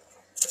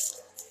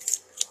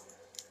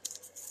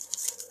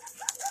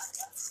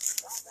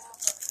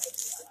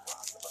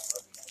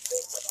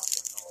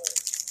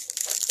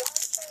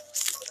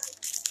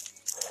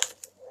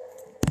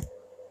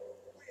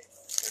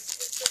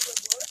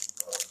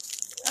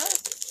 Oh,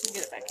 let me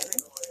get it back in there.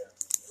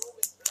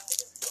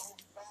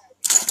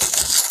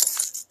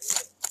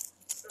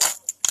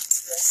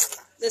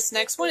 This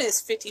next one is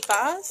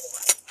 55.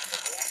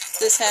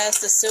 This has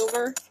the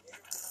silver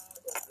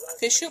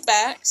fish hook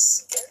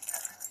backs.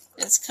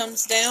 It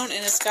comes down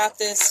and it's got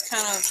this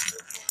kind of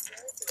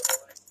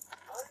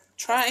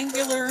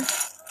triangular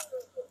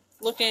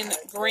looking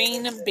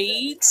green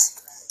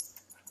beads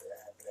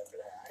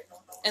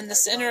in the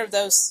center of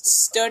those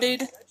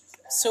studded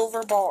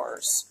silver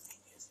bars.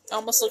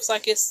 Almost looks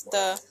like it's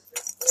the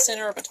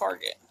center of a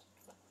target.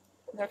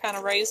 They're kind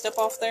of raised up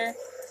off there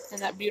in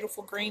that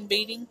beautiful green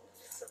beading.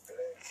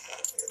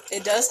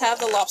 It does have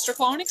the lobster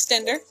claw and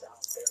extender.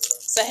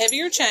 It's a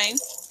heavier chain.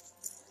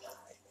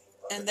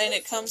 And then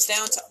it comes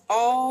down to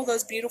all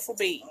those beautiful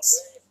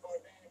beads.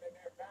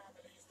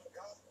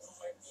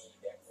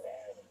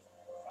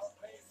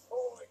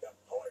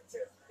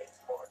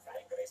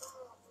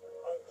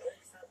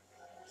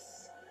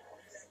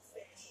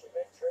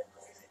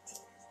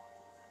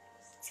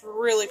 It's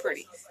really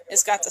pretty.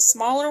 It's got the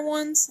smaller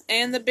ones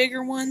and the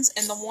bigger ones,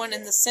 and the one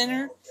in the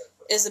center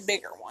is a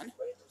bigger one.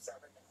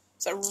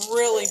 It's a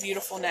really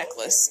beautiful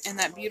necklace in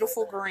that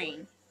beautiful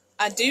green.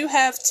 I do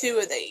have 2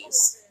 of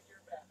these.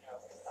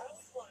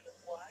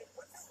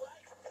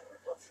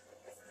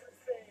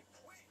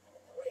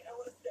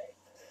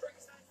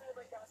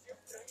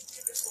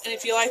 And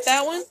if you like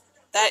that one,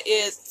 that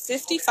is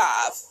 55.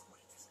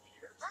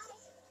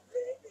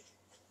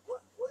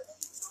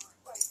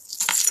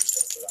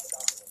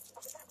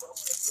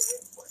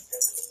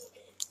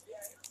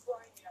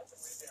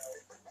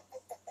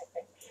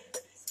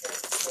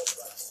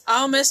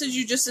 I'll message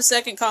you just a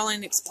second, call in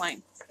and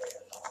explain.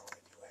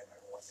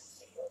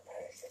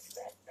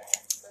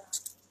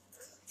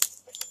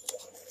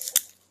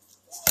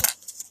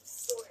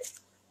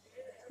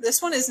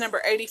 This one is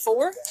number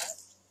 84.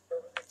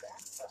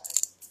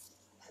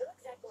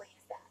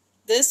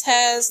 This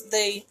has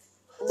the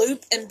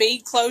loop and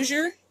bead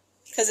closure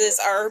because it's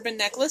our urban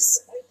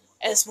necklace.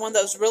 And it's one of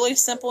those really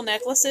simple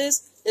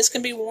necklaces. This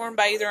can be worn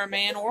by either a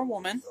man or a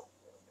woman.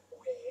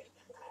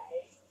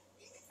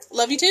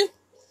 Love you too.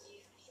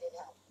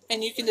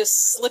 And you can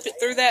just slip it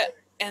through that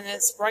and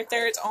it's right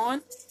there, it's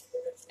on.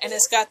 And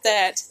it's got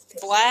that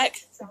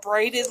black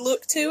braided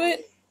look to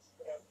it.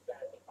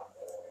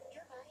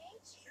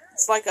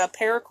 It's like a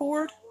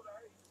paracord.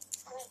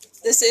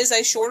 This is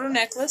a shorter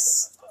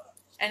necklace.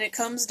 And it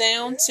comes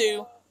down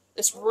to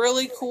this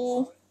really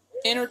cool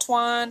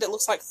intertwined, it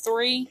looks like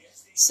 3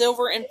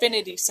 silver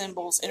infinity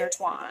symbols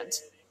intertwined.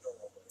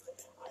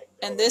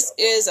 And this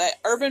is an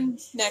urban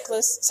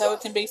necklace, so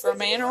it can be for a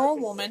man or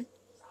a woman.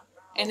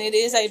 And it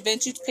is a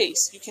vintage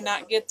piece. You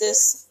cannot get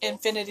this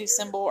infinity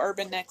symbol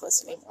urban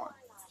necklace anymore.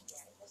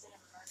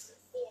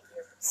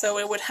 So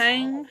it would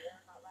hang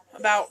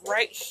about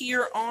right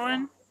here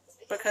on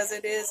because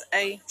it is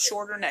a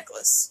shorter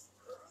necklace.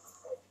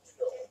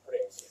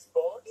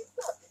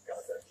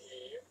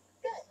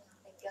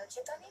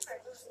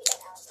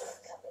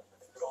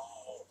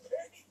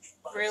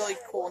 Really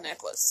cool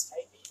necklace.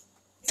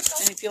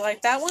 And if you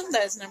like that one,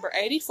 that is number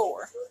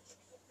 84.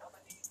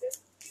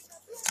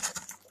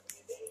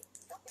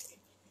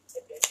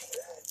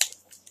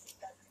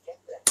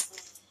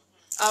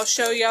 I'll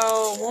show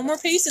y'all one more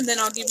piece and then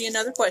I'll give you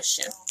another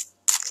question.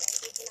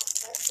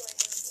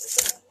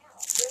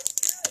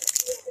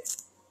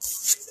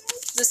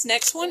 This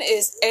next one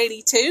is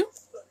 82.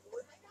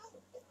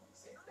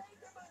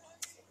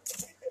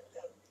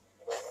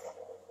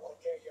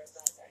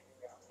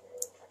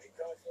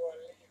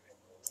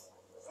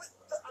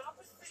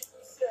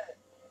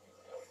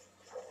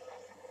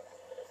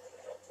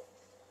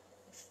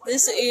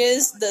 This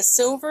is the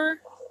silver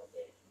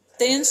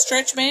thin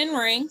stretch band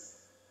ring.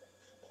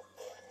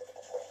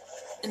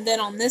 And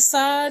then on this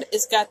side,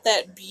 it's got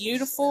that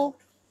beautiful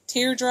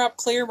teardrop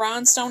clear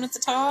rhinestone at the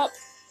top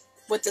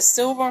with the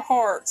silver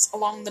hearts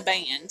along the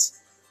band.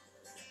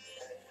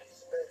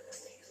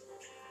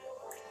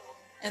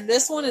 And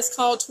this one is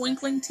called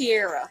Twinkling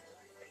Tiara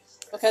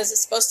because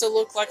it's supposed to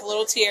look like a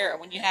little tiara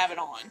when you have it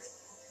on.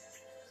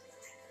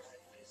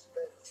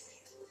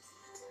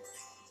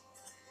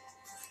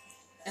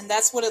 And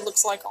that's what it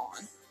looks like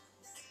on.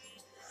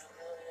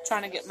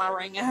 Trying to get my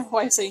ring out of the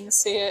way so you can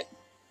see it.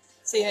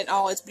 See it in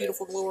all its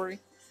beautiful glory.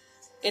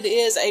 It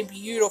is a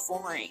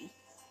beautiful ring.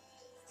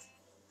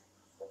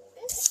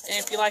 And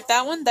if you like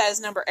that one, that is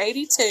number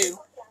 82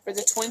 for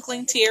the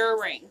Twinkling Tiara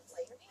ring.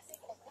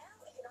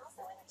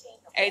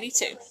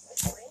 82.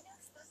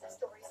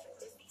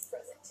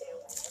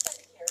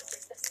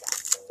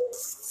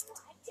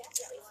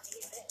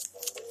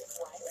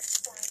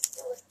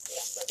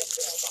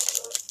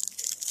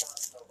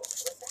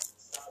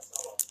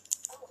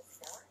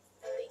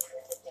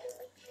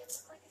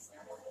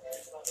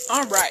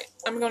 Alright,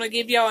 I'm going to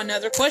give y'all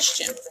another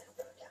question.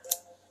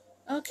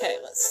 Okay,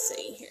 let's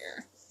see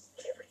here.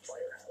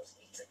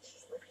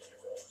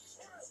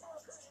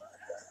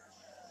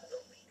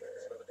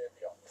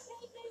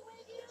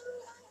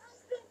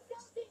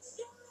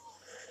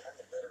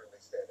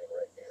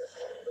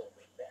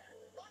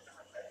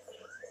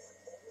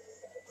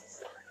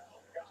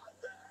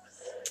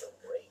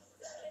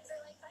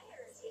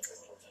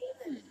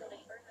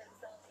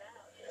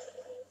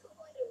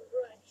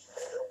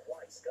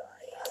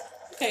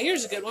 Okay,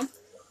 here's a good one.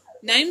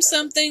 Name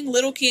something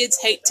little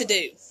kids hate to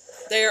do.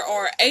 There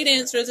are 8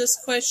 answers to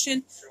this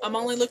question. I'm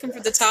only looking for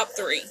the top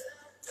 3.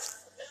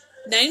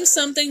 Name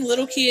something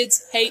little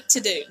kids hate to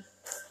do.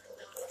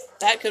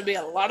 That could be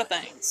a lot of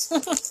things.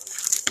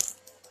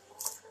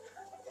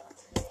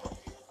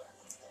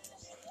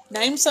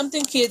 Name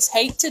something kids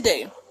hate to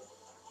do.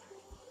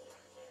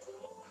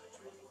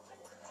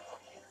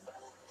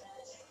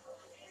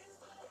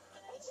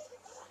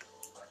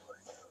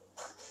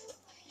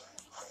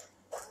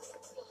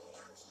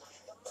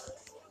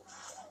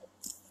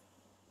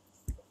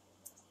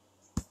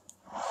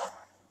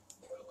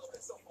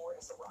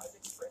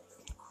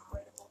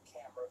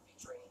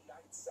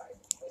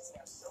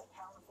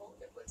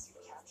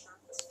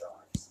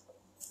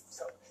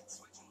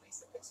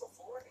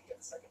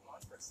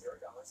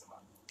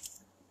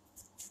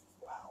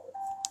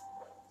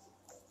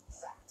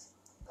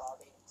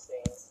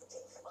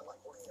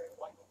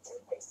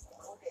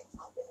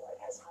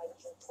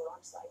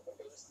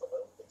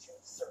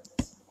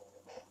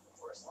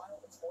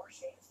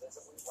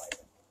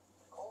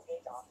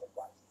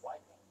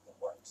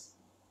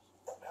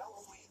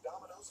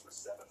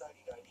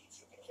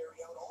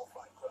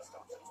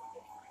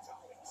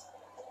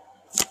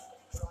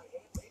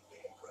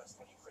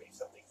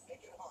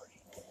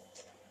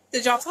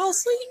 Did y'all fall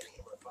asleep?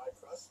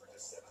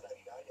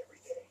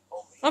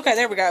 Okay,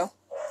 there we go.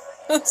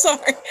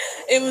 Sorry.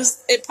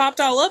 It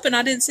popped all up and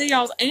I didn't see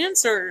y'all's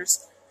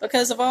answers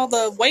because of all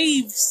the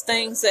waves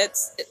things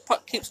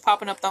keeps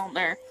popping up on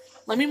there.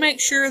 Let me make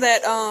sure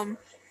that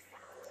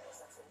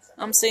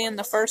I'm seeing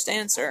the first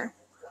answer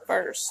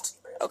first.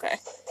 Okay.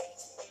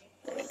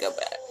 Let me go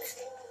back.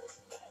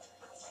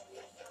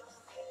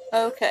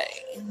 Okay.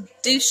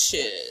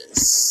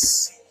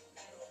 Dishes.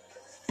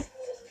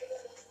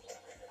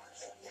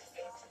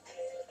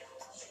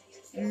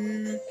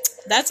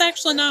 That's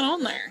actually not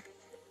on there.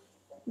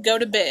 Go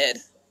to bed.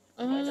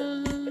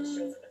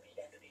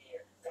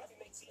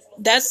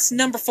 That's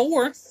number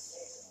 4.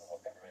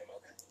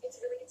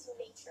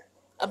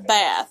 A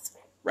bath.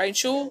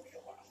 Rachel?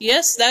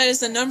 Yes, that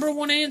is the number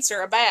 1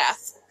 answer. A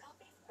bath.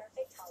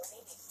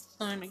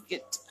 Let me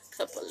get a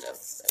couple of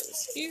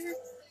those here.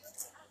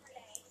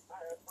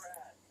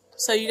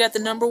 So you got the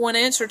number 1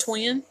 answer,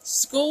 twin.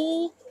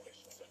 School.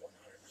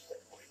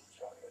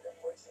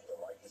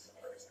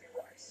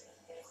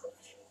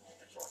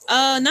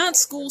 Not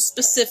school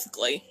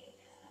specifically.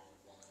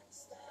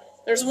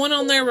 There's one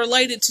on there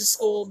related to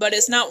school, but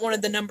it's not one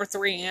of the number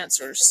 3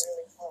 answers.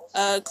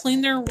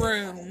 Clean their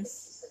room.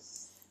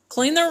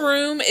 Clean their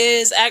room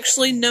is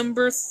actually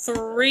number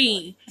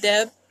 3,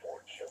 Deb.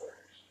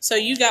 So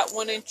you got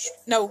 1 inch.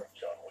 No.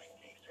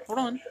 Hold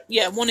on.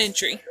 Yeah, 1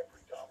 entry.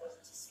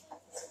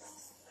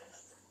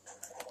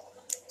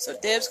 So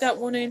Deb's got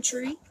 1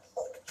 entry.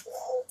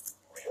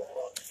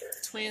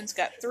 Twins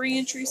got 3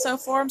 entries so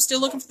far. I'm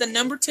still looking for the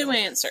number 2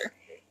 answer.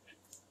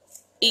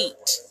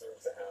 Eat.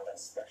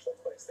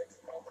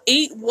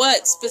 Eat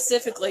what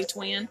specifically,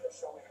 twin?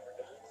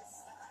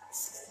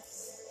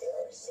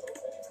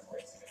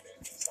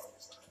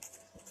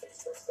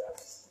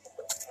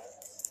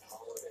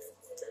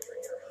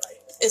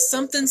 Is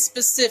something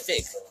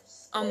specific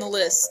on the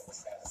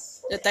list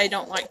that they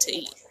don't like to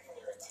eat?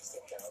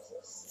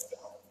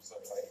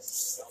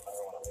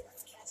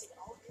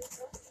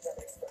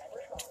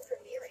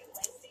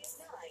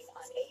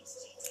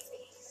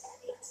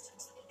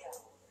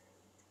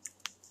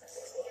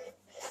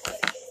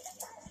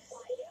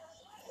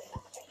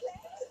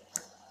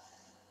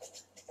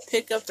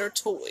 Pick up their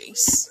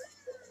toys.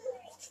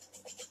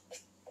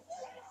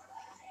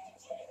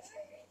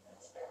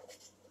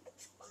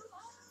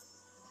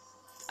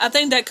 I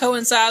think that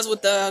coincides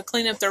with the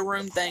clean up their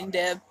room thing,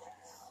 Deb.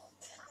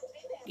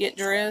 Get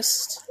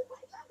dressed.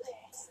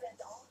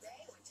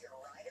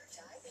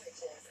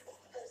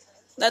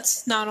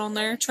 That's not on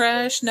there.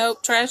 Trash.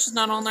 Nope, trash is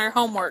not on there.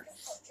 Homework.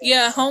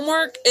 Yeah,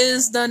 homework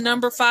is the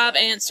number 5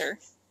 answer.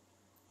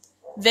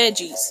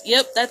 Veggies.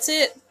 Yep, that's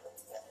it.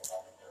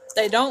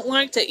 They don't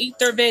like to eat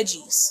their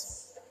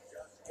veggies.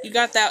 You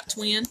got that,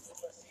 twin.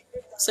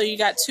 So you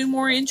got 2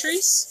 more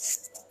entries.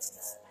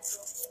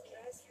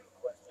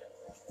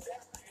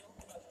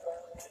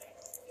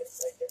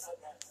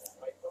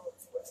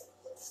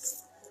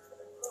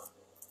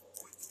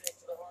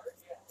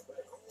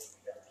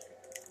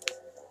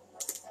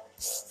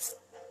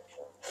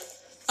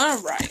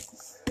 Alright.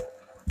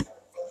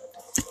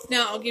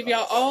 Now I'll give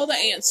y'all all the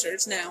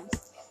answers now.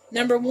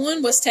 Number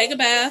 1 was take a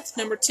bath.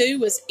 Number 2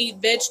 was eat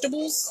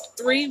vegetables.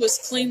 3 was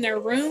clean their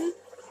room.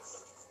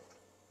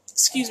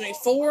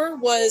 4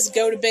 was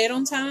go to bed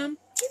on time.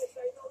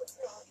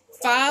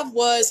 5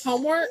 was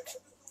homework.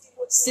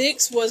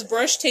 6 was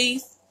brush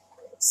teeth.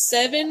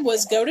 7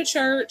 was go to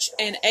church.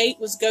 And 8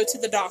 was go to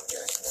the doctor.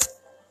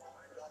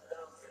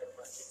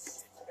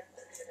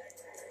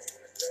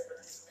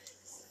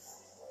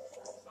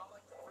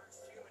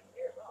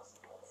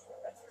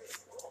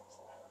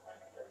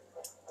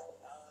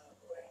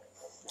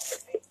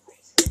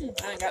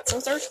 I got so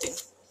thirsty.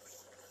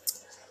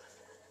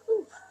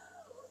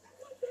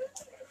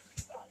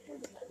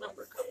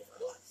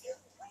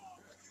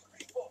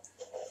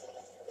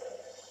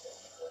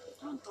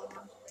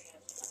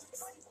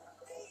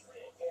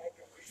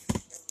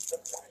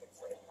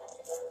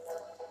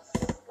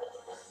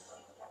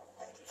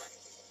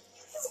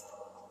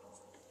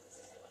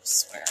 I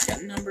swear I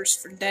got numbers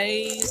for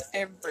days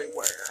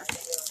everywhere.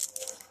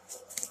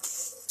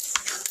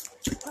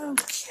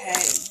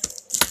 Okay.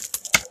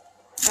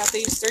 Got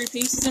these 3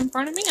 pieces in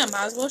front of me. I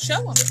might as well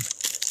show them.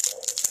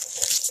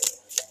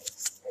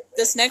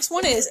 This next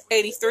one is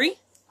 83.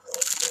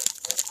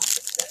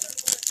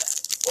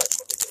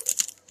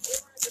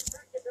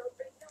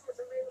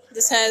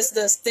 This has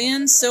the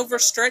thin silver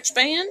stretch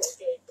band.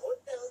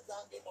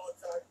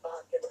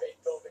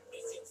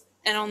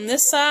 And on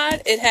this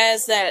side, it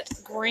has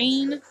that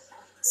green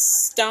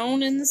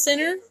stone in the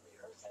center.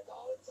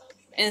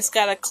 And it's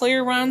got a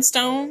clear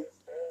rhinestone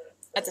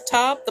at the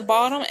top, the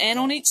bottom, and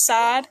on each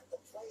side.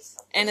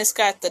 And it's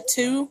got the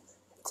 2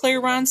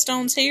 clear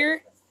rhinestones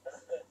here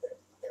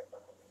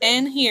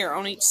and here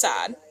on each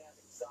side.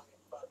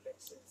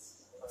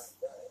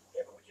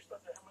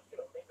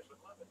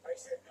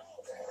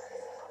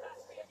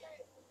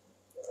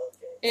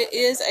 It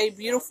is a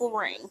beautiful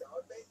ring.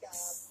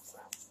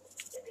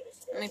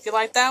 And if you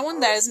like that one,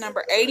 that is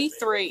number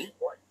 83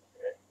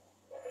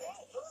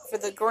 for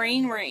the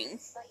green ring.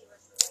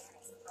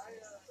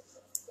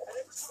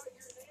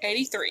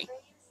 83.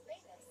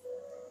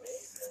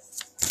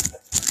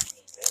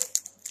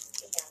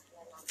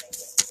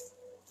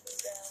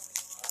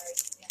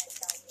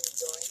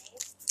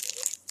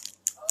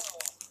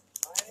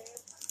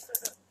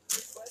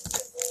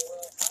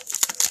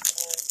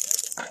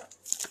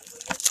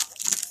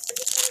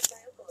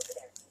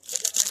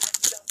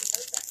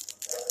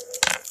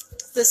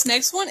 This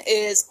next one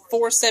is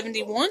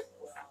 471.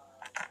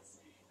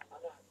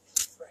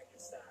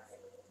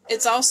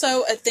 It's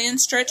also a thin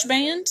stretch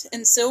band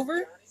in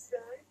silver.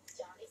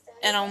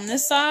 And on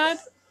this side,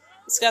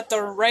 it's got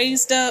the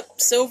raised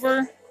up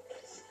silver,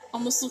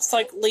 almost looks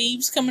like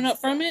leaves coming up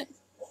from it.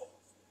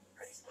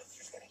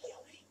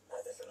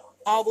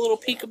 All the little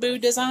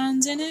peekaboo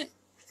designs in it.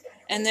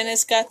 And then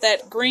it's got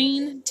that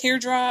green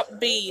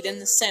teardrop bead in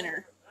the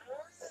center.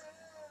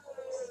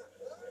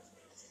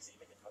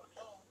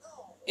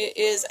 It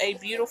is a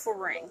beautiful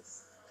ring.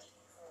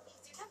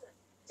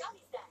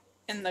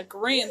 And that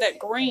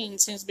green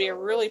seems to be a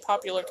really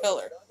popular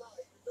color.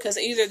 Because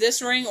either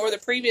this ring or the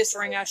previous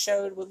ring I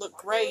showed would look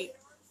great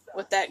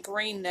with that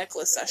green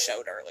necklace I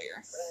showed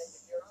earlier.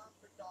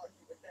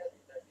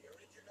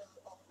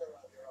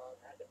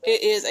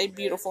 It is a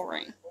beautiful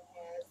ring.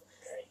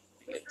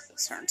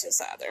 Let's turn to the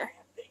side there.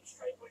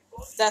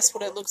 That's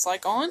what it looks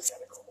like on.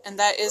 And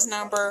that is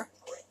number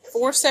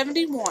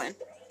 471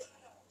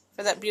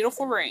 for that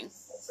beautiful ring.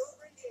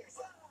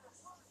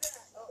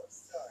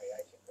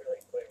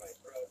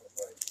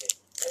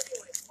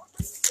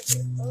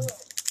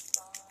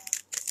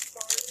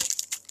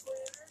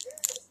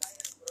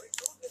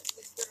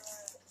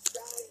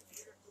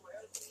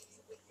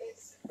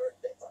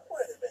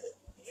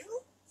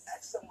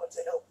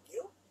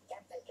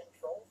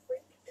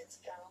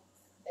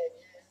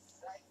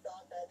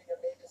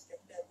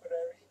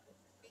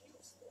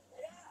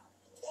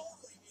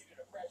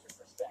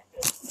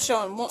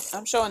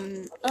 I'm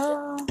showing,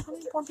 how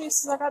many more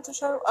pieces I got to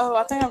show? Oh,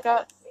 I think I've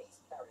got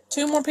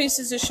 2 more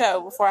pieces to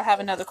show before I have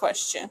another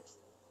question.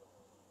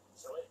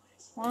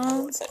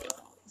 1 second.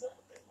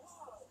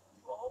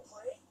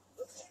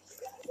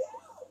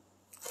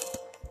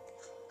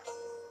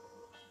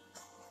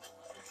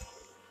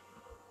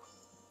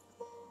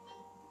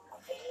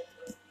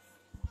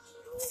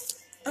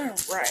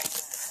 Alright.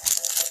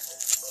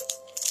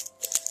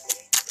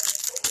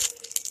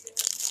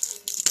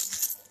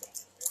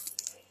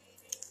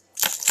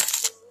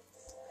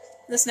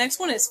 This next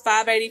one is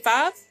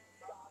 585.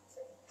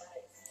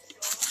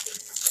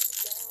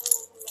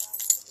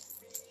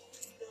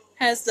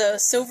 Has the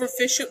silver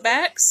fishhook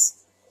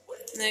backs.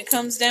 And then it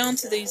comes down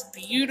to these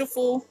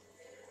beautiful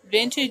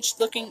vintage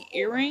looking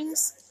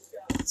earrings.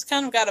 It's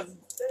kind of got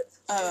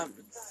a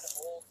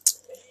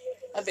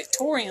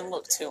Victorian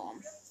look to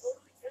them.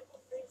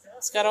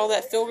 It's got all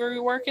that filigree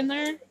work in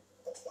there.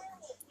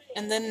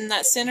 And then in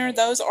that center,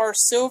 those are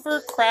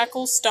silver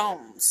crackle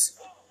stones.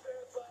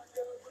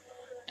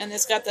 And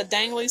it's got the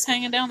danglies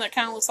hanging down. That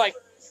kind of looks like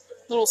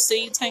little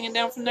seeds hanging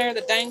down from there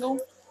that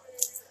dangle.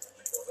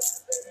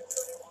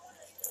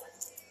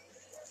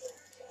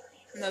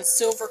 And those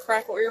silver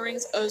crackle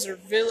earrings, those are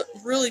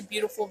really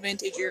beautiful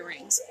vintage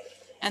earrings.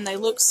 And they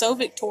look so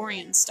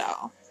Victorian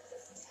style.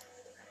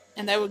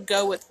 And they would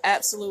go with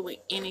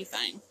absolutely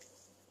anything.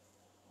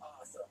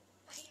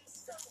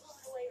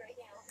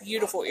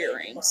 Beautiful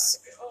earrings.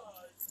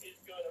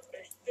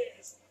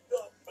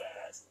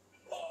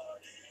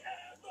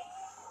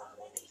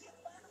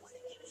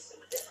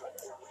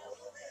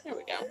 There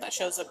we go. That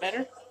shows up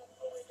better.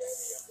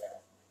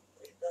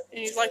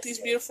 And you like these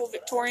beautiful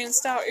Victorian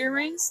style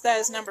earrings? That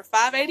is number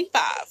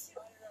 585.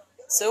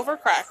 Silver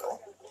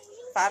Crackle.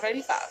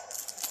 585.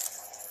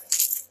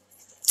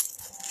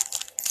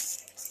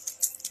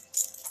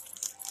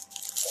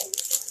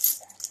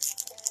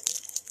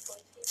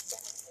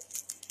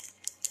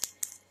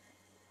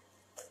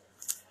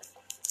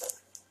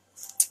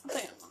 I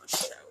think I'm going to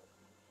show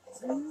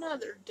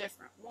another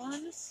different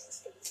one.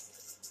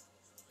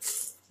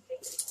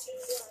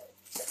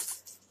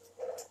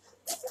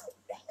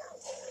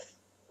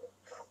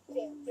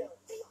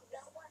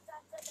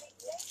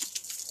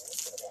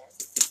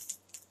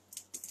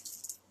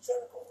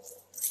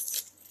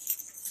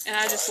 And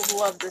I just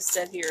love this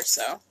set here,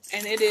 so.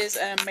 And it is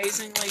an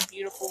amazingly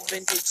beautiful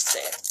vintage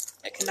set.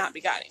 It cannot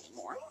be got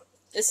anymore.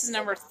 This is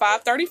number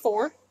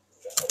 534.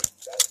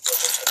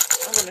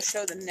 I'm going to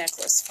show the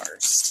necklace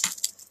first.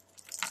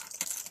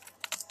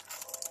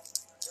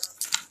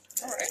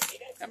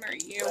 Alright, come here,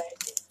 you.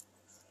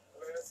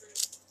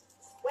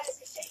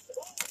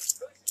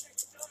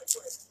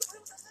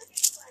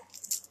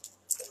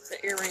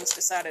 The earrings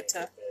decided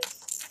to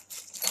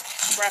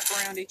wrap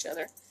around each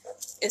other.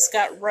 It's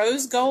got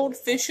rose gold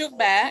fishhook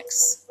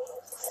backs,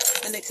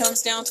 and it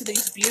comes down to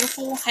these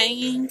beautiful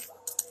hanging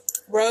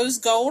rose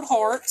gold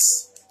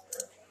hearts.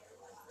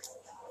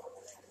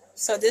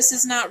 So this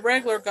is not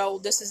regular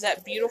gold, this is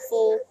that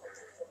beautiful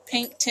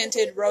pink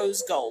tinted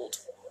rose gold.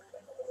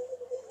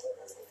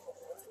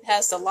 It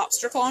has the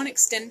lobster claw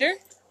extender.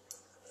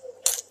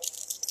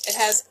 It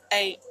has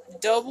a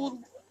double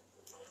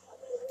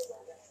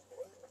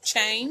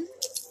chain.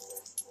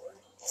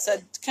 It's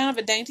a kind of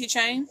a dainty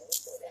chain,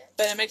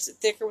 but it makes it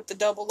thicker with the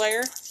double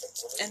layer.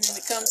 And then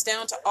it comes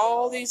down to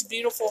all these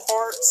beautiful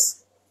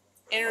hearts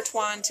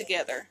intertwined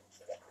together.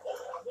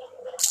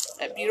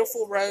 That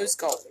beautiful rose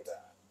gold.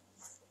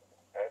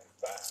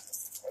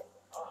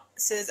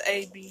 This is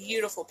a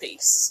beautiful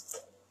piece.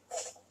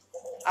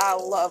 I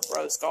love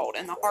rose gold,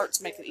 and the hearts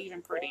make it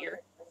even prettier.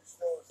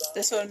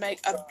 This would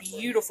make a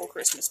beautiful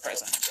Christmas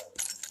present.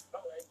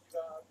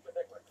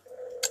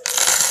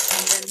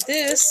 And then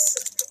this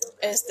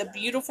is the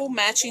beautiful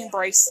matching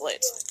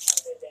bracelet.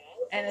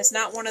 And it's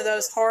not one of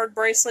those hard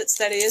bracelets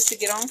that it is to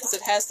get on, because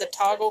it has the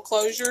toggle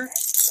closure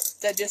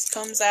that just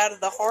comes out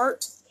of the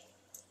heart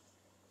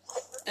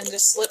and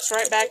just slips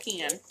right back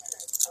in.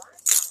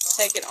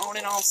 Take it on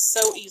and off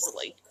so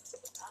easily.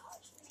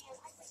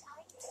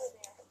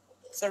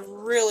 It's a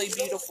really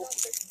beautiful,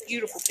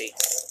 beautiful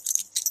piece.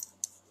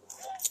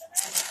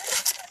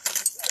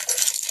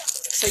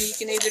 So you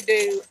can either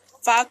do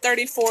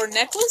 534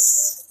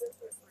 necklace,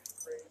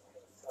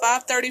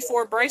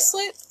 534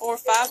 bracelet, or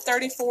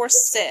 534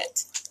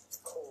 set.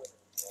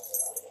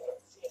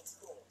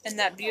 And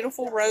that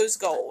beautiful rose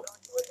gold.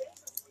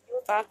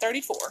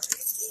 534.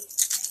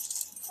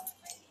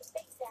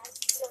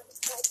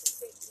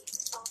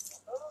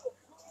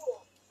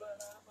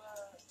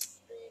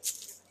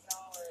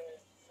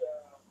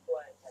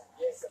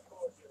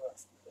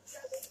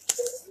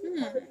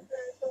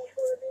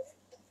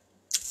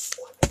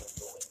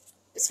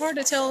 It's hard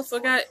to tell if I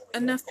got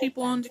enough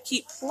people on to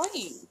keep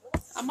playing.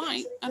 I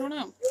might. I don't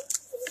know.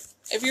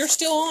 If you're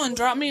still on,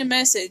 drop me a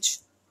message.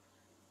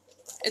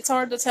 It's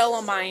hard to tell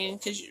on my end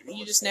because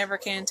you just never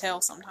can tell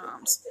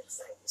sometimes.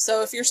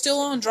 So if you're still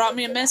on, drop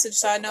me a message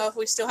so I know if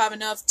we still have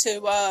enough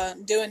to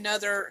do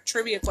another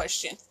trivia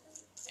question.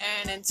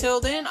 And until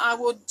then, I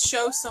will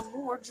show some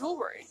more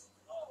jewelry.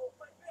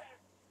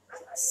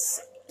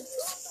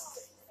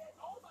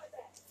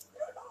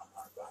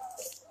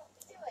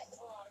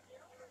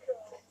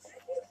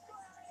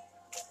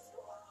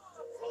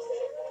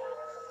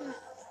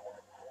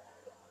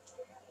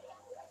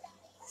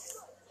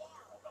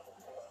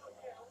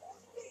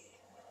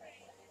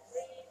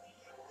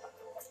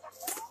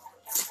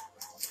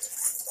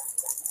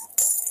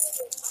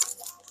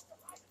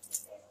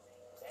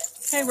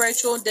 Hey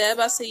Rachel, Deb,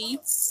 I see you.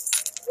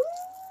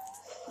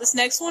 This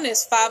next one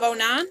is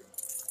 509.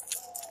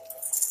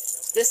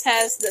 This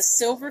has the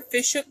silver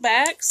fishhook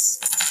backs,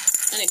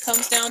 and it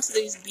comes down to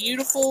these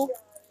beautiful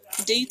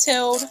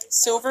detailed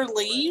silver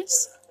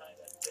leaves.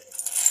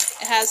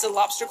 It has a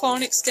lobster claw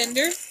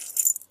extender.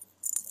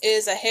 It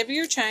is a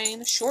heavier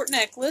chain, short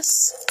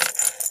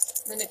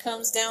necklace. Then it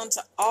comes down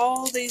to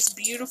all these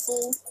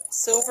beautiful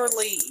silver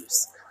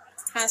leaves.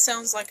 Kind of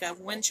sounds like a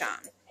wind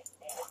chime.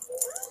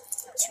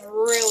 It's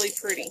really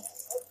pretty.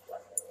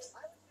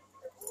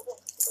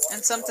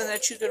 And something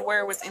that you could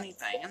wear with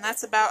anything. And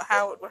that's about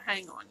how it would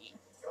hang on you.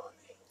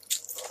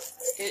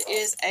 It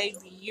is a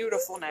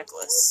beautiful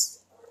necklace.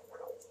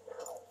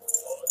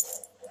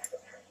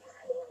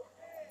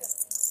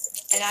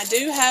 And I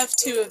do have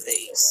two of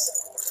these.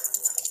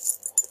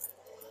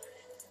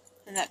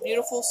 And that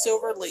beautiful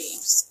silver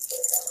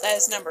leaves. That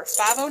is number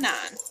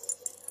 509.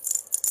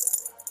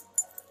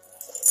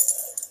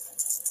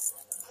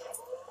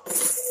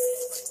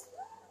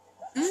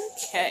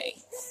 Okay.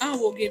 I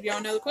will give y'all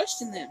another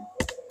question then.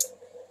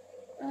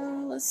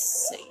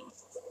 Let's see.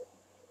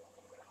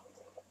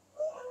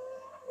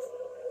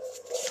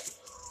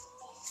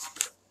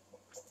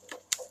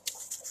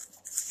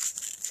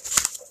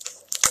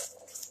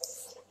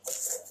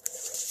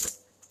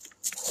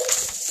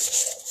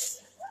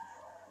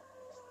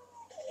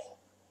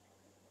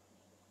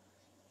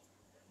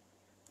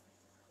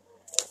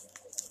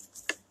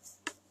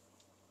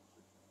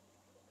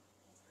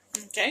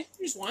 Okay,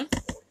 here's one.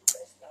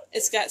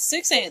 It's got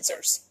 6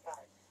 answers.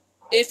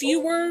 If you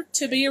were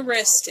to be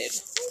arrested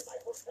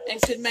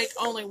and could make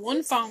only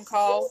one phone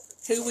call,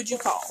 who would you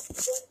call?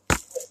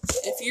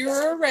 If you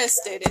were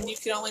arrested and you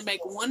could only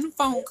make one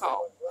phone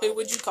call, who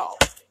would you call?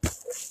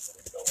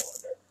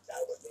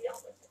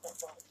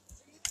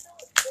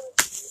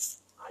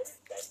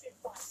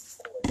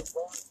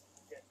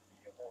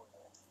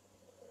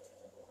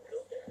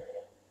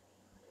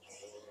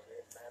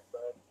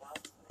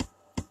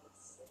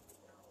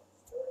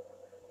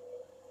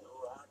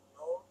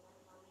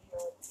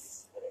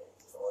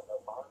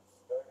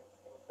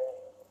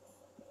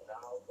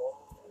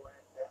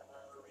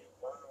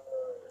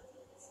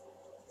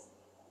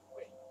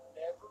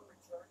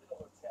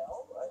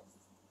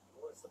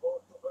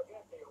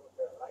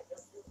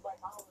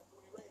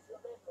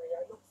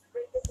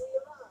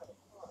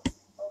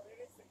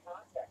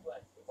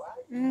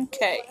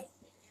 Okay.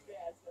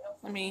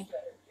 Let me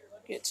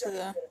get to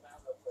the...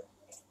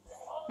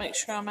 Make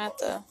sure I'm at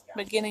the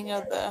beginning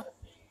of the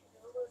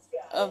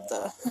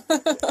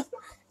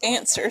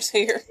answers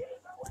here.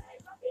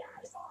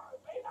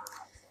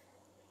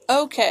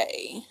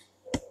 Okay.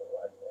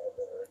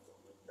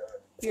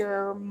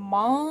 Your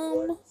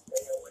mom...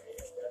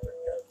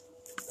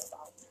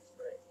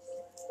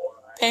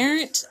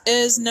 Parent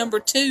is number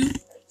 2.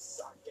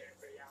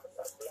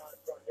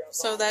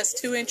 So that's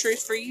 2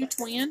 entries for you,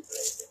 twin.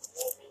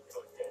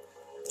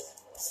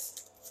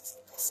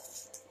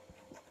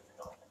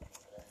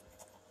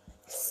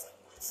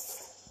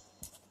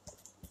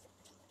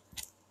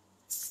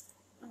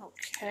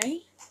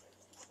 Okay.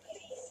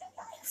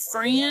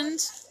 Friend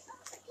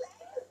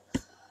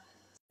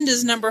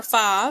is number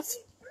 5.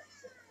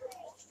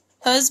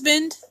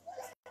 Husband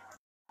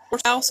or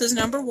spouse is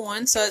number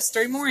 1, so it's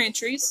 3 more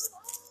entries.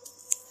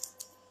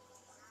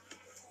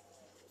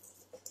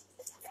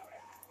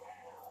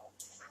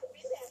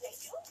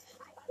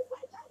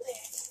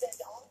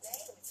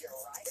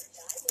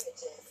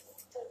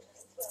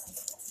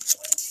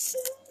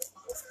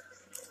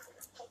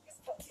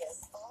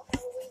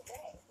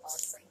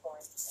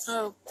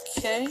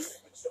 Okay.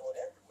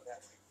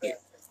 Here.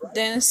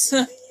 Dennis,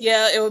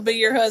 yeah, it would be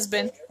your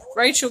husband.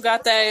 Rachel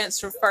got that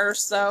answer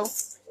first, though.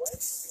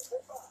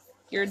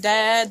 Your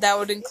dad, that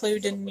would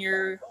include in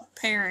your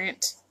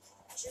parent.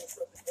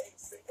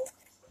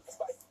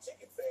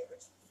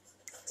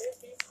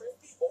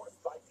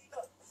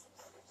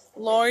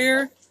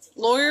 Lawyer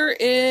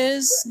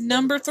is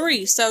number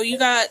 3. So you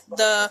got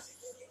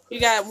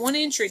 1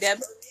 entry, Deb.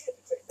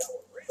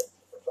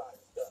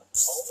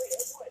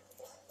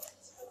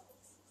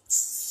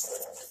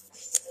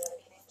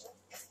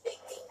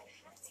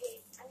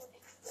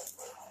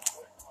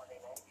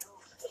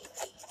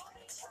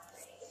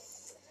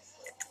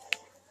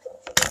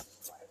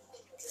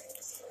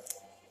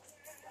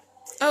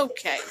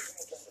 Okay,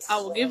 I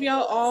will give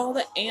y'all all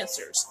the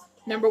answers.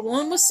 Number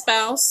 1 was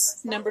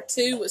spouse. Number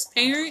 2 was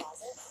parent.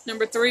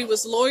 Number 3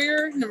 was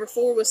lawyer. Number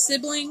 4 was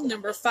sibling.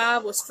 Number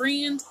 5 was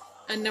friend.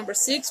 And number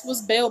 6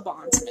 was bail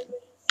bondsman.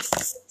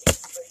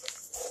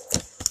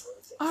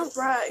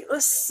 Alright,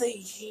 let's see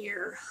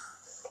here.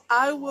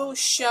 I will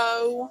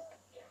show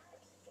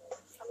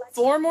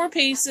 4 more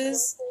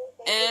pieces,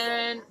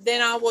 and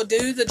then I will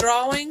do the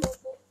drawing,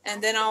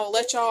 and then I'll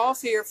let y'all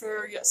off here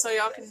so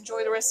y'all can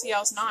enjoy the rest of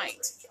y'all's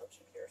night.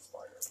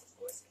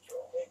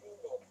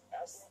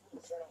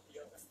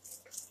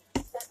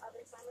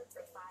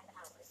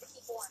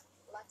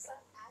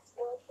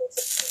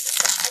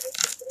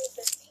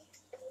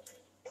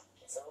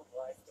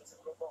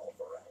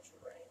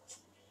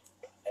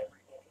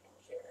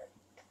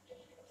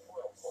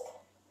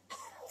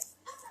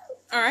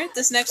 Alright,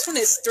 this next one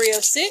is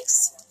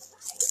 306.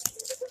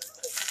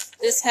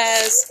 This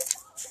has,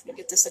 let me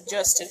get this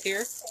adjusted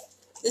here.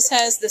 This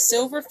has the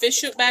silver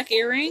fishhook back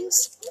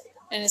earrings,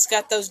 and it's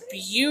got those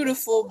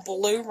beautiful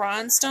blue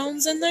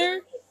rhinestones in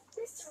there.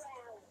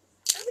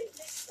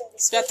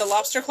 It's got the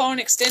lobster claw and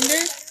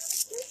extender,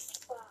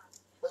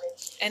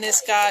 and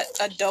it's got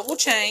a double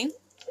chain.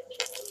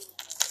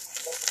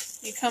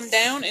 You come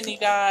down and you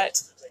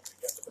got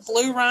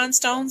blue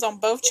rhinestones on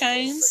both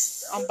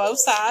chains, on both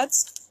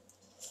sides.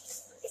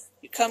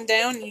 You come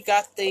down and you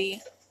got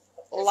the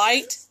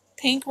light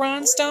pink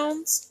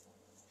rhinestones.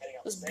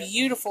 Those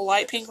beautiful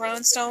light pink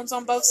rhinestones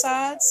on both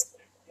sides.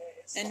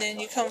 And then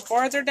you come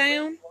farther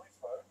down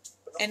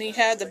and you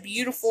have the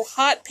beautiful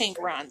hot pink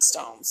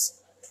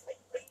rhinestones.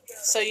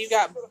 So you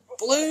got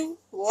blue,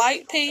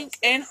 light pink,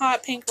 and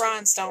hot pink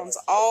rhinestones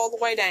all the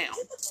way down.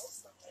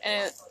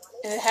 And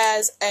it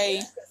has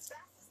a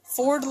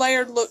four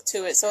layered look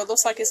to it. So it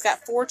looks like it's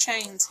got 4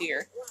 chains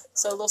here.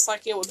 So it looks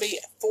like it would be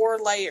 4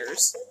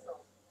 layers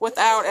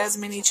without as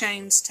many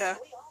chains to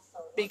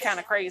be kind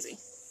of crazy.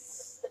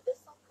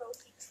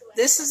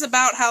 This is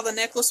about how the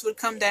necklace would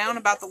come down,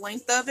 about the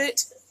length of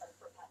it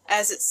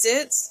as it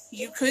sits.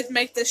 You could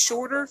make this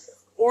shorter,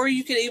 or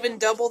you could even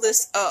double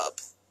this up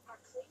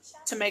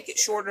to make it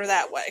shorter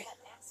that way.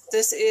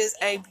 This is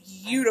a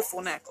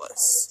beautiful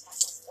necklace.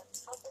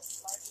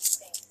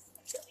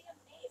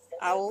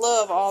 I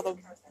love all the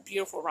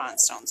beautiful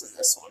rhinestones in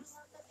this one.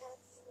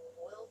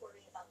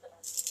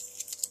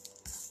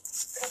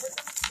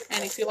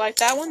 And if you like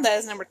that one, that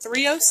is number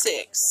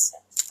 306.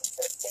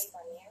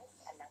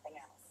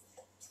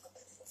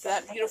 For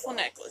that beautiful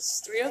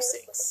necklace,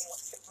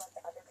 306.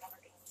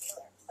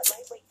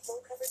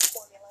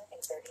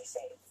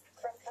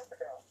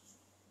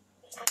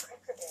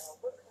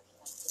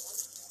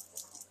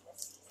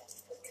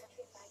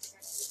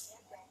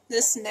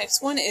 This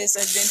next one is a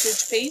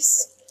vintage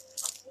piece,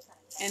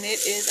 and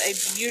it is a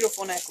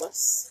beautiful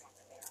necklace.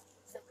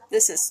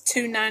 This is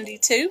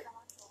 $2.92.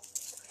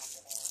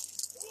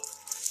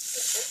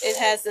 It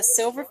has the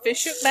silver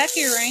fishhook back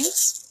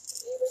earrings,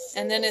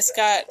 and then it's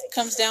got,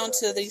 comes down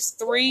to these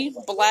 3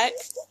 black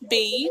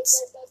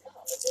beads.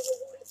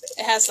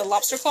 It has the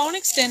lobster claw and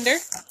extender,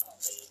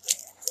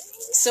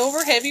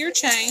 silver heavier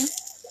chain,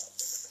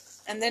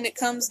 and then it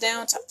comes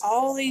down to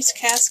all these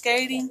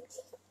cascading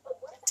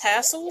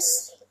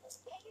tassels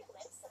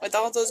with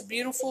all those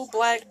beautiful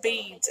black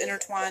beads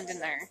intertwined in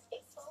there.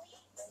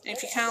 And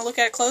if you kind of look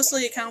at it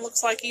closely, it kind of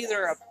looks like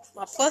either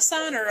a plus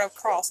sign or a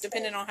cross,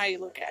 depending on how you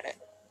look at it.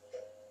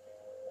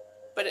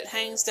 But it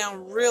hangs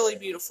down really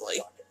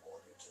beautifully.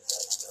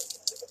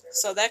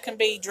 So that can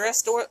be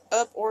dressed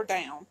up or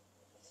down.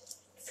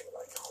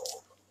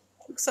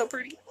 Looks so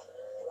pretty.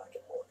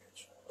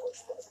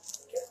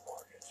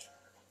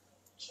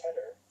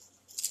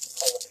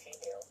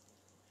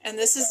 And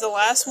this is the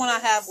last one I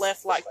have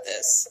left like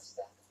this.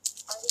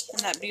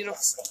 And that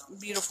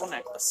beautiful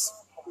necklace.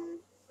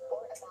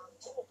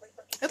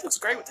 It looks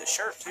great with this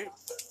shirt too.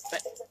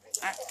 But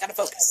I gotta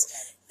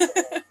focus.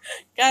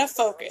 Gotta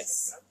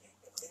focus.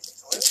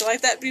 If you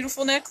like that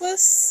beautiful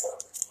necklace,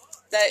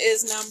 that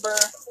is number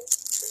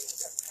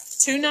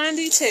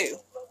 292.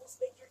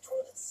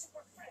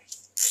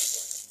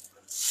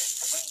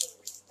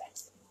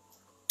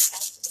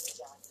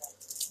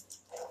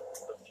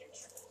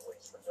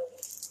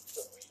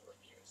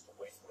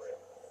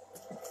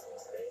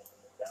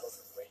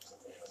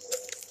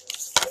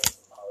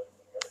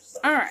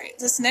 Alright,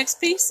 this next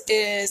piece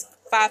is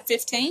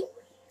 $5.15.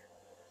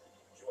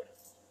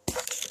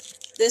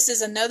 This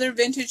is another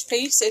vintage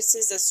piece. This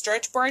is a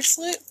stretch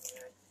bracelet.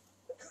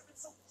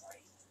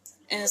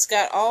 And it's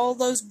got all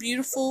those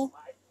beautiful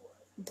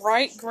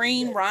bright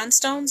green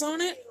rhinestones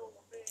on it.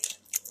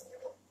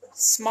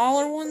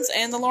 Smaller ones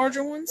and the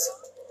larger ones.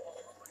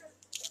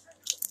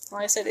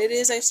 Like I said, it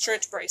is a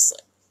stretch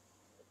bracelet.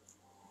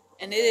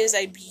 And it is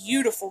a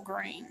beautiful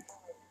green.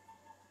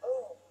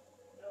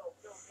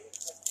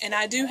 And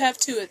I do have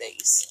 2 of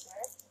these.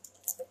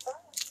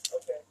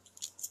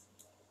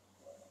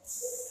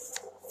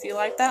 If you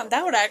like that,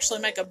 that would actually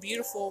make a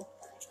beautiful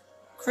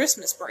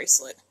Christmas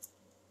bracelet.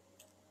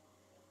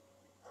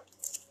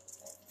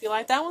 If you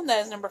like that one,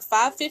 that is number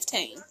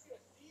 515.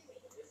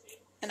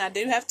 And I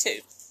do have 2.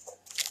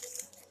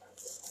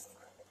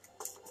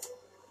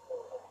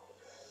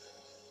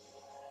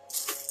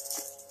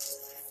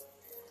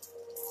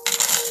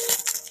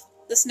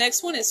 This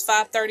next one is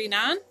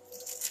 $5.39.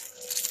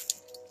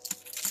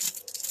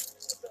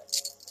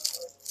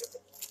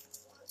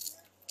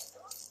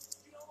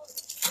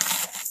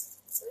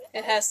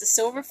 It has the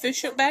silver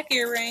fishhook back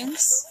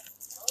earrings,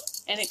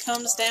 and it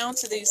comes down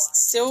to these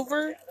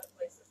silver,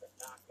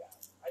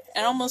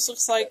 it almost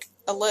looks like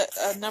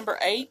a number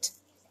 8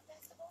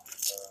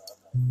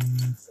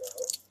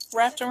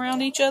 wrapped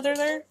around each other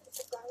there.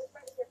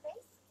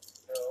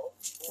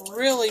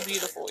 Really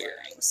beautiful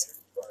earrings.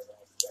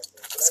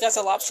 It's got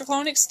the lobster claw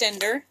and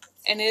extender,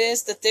 and it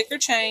is the thicker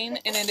chain,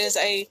 and it is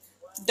a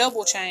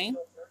double chain.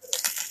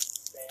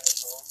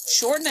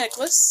 Short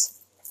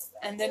necklace,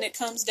 and then it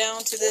comes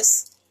down to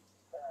this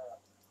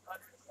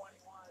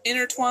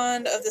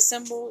intertwined of the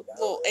symbol,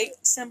 little 8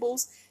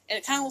 symbols, and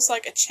it kind of looks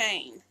like a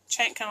chain,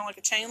 kind of like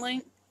a chain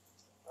link.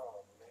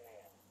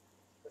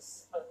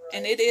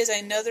 And it is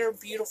another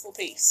beautiful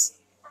piece.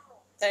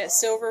 That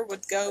silver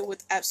would go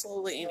with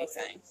absolutely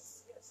anything.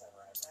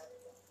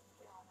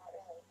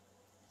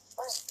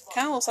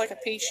 Kind of looks like a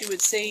piece you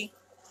would see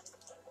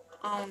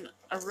on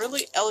a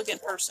really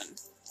elegant person.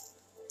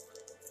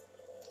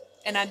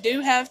 And I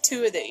do have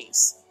 2 of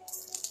these.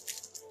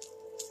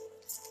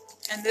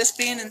 And this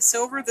being in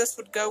silver, this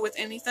would go with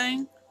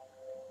anything.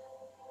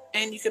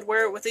 And you could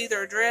wear it with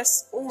either a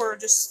dress or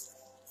just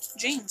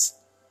jeans.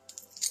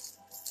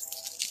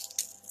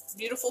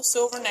 Beautiful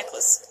silver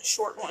necklace,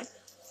 short one.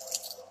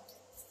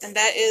 And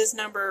that is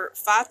number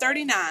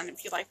 539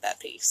 if you like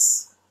that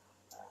piece.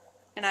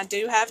 And I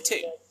do have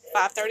 2,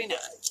 539.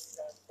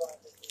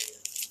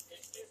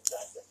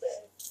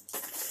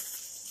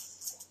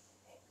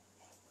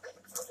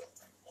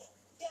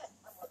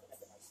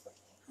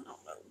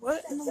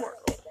 What in the world?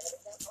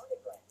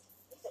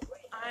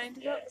 I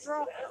ended up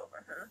dropping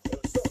over her.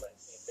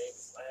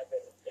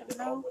 I have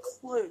no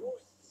clue.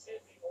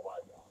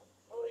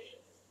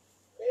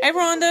 Hey,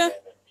 Rhonda.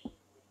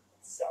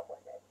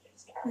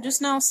 I'm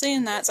just now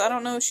seeing that, so I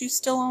don't know if she's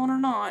still on or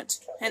not.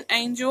 And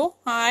Angel,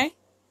 hi.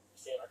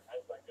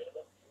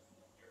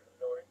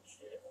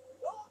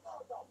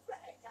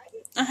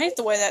 I hate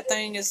the way that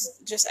thing is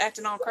just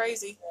acting all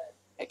crazy.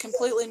 It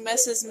completely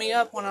messes me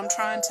up when I'm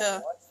trying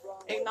to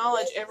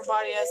acknowledge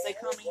everybody as they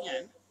come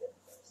in.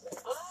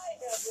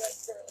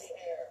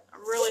 I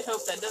really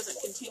hope that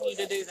doesn't continue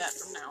to do that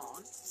from now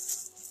on.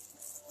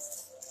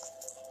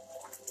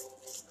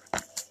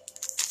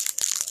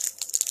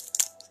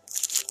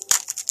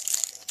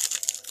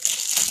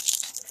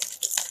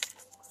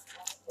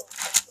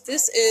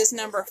 This is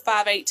number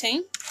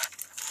 518.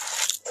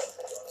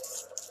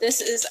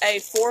 This is a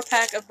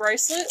 4-pack of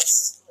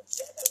bracelets.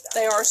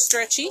 They are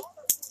stretchy.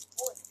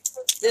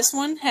 This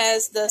one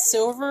has the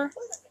silver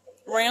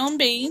round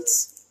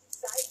beads.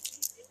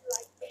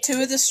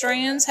 2 of the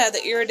strands have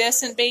the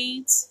iridescent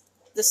beads,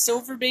 the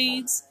silver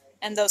beads,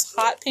 and those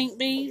hot pink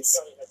beads.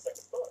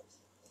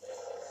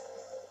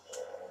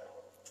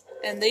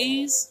 And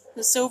these,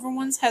 the silver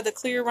ones, have the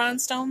clear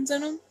rhinestones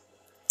in them.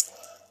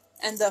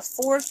 And the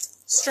 4th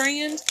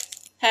strand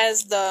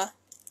has the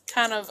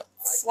kind of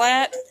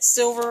flat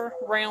silver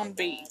round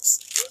beads.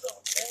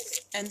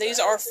 And these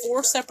are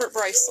 4 separate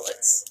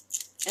bracelets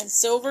in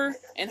silver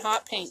and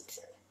hot pink.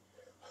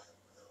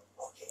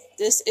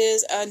 This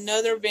is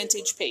another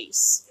vintage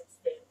piece.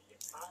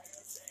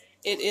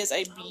 It is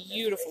a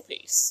beautiful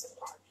piece.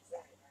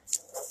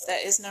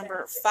 That is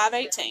number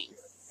 518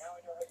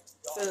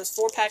 for those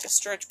 4-pack of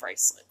stretch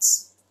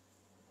bracelets.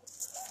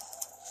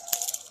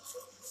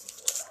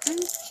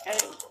 Okay.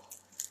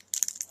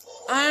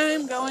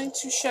 I'm going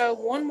to show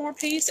one more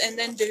piece and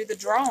then do the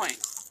drawing.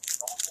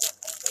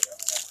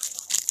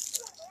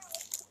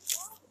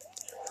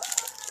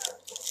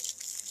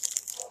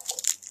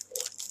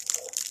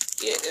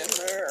 Get in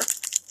there.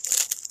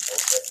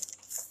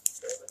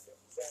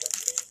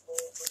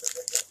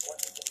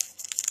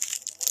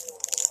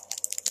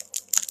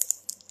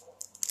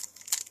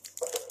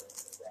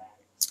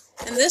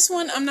 And this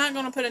one, I'm not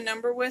going to put a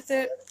number with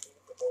it.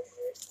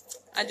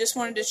 I just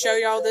wanted to show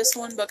y'all this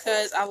one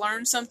because I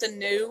learned something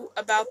new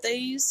about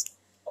these.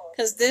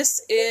 Because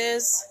this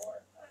is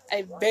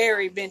a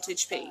very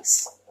vintage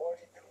piece.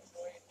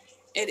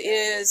 It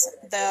is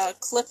the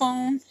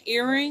clip-on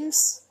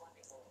earrings.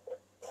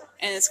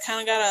 And it's kind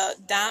of got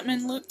a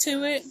diamond look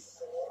to it.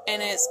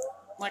 And it's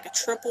like a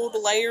triple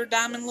layered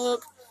diamond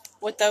look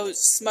with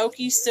those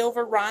smoky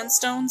silver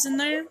rhinestones in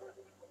there.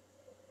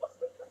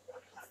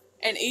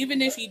 And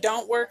even if you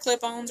don't wear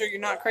clip-ons or you're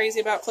not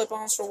crazy about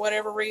clip-ons for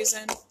whatever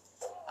reason,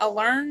 I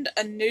learned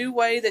a new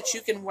way that you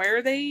can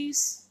wear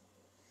these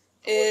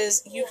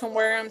is you can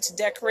wear them to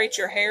decorate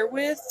your hair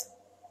with,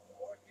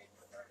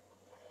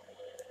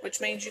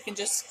 which means you can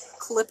just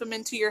clip them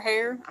into your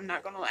hair. I'm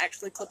not going to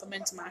actually clip them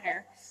into my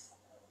hair,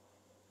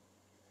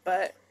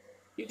 but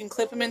you can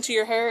clip them into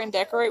your hair and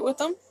decorate with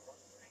them.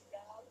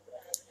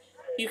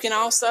 You can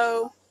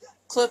also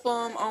clip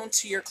them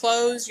onto your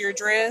clothes, your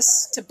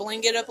dress, to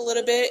bling it up a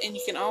little bit, and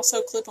you can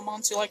also clip them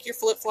onto like your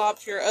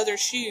flip-flops, your other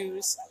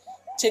shoes,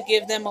 to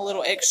give them a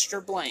little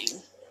extra bling.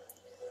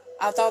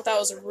 I thought that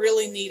was a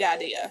really neat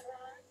idea.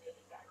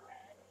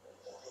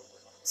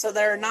 So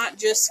they're not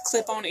just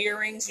clip-on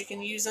earrings. You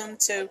can use them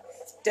to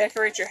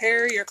decorate your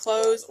hair, your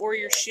clothes, or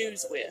your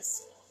shoes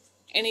with.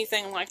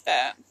 Anything like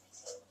that.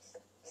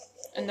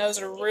 And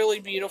those are really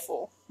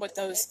beautiful with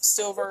those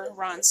silver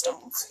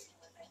rhinestones.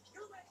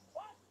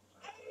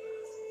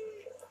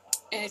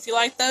 And if you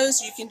like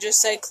those, you can just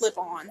say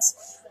clip-ons.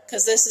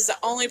 Because this is the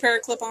only pair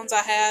of clip-ons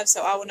I have,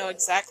 so I will know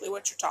exactly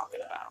what you're talking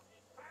about.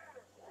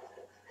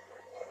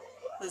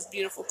 Those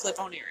beautiful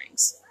clip-on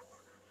earrings.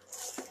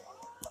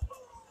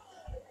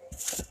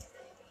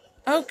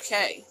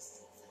 Okay.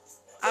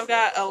 I've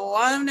got a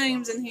lot of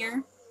names in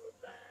here.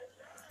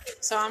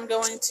 So I'm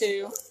going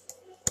to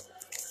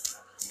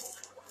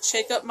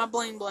shake up my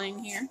bling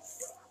bling here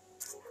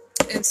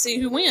and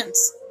see who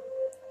wins.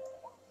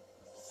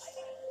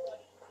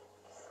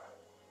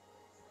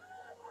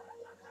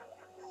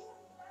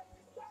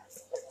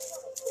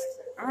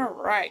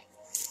 Alright.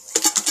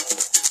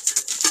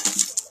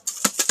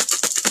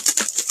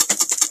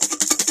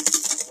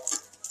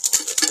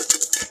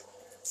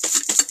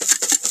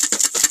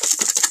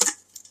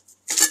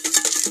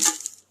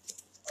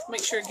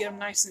 Make sure to get them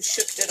nice and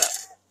shooked it up.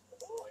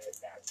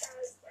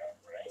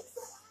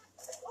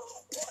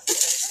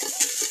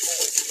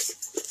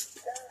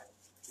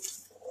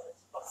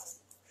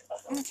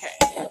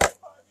 Okay.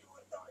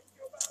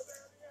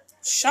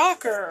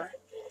 Shocker.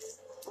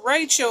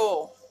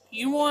 Rachel,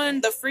 you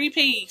won the free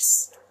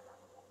piece.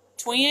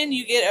 Twin,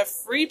 you get a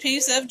free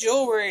piece of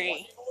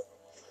jewelry.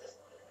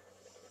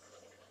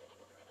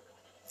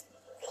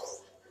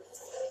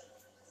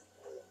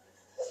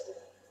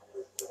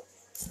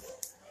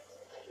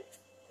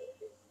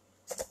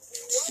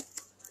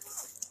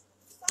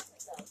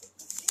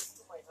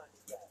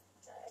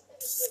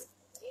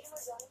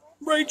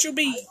 Rachel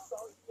B.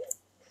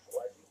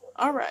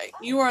 Alright,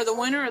 you are the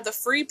winner of the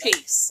free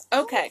piece.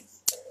 Okay,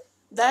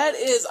 that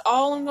is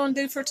all I'm going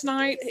to do for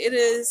tonight. It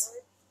is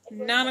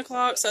 9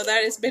 o'clock, so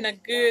that has been a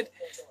good...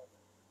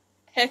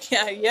 Heck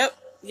yeah, yep,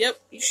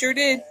 you sure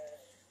did.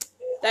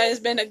 That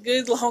has been a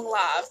good long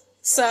live.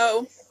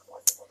 So,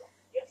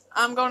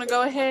 I'm going to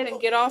go ahead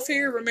and get off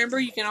here. Remember,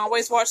 you can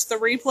always watch the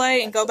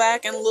replay and go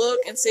back and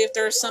look and see if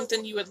there's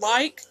something you would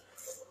like.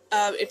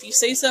 If you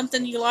see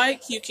something you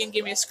like, you can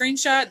give me a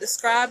screenshot,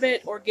 describe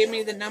it, or give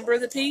me the number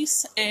of the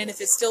piece. And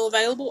if it's still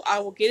available, I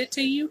will get it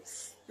to you.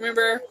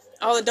 Remember,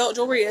 all adult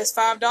jewelry is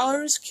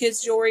 $5.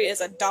 Kids jewelry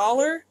is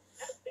 $1.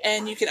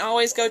 And you can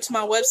always go to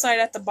my website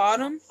at the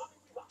bottom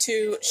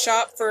to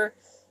shop for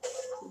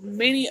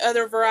many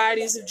other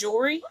varieties of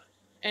jewelry.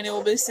 And it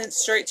will be sent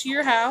straight to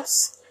your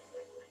house.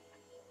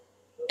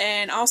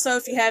 And also,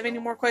 if you have any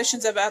more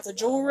questions about the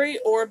jewelry,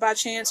 or by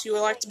chance you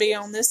would like to be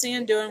on this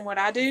end doing what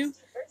I do,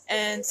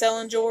 and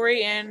selling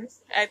jewelry and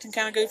acting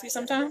kind of goofy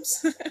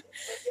sometimes,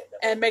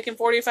 and making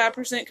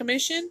 45%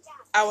 commission,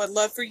 I would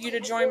love for you to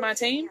join my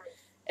team.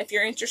 If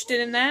you're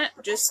interested in that,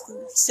 just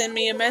send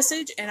me a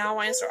message, and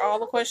I'll answer all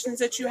the questions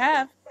that you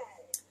have.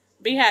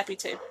 Be happy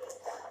to.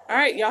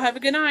 Alright, y'all have a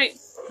good night.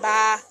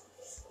 Bye.